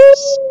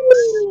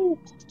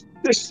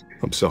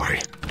 I'm sorry.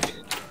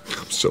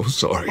 I'm so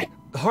sorry.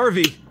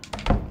 Harvey!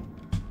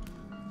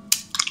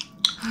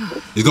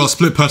 He's got a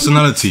split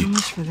personality. So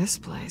much for this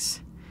place.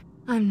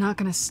 I'm not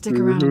gonna stick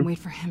around and wait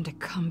for him to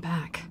come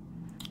back.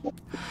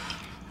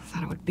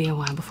 Thought it would be a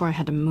while before I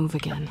had to move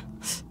again.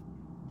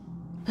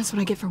 That's what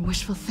I get for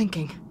wishful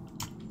thinking.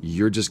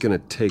 You're just gonna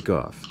take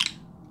off.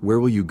 Where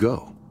will you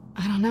go?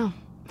 I don't know.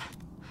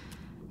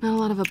 Not a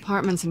lot of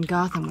apartments in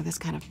Gotham with this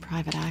kind of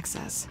private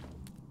access.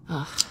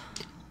 Ugh.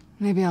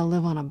 Maybe I'll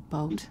live on a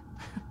boat.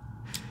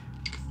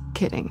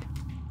 Kidding.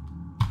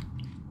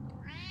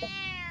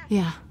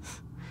 Yeah.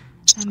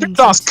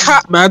 That's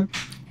cat, man.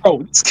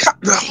 Oh, it's cat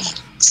now.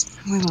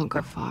 We won't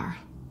go far.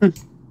 If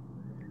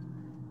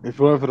it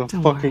weren't for the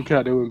Don't fucking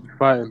cat, they wouldn't be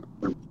fighting.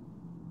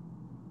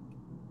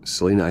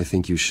 Selena, I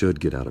think you should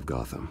get out of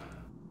Gotham.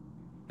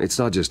 It's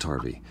not just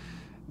Harvey.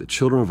 The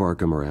children of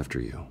Arkham are after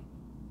you.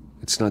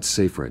 It's not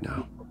safe right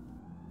now.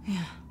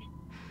 Yeah.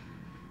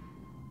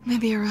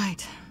 Maybe you're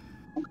right.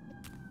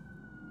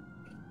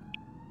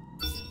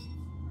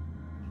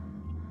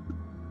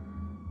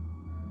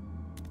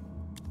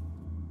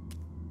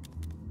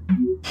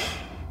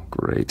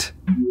 Great.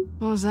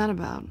 What was that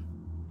about?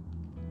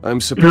 I'm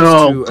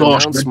supposed to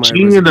announce my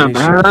resignation man.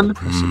 to the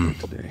president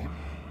today.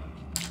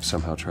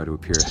 Somehow try to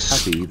appear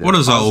happy that What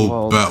is that old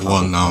Oswald bat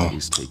one now?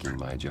 is taking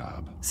my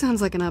job.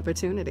 Sounds like an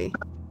opportunity.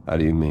 How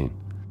do you mean?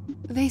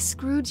 They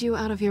screwed you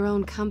out of your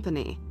own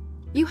company.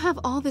 You have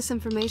all this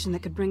information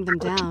that could bring them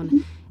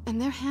down,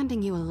 And they're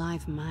handing you a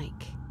live mic.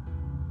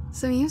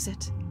 So use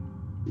it.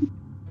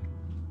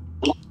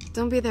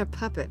 Don't be their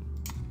puppet.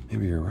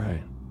 Maybe you're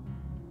right.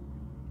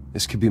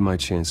 This could be my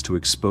chance to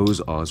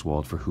expose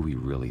Oswald for who he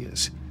really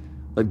is.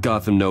 Let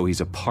Gotham know he's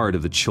a part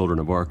of the Children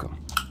of Arkham.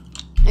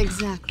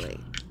 Exactly.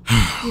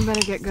 You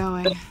better get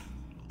going.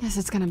 Guess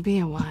it's gonna be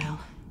a while.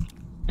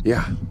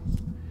 Yeah.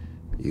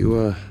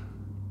 You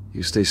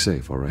stay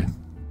safe, all right?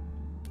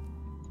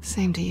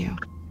 Same to you.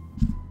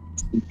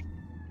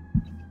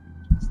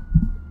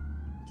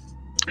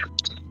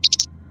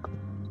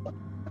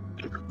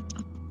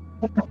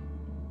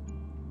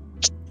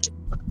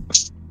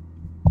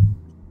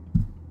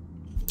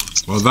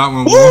 Well, that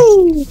one,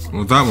 bro.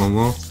 Well, that one,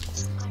 bro.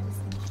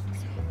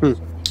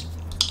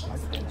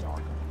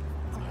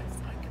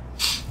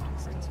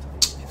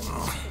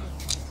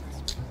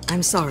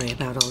 I'm sorry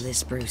about all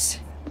this, Bruce.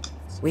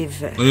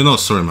 We've... No, you're not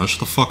sorry, man. Shut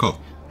the fuck up.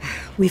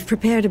 We've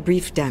prepared a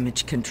brief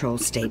damage control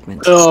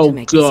statement. Oh, to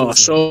make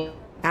gosh.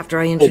 After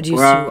I introduce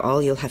you,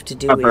 all you'll have to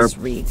do is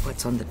read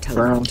what's on the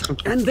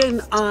teleprompter. And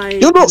then I...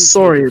 You're not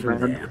sorry,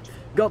 man.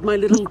 Got my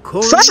little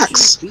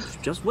Facts!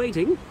 speech just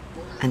waiting.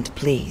 And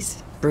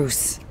please,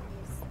 Bruce,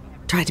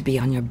 try to be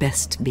on your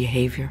best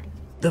behavior.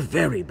 The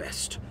very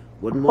best.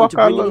 Wouldn't want to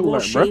bring any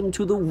more shame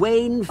to the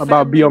Wayne family.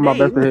 About be on my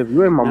best behavior.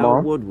 You ain't my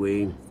mom. Would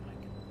we?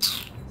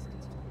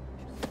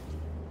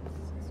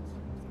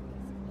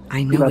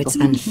 I know it's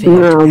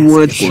unfair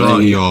to ask.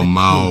 Shut your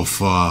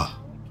mouth.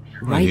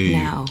 Right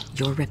now,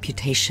 your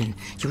reputation,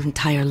 your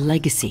entire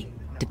legacy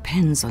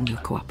depends on your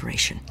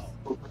cooperation.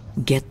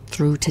 Get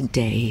through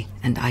today,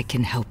 and I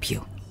can help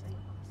you.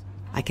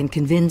 I can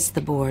convince the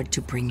board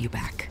to bring you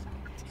back.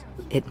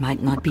 It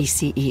might not be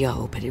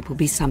CEO, but it will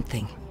be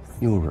something.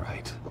 You're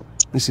right.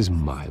 This is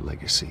my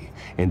legacy,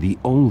 and the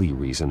only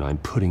reason I'm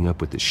putting up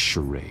with this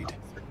charade.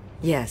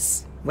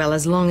 Yes. Well,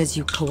 as long as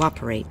you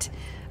cooperate,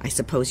 I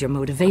suppose your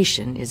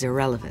motivation is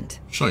irrelevant.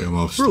 Shut your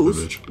mouth, Bruce,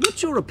 stupid bitch.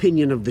 what's your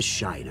opinion of the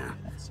Shiner?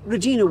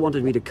 Regina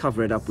wanted me to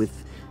cover it up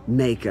with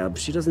makeup.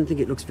 She doesn't think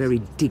it looks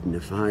very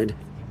dignified.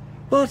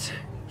 But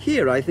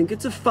here I think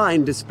it's a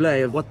fine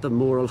display of what the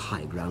moral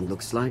high ground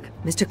looks like.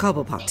 Mr.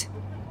 Cobblepot.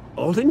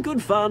 All in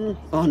good fun,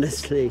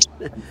 honestly.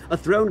 A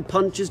thrown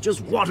punch is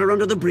just water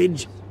under the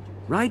bridge.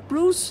 Right,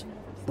 Bruce?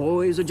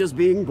 Boys are just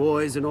being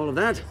boys and all of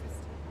that.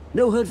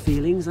 No hurt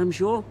feelings, I'm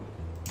sure.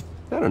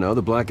 I don't know,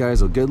 the black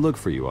guy's a good look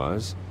for you,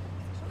 Oz.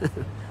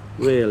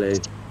 Really?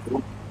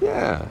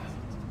 Yeah.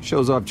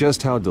 Shows off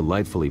just how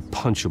delightfully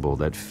punchable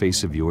that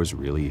face of yours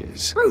really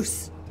is.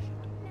 Bruce!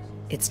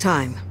 It's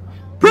time.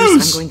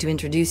 Bruce! I'm going to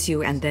introduce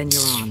you and then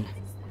you're on.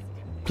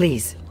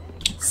 Please,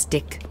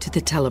 stick to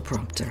the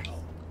teleprompter.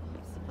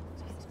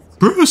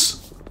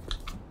 Bruce!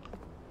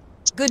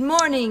 Good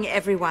morning,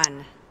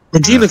 everyone.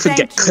 Regina could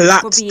get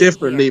clapped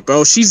differently,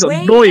 bro. She's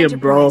annoying,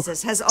 bro.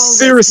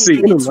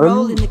 Seriously.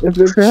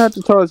 If they had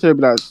to tell us,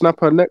 like,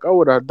 snap her neck, I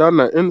would have done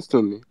that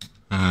instantly.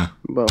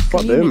 But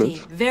fuck the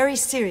image. Very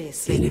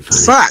seriously.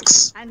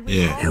 Facts.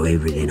 Yeah. How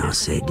everything I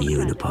said to you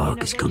in the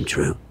park has come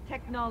true.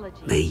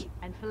 Me,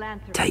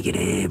 taking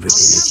everything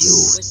that's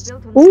yours.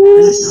 And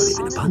that's not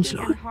even a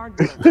punchline.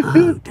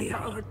 Oh dear.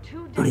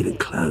 Not even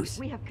close.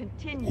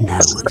 No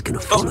one's gonna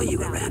follow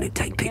you around and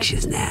take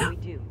pictures now.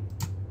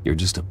 You're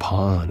just a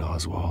pawn,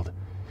 Oswald.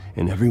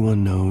 And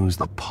everyone knows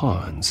that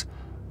pawns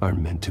are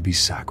meant to be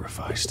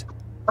sacrificed.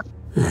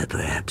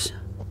 Perhaps.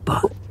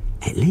 But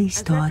at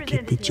least I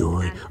get the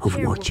joy of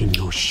watching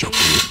your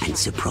shocking and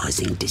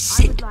surprising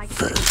descent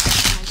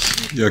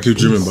first. Yeah, keep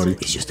dreaming, buddy.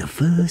 It's just a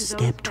first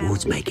step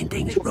towards making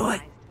things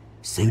right.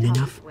 Soon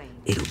enough,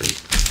 it'll be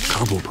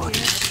Cobblepot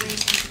and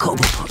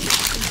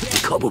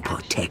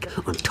Cobblepot tech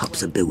on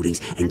tops of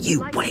buildings, and you,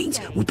 Waynes,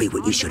 will be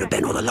what you should have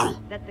been all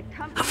along.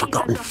 A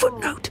forgotten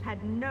footnote.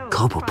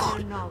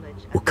 Cobblepot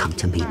will come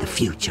to mean the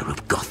future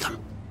of Gotham.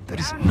 That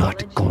is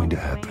not going to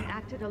happen.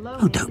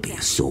 Oh, don't be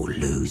a sore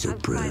loser,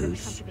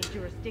 Bruce.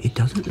 It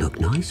doesn't look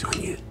nice on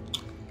you.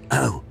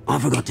 Oh, I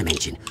forgot to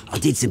mention, I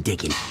did some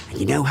digging, and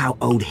you know how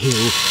Old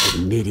Hill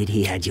admitted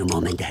he had your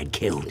mom and dad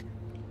killed?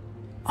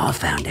 I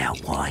found out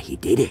why he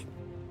did it.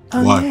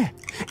 Oh, why? Yeah.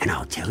 And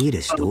I'll tell you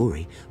the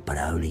story, but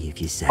only if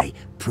you say,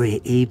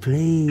 pretty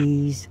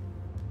please.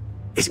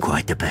 It's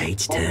quite the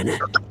page turner.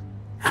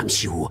 I'm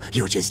sure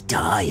you're just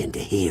dying to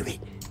hear it.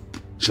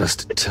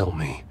 Just tell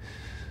me.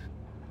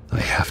 I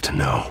have to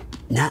know.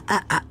 Nah,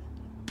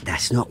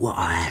 that's not what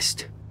I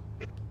asked.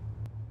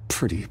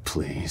 Pretty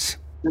please.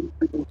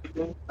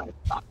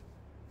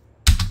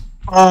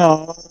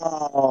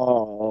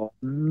 Oh,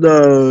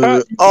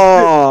 no.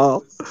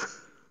 Oh,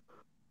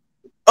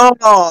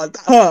 that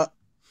hurt.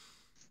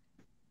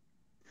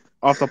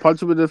 After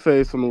punching him in the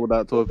face and all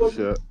that type of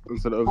shit,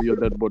 instead of over your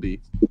dead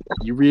body,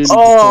 you really.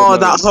 Oh,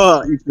 that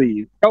hurt.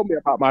 Please tell me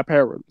about my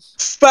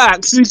parents.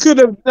 Facts. You could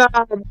have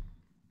done.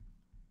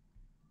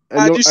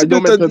 And you should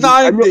have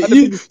denied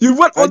it. You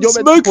went on you're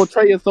smoke. Meant to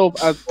portray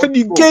yourself as and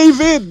you gave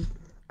in.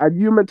 And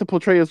you meant to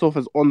portray yourself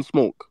as on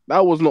smoke.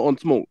 That was not on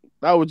smoke.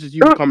 That was just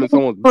you becoming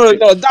someone. No,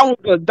 that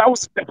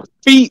was a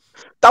defeat.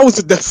 That was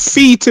a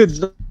defeated.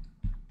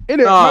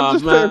 Innit? Man,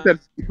 just said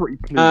pretty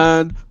please.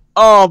 And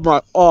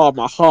Oh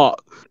my heart.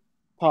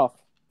 Tough.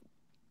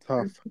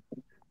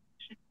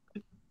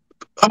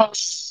 Oh,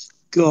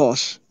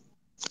 gosh.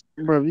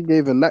 Bro, you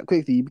gave him that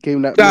quickly, you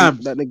became that Damn.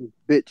 that nigga's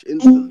bitch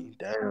instantly.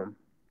 Damn.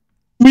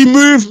 We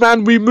move,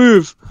 man. We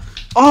move.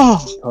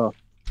 Oh.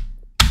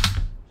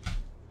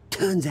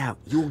 Turns out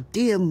your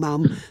dear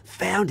mum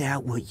found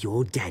out what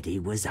your daddy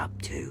was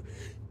up to.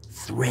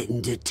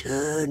 Threatened to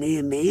turn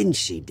him in,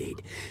 she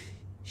did.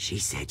 She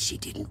said she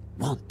didn't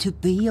want to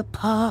be a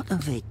part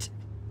of it.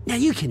 Now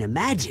you can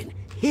imagine,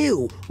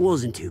 Hill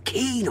wasn't too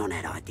keen on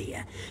that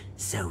idea.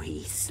 So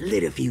he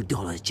slid a few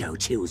dollars Joe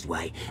Chill's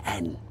way,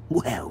 and,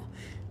 well,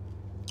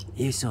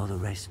 you saw the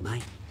rest,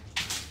 mate.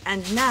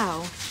 And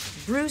now,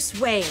 Bruce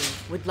Wayne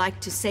would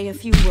like to say a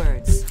few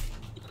words.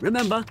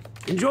 Remember,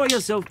 enjoy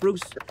yourself,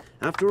 Bruce.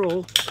 After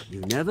all, you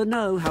never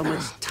know how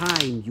much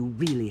time you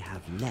really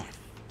have left.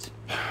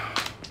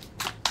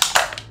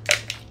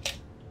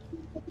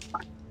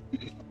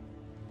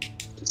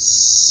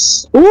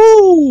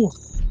 Ooh!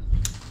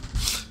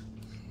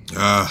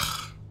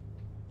 I've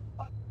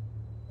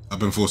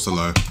been forced to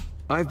lie.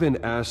 I've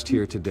been asked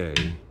here today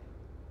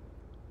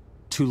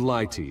to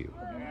lie to you,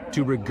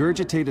 to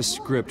regurgitate a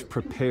script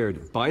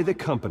prepared by the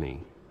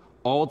company,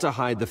 all to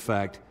hide the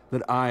fact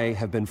that I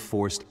have been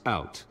forced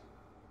out.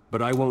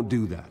 But I won't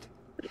do that.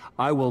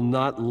 I will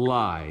not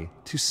lie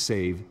to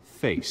save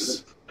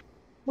face.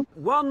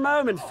 One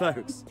moment,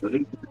 folks.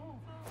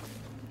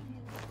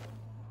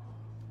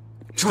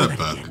 Try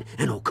that again,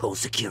 and I'll call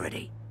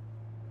security.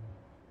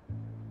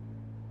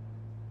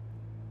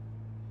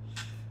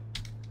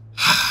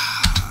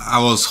 I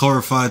was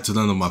horrified to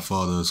learn of my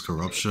father's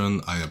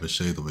corruption. I am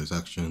ashamed of his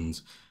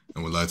actions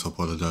and would like to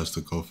apologize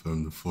to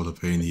Gotham for the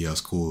pain he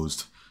has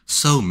caused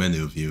so many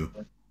of you.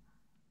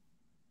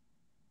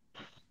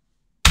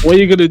 What are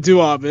you gonna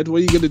do, Ahmed? What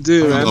are you gonna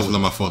do, man? Love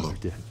my father.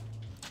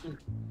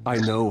 I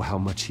know how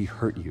much he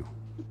hurt you,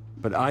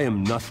 but I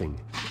am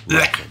nothing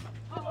like him.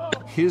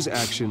 His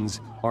actions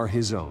are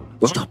his own.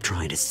 Stop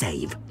trying to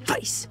save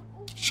face.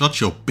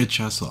 Shut your bitch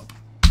ass up.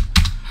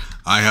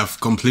 I have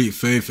complete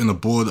faith in the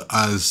board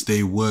as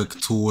they work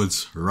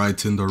towards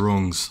righting the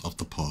wrongs of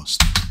the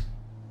past.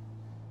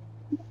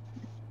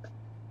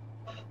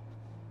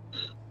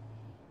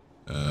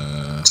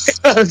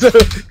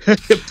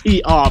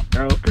 PR,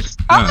 bro.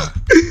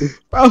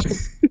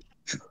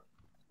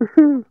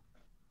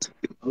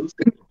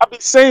 I've been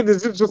saying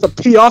this is just a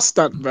PR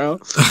stunt, bro.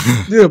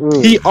 You're a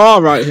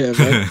PR right here,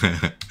 man.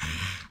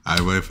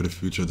 I wait for the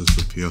future. This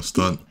is a PR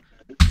stunt.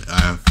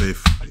 I have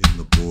faith in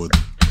the board.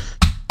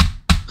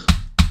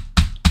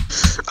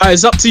 Alright,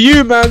 it's up to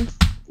you, man.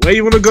 Where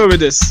you want to go with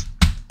this?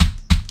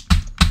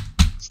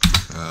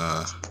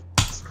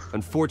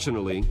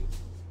 Unfortunately,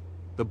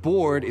 the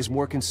board is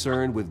more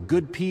concerned with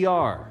good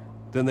PR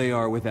than they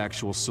are with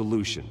actual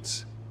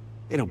solutions.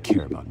 They don't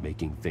care about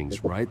making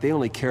things right. They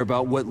only care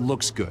about what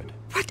looks good.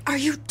 What are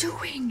you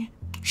doing?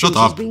 Shut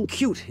up. He's being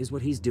cute, is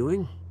what he's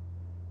doing.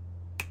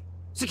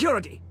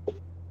 Security!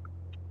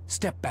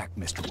 Step back,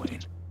 Mr.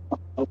 Wayne.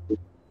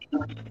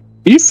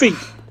 You think?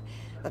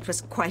 That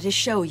was quite a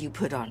show you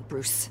put on,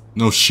 Bruce.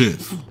 No shit.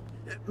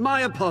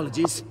 My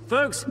apologies.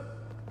 Folks,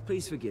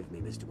 please forgive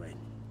me, Mr. Wayne.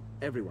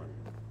 Everyone.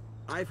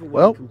 I, for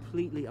one,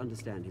 completely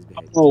understand his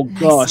behavior. Oh,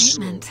 Nice gosh.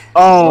 statement.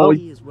 Oh,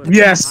 The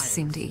yes. press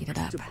seemed to eat it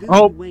up.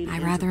 Oh. I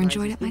rather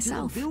enjoyed it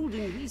myself.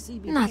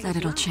 Not that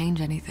it'll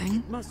change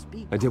anything.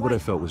 I did what I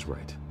felt was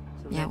right.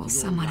 Yeah, well,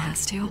 someone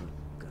has to.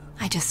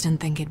 I just didn't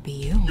think it'd be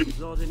you. It's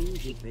not an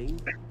easy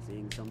thing,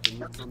 seeing something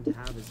you come to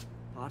have as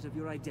part of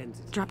your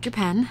identity. Dropped your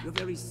pen. Your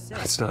very self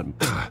That's not...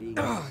 being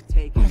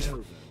taken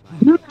over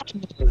by...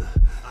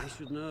 I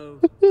should know.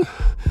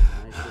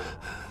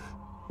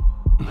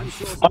 I'm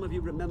sure some of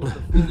you remember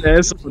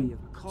the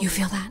You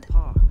feel that?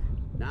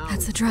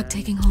 That's the drug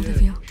taking hold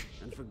of you.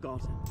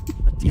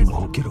 You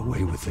won't get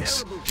away with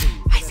this.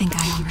 I think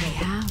I already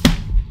have.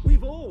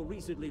 We've all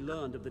recently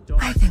learned of the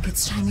I think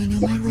it's time you knew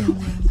my real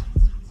name.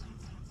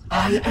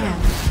 I am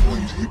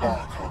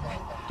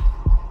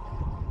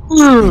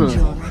And you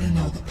already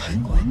know the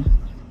Penguin.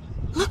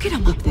 Look at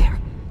him up there,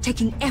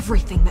 taking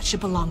everything that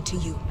should belong to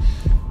you.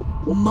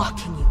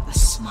 Mocking you, the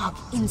smug,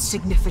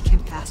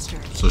 insignificant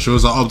bastard. So she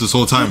was up this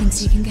whole time. Thinks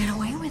he can get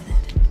away with it.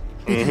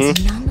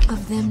 Because none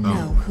of them know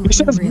who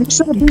he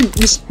really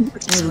is.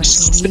 They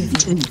wouldn't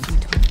believe you.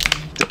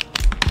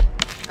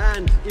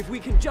 And if we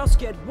can just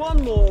get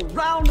one more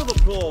round of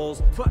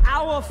applause for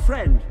our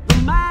friend,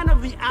 the man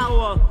of the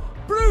hour,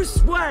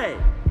 Bruce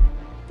Wayne.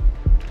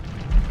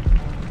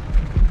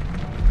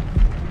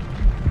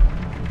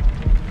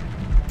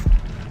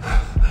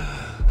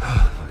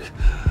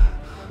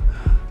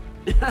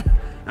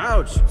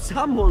 Ouch,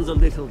 someone's a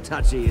little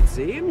touchy, it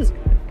seems.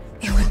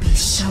 It would be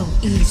so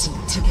easy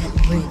to get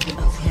rid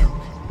of him.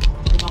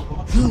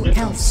 Who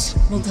else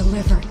will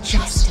deliver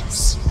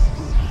justice?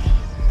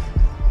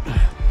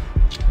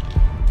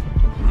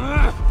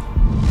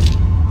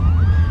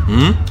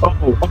 It's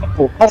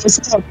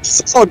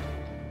on.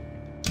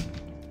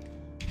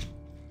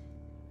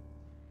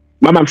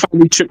 My man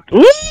finally tripped.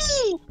 Woo!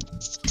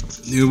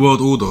 New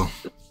World Order.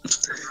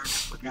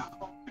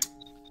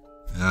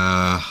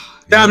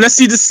 Damn, let's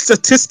see the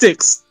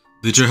statistics.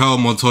 Did you help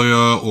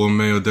Montoya or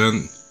Mayo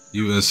then?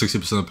 You and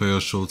 60% of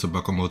players show to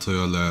back on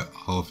Montoya, let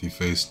Harvey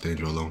face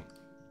danger alone.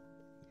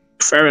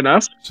 Fair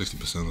enough.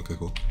 60%, okay,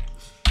 cool.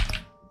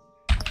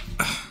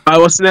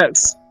 Alright, what's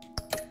next?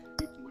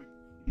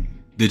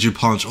 Did you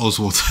punch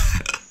Oswald?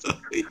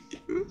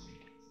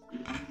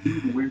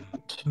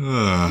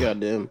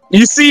 Goddamn.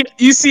 You see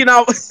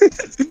now.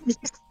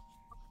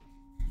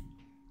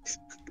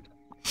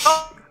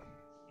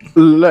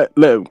 Let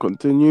him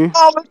continue.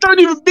 Oh, but don't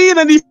even mean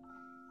anything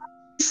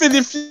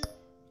if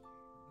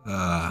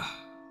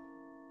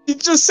you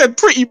just said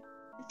pretty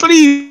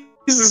please.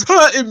 This is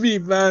hurting me,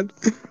 man.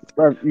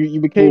 Bro, you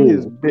became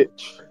his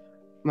bitch.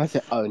 And I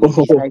said, oh, you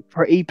say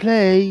pretty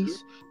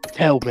please.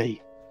 Tell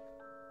me.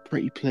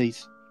 Pretty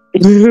please.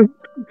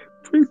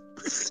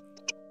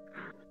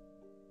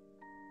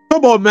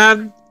 Come on,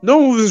 man. No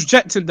one was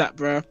rejecting that,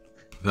 bro.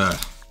 Yeah.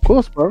 Of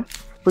course, bro.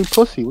 Free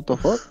pussy. What the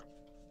fuck?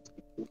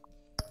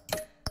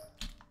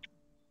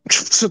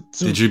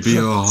 Did you beat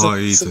her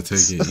hearty to take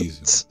it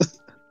easy?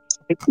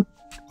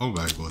 Oh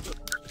my god.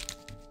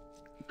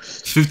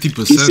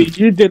 50%. You see,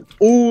 you did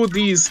all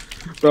these,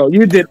 bro.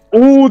 You did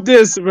all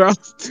this, bro.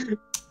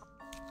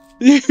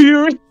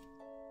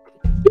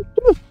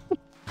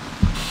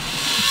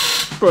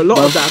 For a lot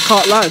of that, I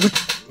can't lie.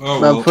 Oh,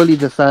 Man,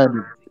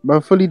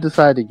 fully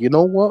decided. You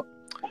know what?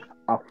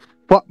 I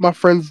fucked my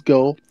friend's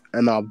girl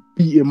and I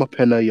beat him up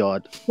in her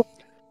yard.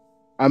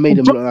 I made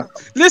him look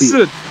like.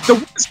 Listen, the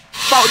worst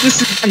about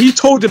this is he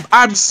told him,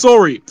 "I'm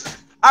sorry.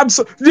 I'm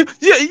so." Yeah.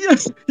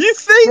 You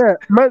think? Yeah,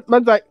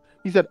 man's like,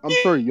 he said, "I'm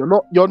sorry. You're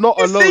not alone."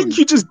 You think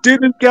you just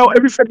didn't get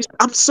everything?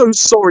 I'm so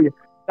sorry.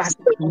 That's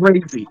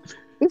crazy.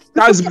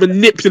 That's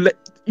manipulate.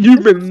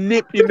 You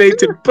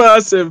manipulated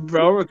person,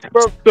 bro. I'm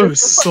so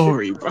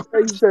sorry, bro.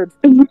 He said,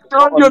 "No,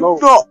 you're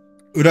not."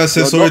 Who'd I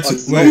say sorry to?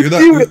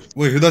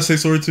 Wait, who'd I say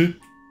sorry to?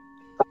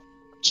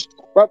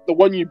 Bro, the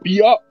one you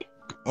beat up.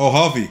 Oh,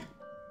 Harvey.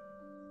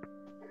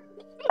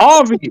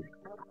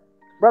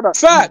 Brother,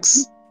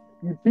 facts.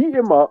 You beat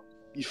him up,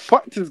 you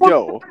fucked his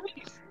girl,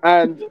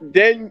 and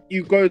then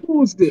you go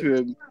to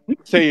him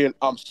saying,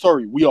 "I'm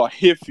sorry, we are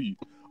here for you."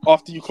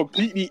 After you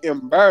completely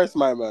embarrassed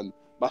my man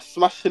by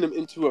smashing him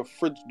into a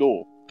fridge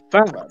door.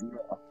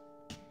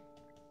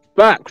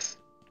 Facts.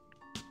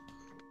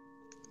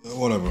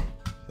 Whatever.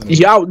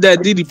 He out there,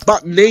 did he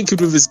butt naked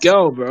with his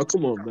girl, bro?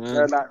 Come on, man.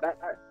 Yeah, that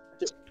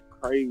shit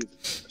crazy.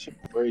 That shit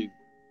crazy.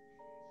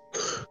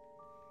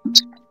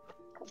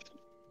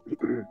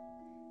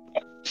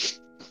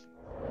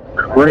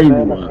 Crazy,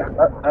 man.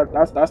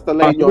 That's the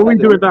lane. What are we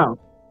doing now?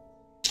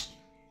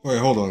 Wait,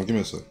 hold on. Give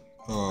me a sec.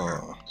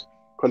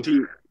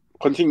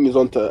 Continues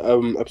on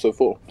to episode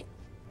 4.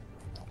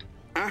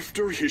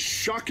 After his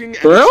shocking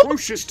and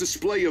atrocious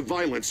display of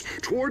violence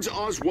towards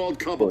Oswald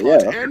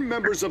Cobblepot and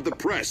members of the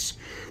press,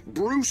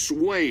 Bruce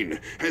Wayne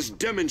has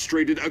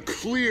demonstrated a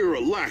clear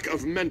lack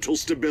of mental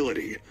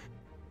stability.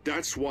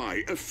 That's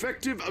why,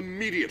 effective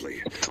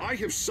immediately, I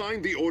have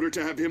signed the order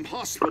to have him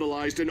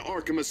hospitalized in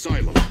Arkham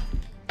Asylum.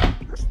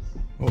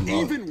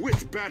 Even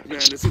with Batman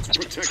as its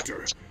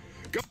protector,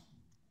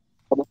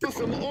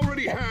 Gotham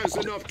already has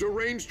enough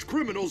deranged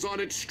criminals on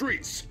its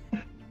streets.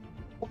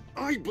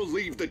 I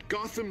believe that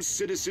Gotham's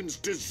citizens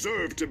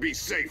deserve to be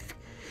safe,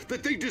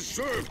 that they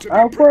deserve to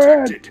be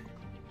protected.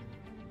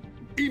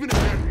 Even if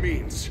that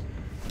means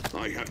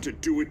I have to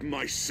do it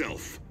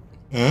myself.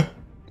 Huh?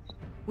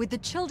 With the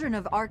children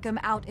of Arkham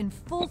out in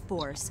full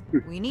force,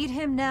 we need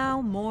him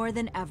now more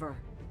than ever.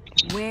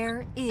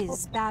 Where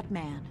is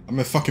Batman? I'm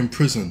in fucking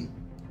prison.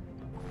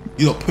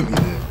 You don't put me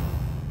there.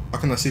 How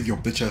can I save your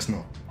bitch ass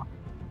now?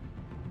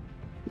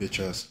 Bitch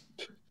ass.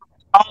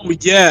 Oh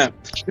yeah.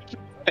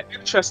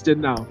 Interested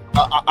now.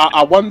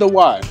 I wonder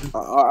why.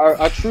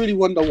 I truly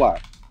wonder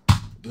why.